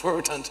that after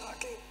we're done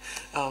talking.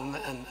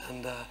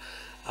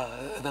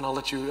 Then I'll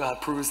let you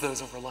peruse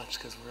those over lunch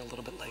because we're a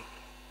little bit late.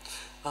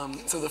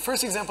 So the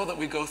first example that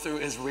we go through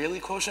is Rayleigh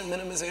quotient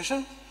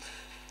minimization.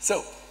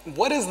 So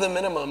what is the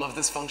minimum of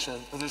this function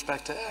with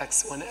respect to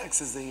x when x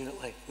is the unit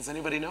length? Does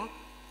anybody know?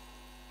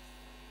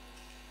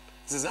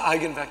 This is an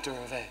eigenvector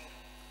of A,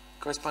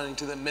 corresponding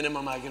to the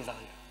minimum eigenvalue.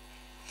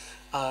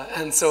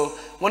 And so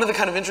one of the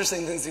kind of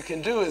interesting things you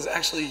can do is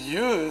actually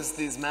use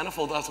these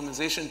manifold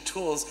optimization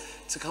tools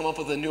to come up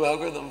with a new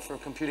algorithm for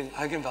computing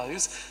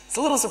eigenvalues. It's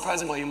a little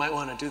surprising why you might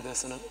want to do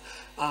this,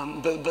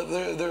 but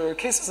there are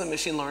cases in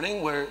machine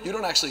learning where you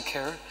don't actually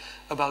care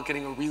about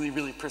getting a really,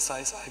 really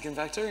precise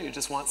eigenvector. You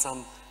just want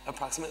some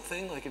approximate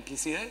thing like in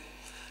PCA.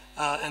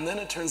 And then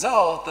it turns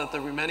out that the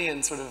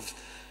Riemannian sort of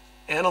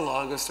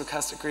analog of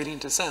stochastic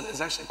gradient descent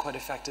is actually quite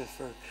effective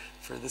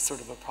for this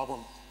sort of a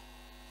problem.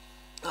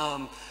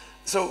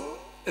 So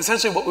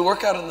essentially what we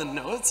work out in the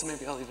notes,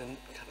 maybe I'll even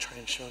try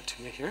and show it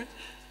to you here.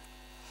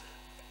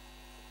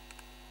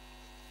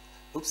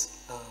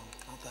 Oops,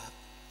 not that.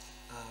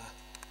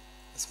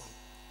 This one.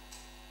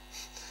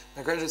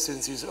 My graduate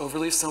students use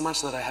Overleaf so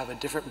much that I have a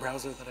different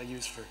browser that I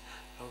use for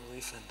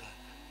Overleaf and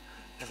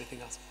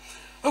everything else.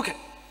 Okay,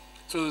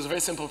 so there's a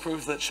very simple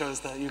proof that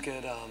shows that you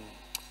get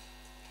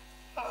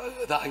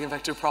the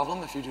eigenvector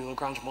problem if you do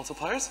Lagrange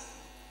multipliers.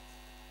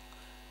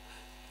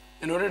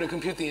 In order to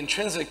compute the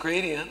intrinsic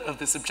gradient of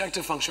this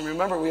objective function,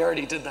 remember we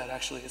already did that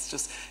actually. It's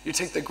just you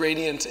take the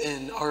gradient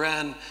in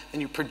Rn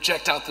and you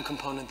project out the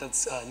component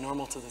that's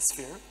normal to the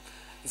sphere.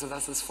 And so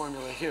that's this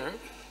formula here.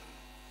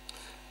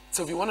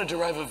 So if you want to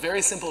derive a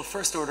very simple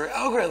first order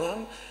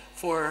algorithm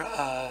for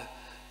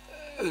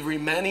the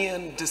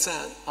Riemannian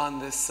descent on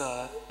this,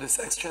 this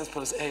X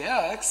transpose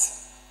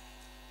AX,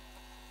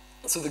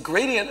 so the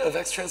gradient of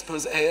X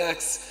transpose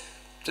AX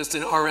just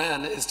in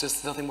Rn is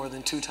just nothing more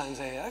than 2 times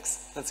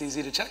AX. That's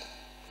easy to check.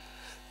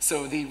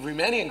 So the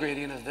Riemannian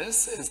gradient of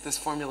this is this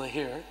formula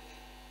here,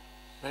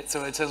 right?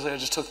 So essentially I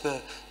just took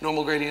the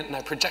normal gradient and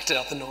I projected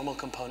out the normal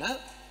component.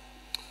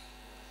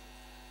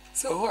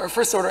 So our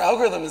first order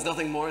algorithm is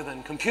nothing more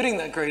than computing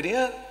that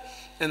gradient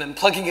and then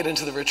plugging it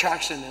into the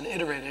retraction and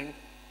iterating.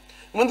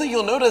 One thing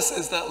you'll notice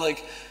is that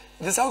like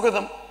this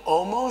algorithm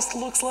almost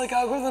looks like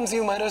algorithms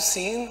you might have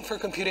seen for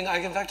computing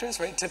eigenvectors,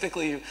 right?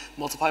 Typically you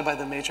multiply by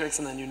the matrix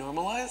and then you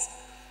normalize.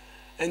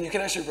 And you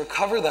can actually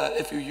recover that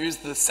if you use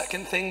the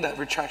second thing, that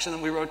retraction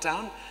that we wrote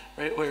down,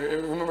 right?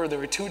 Where, remember there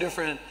were 2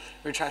 different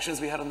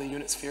retractions we had on the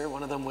unit sphere.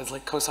 One of them was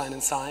like cosine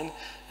and sine,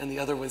 and the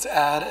other was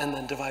add and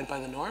then divide by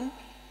the norm.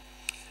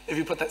 If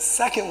you put that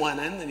second one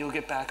in, then you'll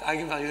get back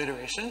eigenvalue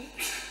iteration.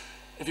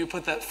 If you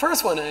put that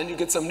first one in, you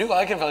get some new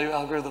eigenvalue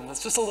algorithm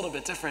that's just a little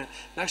bit different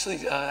and actually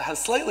has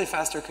slightly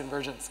faster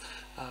convergence,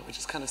 which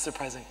is kind of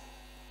surprising.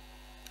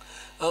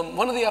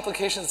 One of the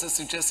applications that's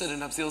suggested in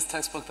Abzil's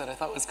textbook that I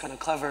thought was kind of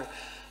clever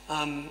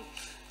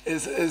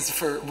is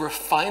for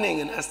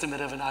refining an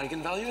estimate of an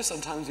eigenvalue.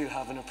 Sometimes you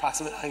have an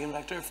approximate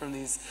eigenvector from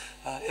these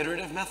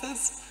iterative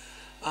methods.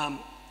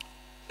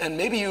 And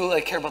maybe you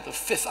like care about the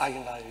 5th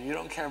eigenvalue. You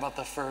don't care about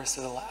the first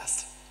or the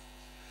last.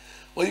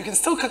 Well, you can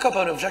still cook up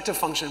an objective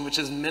function which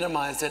is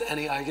minimized at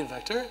any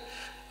eigenvector.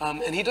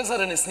 And he does that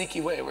in a sneaky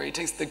way where he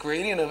takes the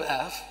gradient of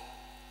f,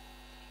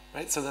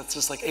 right? So that's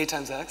just like a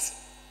times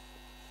x.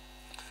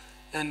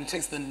 And he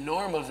takes the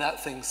norm of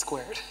that thing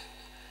squared.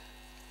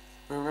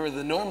 Remember,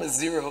 the norm is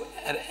 0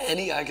 at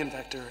any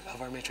eigenvector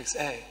of our matrix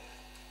A,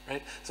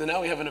 right? So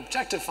now we have an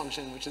objective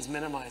function which is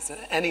minimized at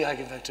any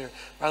eigenvector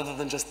rather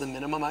than just the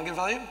minimum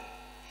eigenvalue.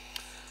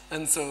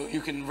 And so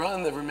you can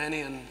run the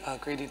Riemannian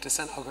gradient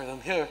descent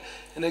algorithm here,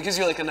 and it gives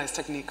you like a nice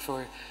technique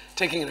for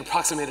taking an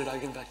approximated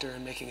eigenvector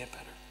and making it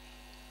better.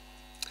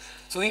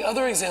 So the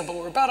other example,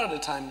 we're about out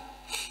of time,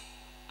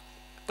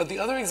 but the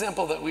other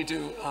example that we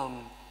do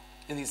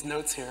in these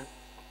notes here,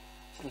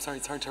 I'm sorry,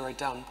 it's hard to write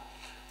down,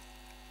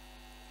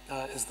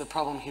 is the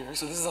problem here.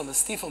 So this is on the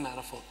Stiefel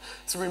manifold.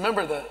 So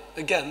remember that,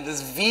 again,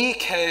 this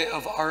Vk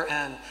of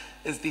Rn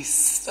is these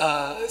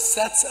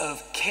sets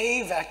of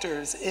k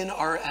vectors in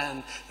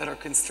Rn that are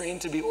constrained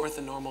to be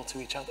orthonormal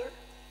to each other,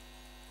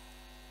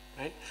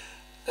 right?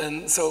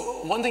 And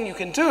so one thing you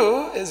can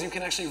do is you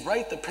can actually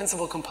write the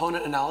principal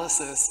component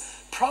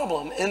analysis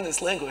problem in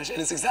this language, and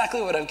it's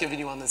exactly what I've given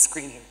you on the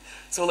screen here.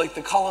 So like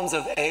the columns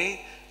of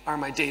A are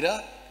my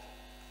data,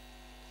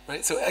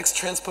 right? So X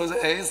transpose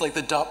A is like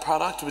the dot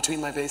product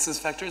between my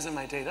basis vectors and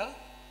my data,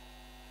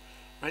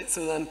 right?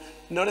 So then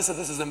notice that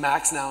this is a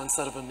max now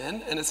instead of a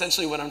min, and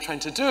essentially what I'm trying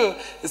to do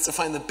is to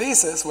find the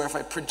basis where if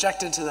I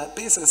project into that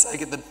basis, I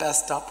get the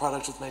best dot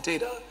product with my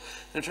data.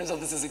 And it turns out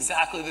this is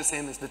exactly the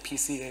same as the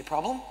PCA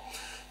problem.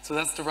 So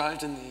that's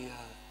derived in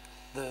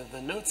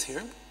the notes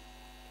here.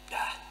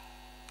 Yeah.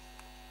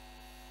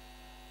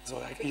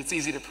 So it's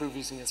easy to prove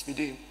using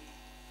SVD.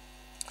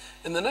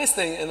 And the nice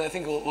thing, and I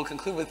think we'll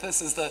conclude with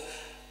this, is that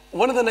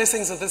one of the nice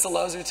things that this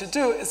allows you to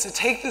do is to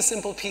take the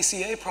simple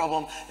PCA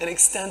problem and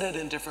extend it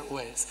in different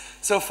ways.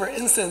 So for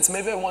instance,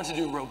 maybe I want to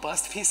do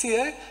robust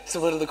PCA,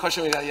 similar to the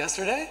question we got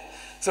yesterday.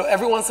 So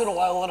every once in a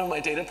while, one of my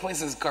data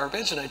points is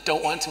garbage, and I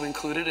don't want to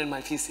include it in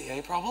my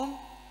PCA problem.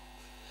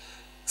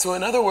 So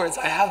in other words,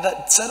 I have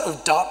that set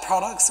of dot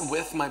products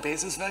with my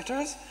basis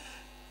vectors.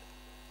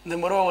 And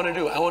then what do I want to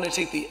do? I want to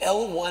take the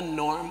L1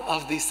 norm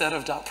of the set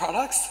of dot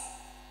products,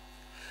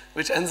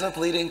 which ends up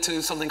leading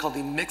to something called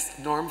the mixed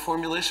norm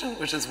formulation,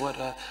 which is what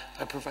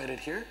I provided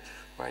here,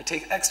 where I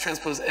take X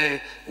transpose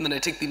A, and then I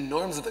take the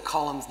norms of the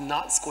columns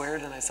not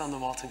squared, and I sum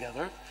them all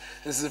together.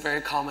 This is a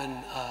very common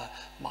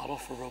model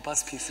for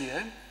robust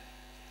PCA.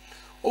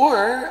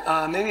 Or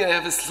maybe I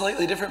have a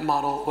slightly different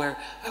model where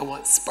I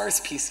want sparse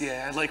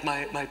PCA. I'd like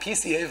my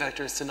PCA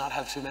vectors to not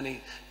have too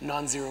many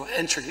non-zero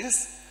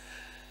entries.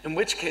 in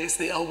which case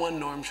the L1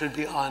 norm should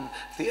be on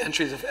the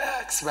entries of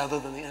X rather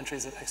than the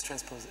entries of X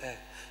transpose A.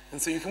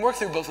 And so you can work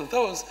through both of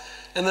those.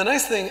 And the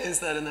nice thing is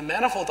that in the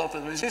manifold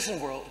optimization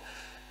world,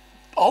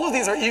 all of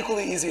these are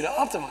equally easy to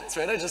optimize,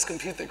 right? I just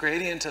compute the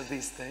gradient of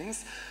these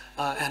things,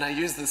 and I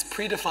use this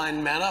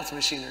predefined manopt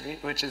machinery,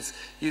 which is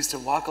used to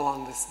walk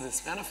along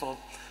this manifold,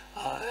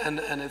 and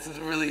it's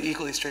really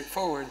equally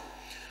straightforward,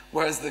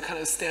 whereas the kind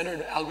of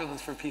standard algorithms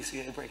for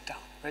PCA break down,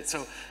 right?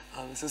 So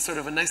this is sort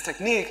of a nice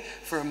technique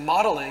for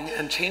modeling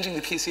and changing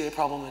the PCA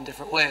problem in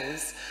different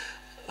ways,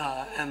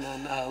 and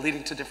then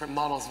leading to different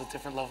models with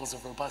different levels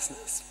of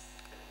robustness.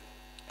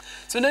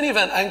 So in any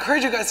event, I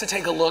encourage you guys to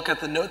take a look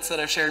at the notes that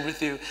I've shared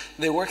with you.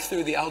 They work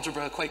through the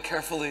algebra quite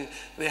carefully.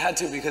 They had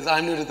to because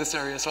I'm new to this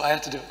area, so I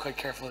had to do it quite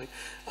carefully.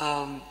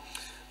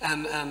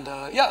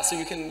 Yeah, so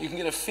you can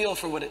get a feel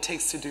for what it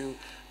takes to do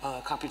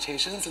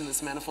computations in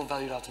this manifold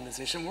valued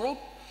optimization world.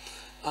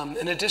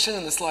 In addition,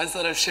 in the slides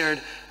that I've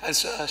shared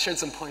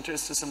some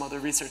pointers to some other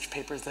research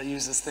papers that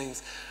use these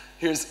things.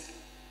 Here's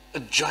a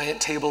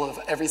giant table of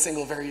every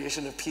single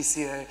variation of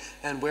PCA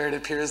and where it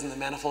appears in the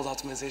manifold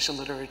optimization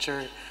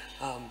literature.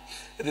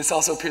 This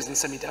also appears in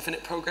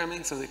semi-definite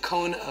programming, so the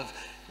cone of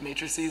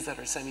matrices that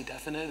are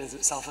semi-definite is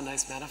itself a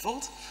nice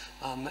manifold,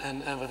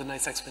 and with a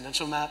nice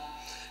exponential map.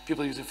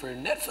 People use it for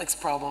Netflix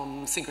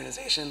problems,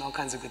 synchronization, all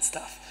kinds of good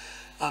stuff.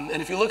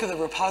 And if you look at the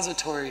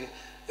repository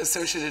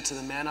associated to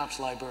the manopt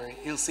library,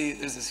 you'll see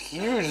there's this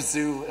huge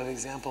zoo of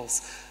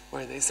examples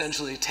where they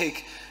essentially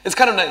take, it's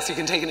kind of nice, you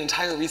can take an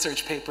entire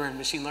research paper in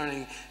machine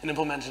learning and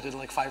implement it in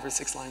like 5 or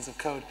 6 lines of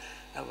code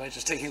by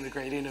just taking the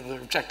gradient of the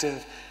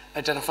objective,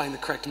 identifying the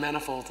correct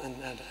manifold, and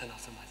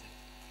optimizing.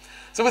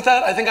 So with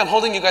that, I think I'm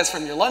holding you guys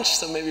from your lunch,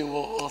 so maybe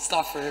we'll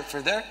stop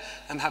for there.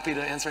 I'm happy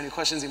to answer any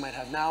questions you might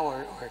have now,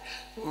 or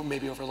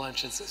maybe over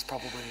lunch is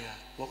probably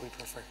what we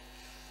prefer.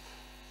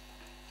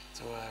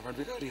 So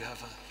Rodrigo, do you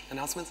have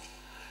announcements?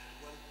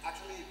 Well,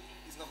 actually,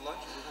 it's not lunch,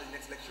 it's the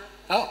next lecture.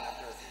 Oh,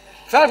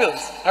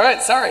 fabulous. All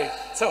right, sorry.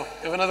 So,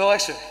 we have another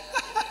lecture.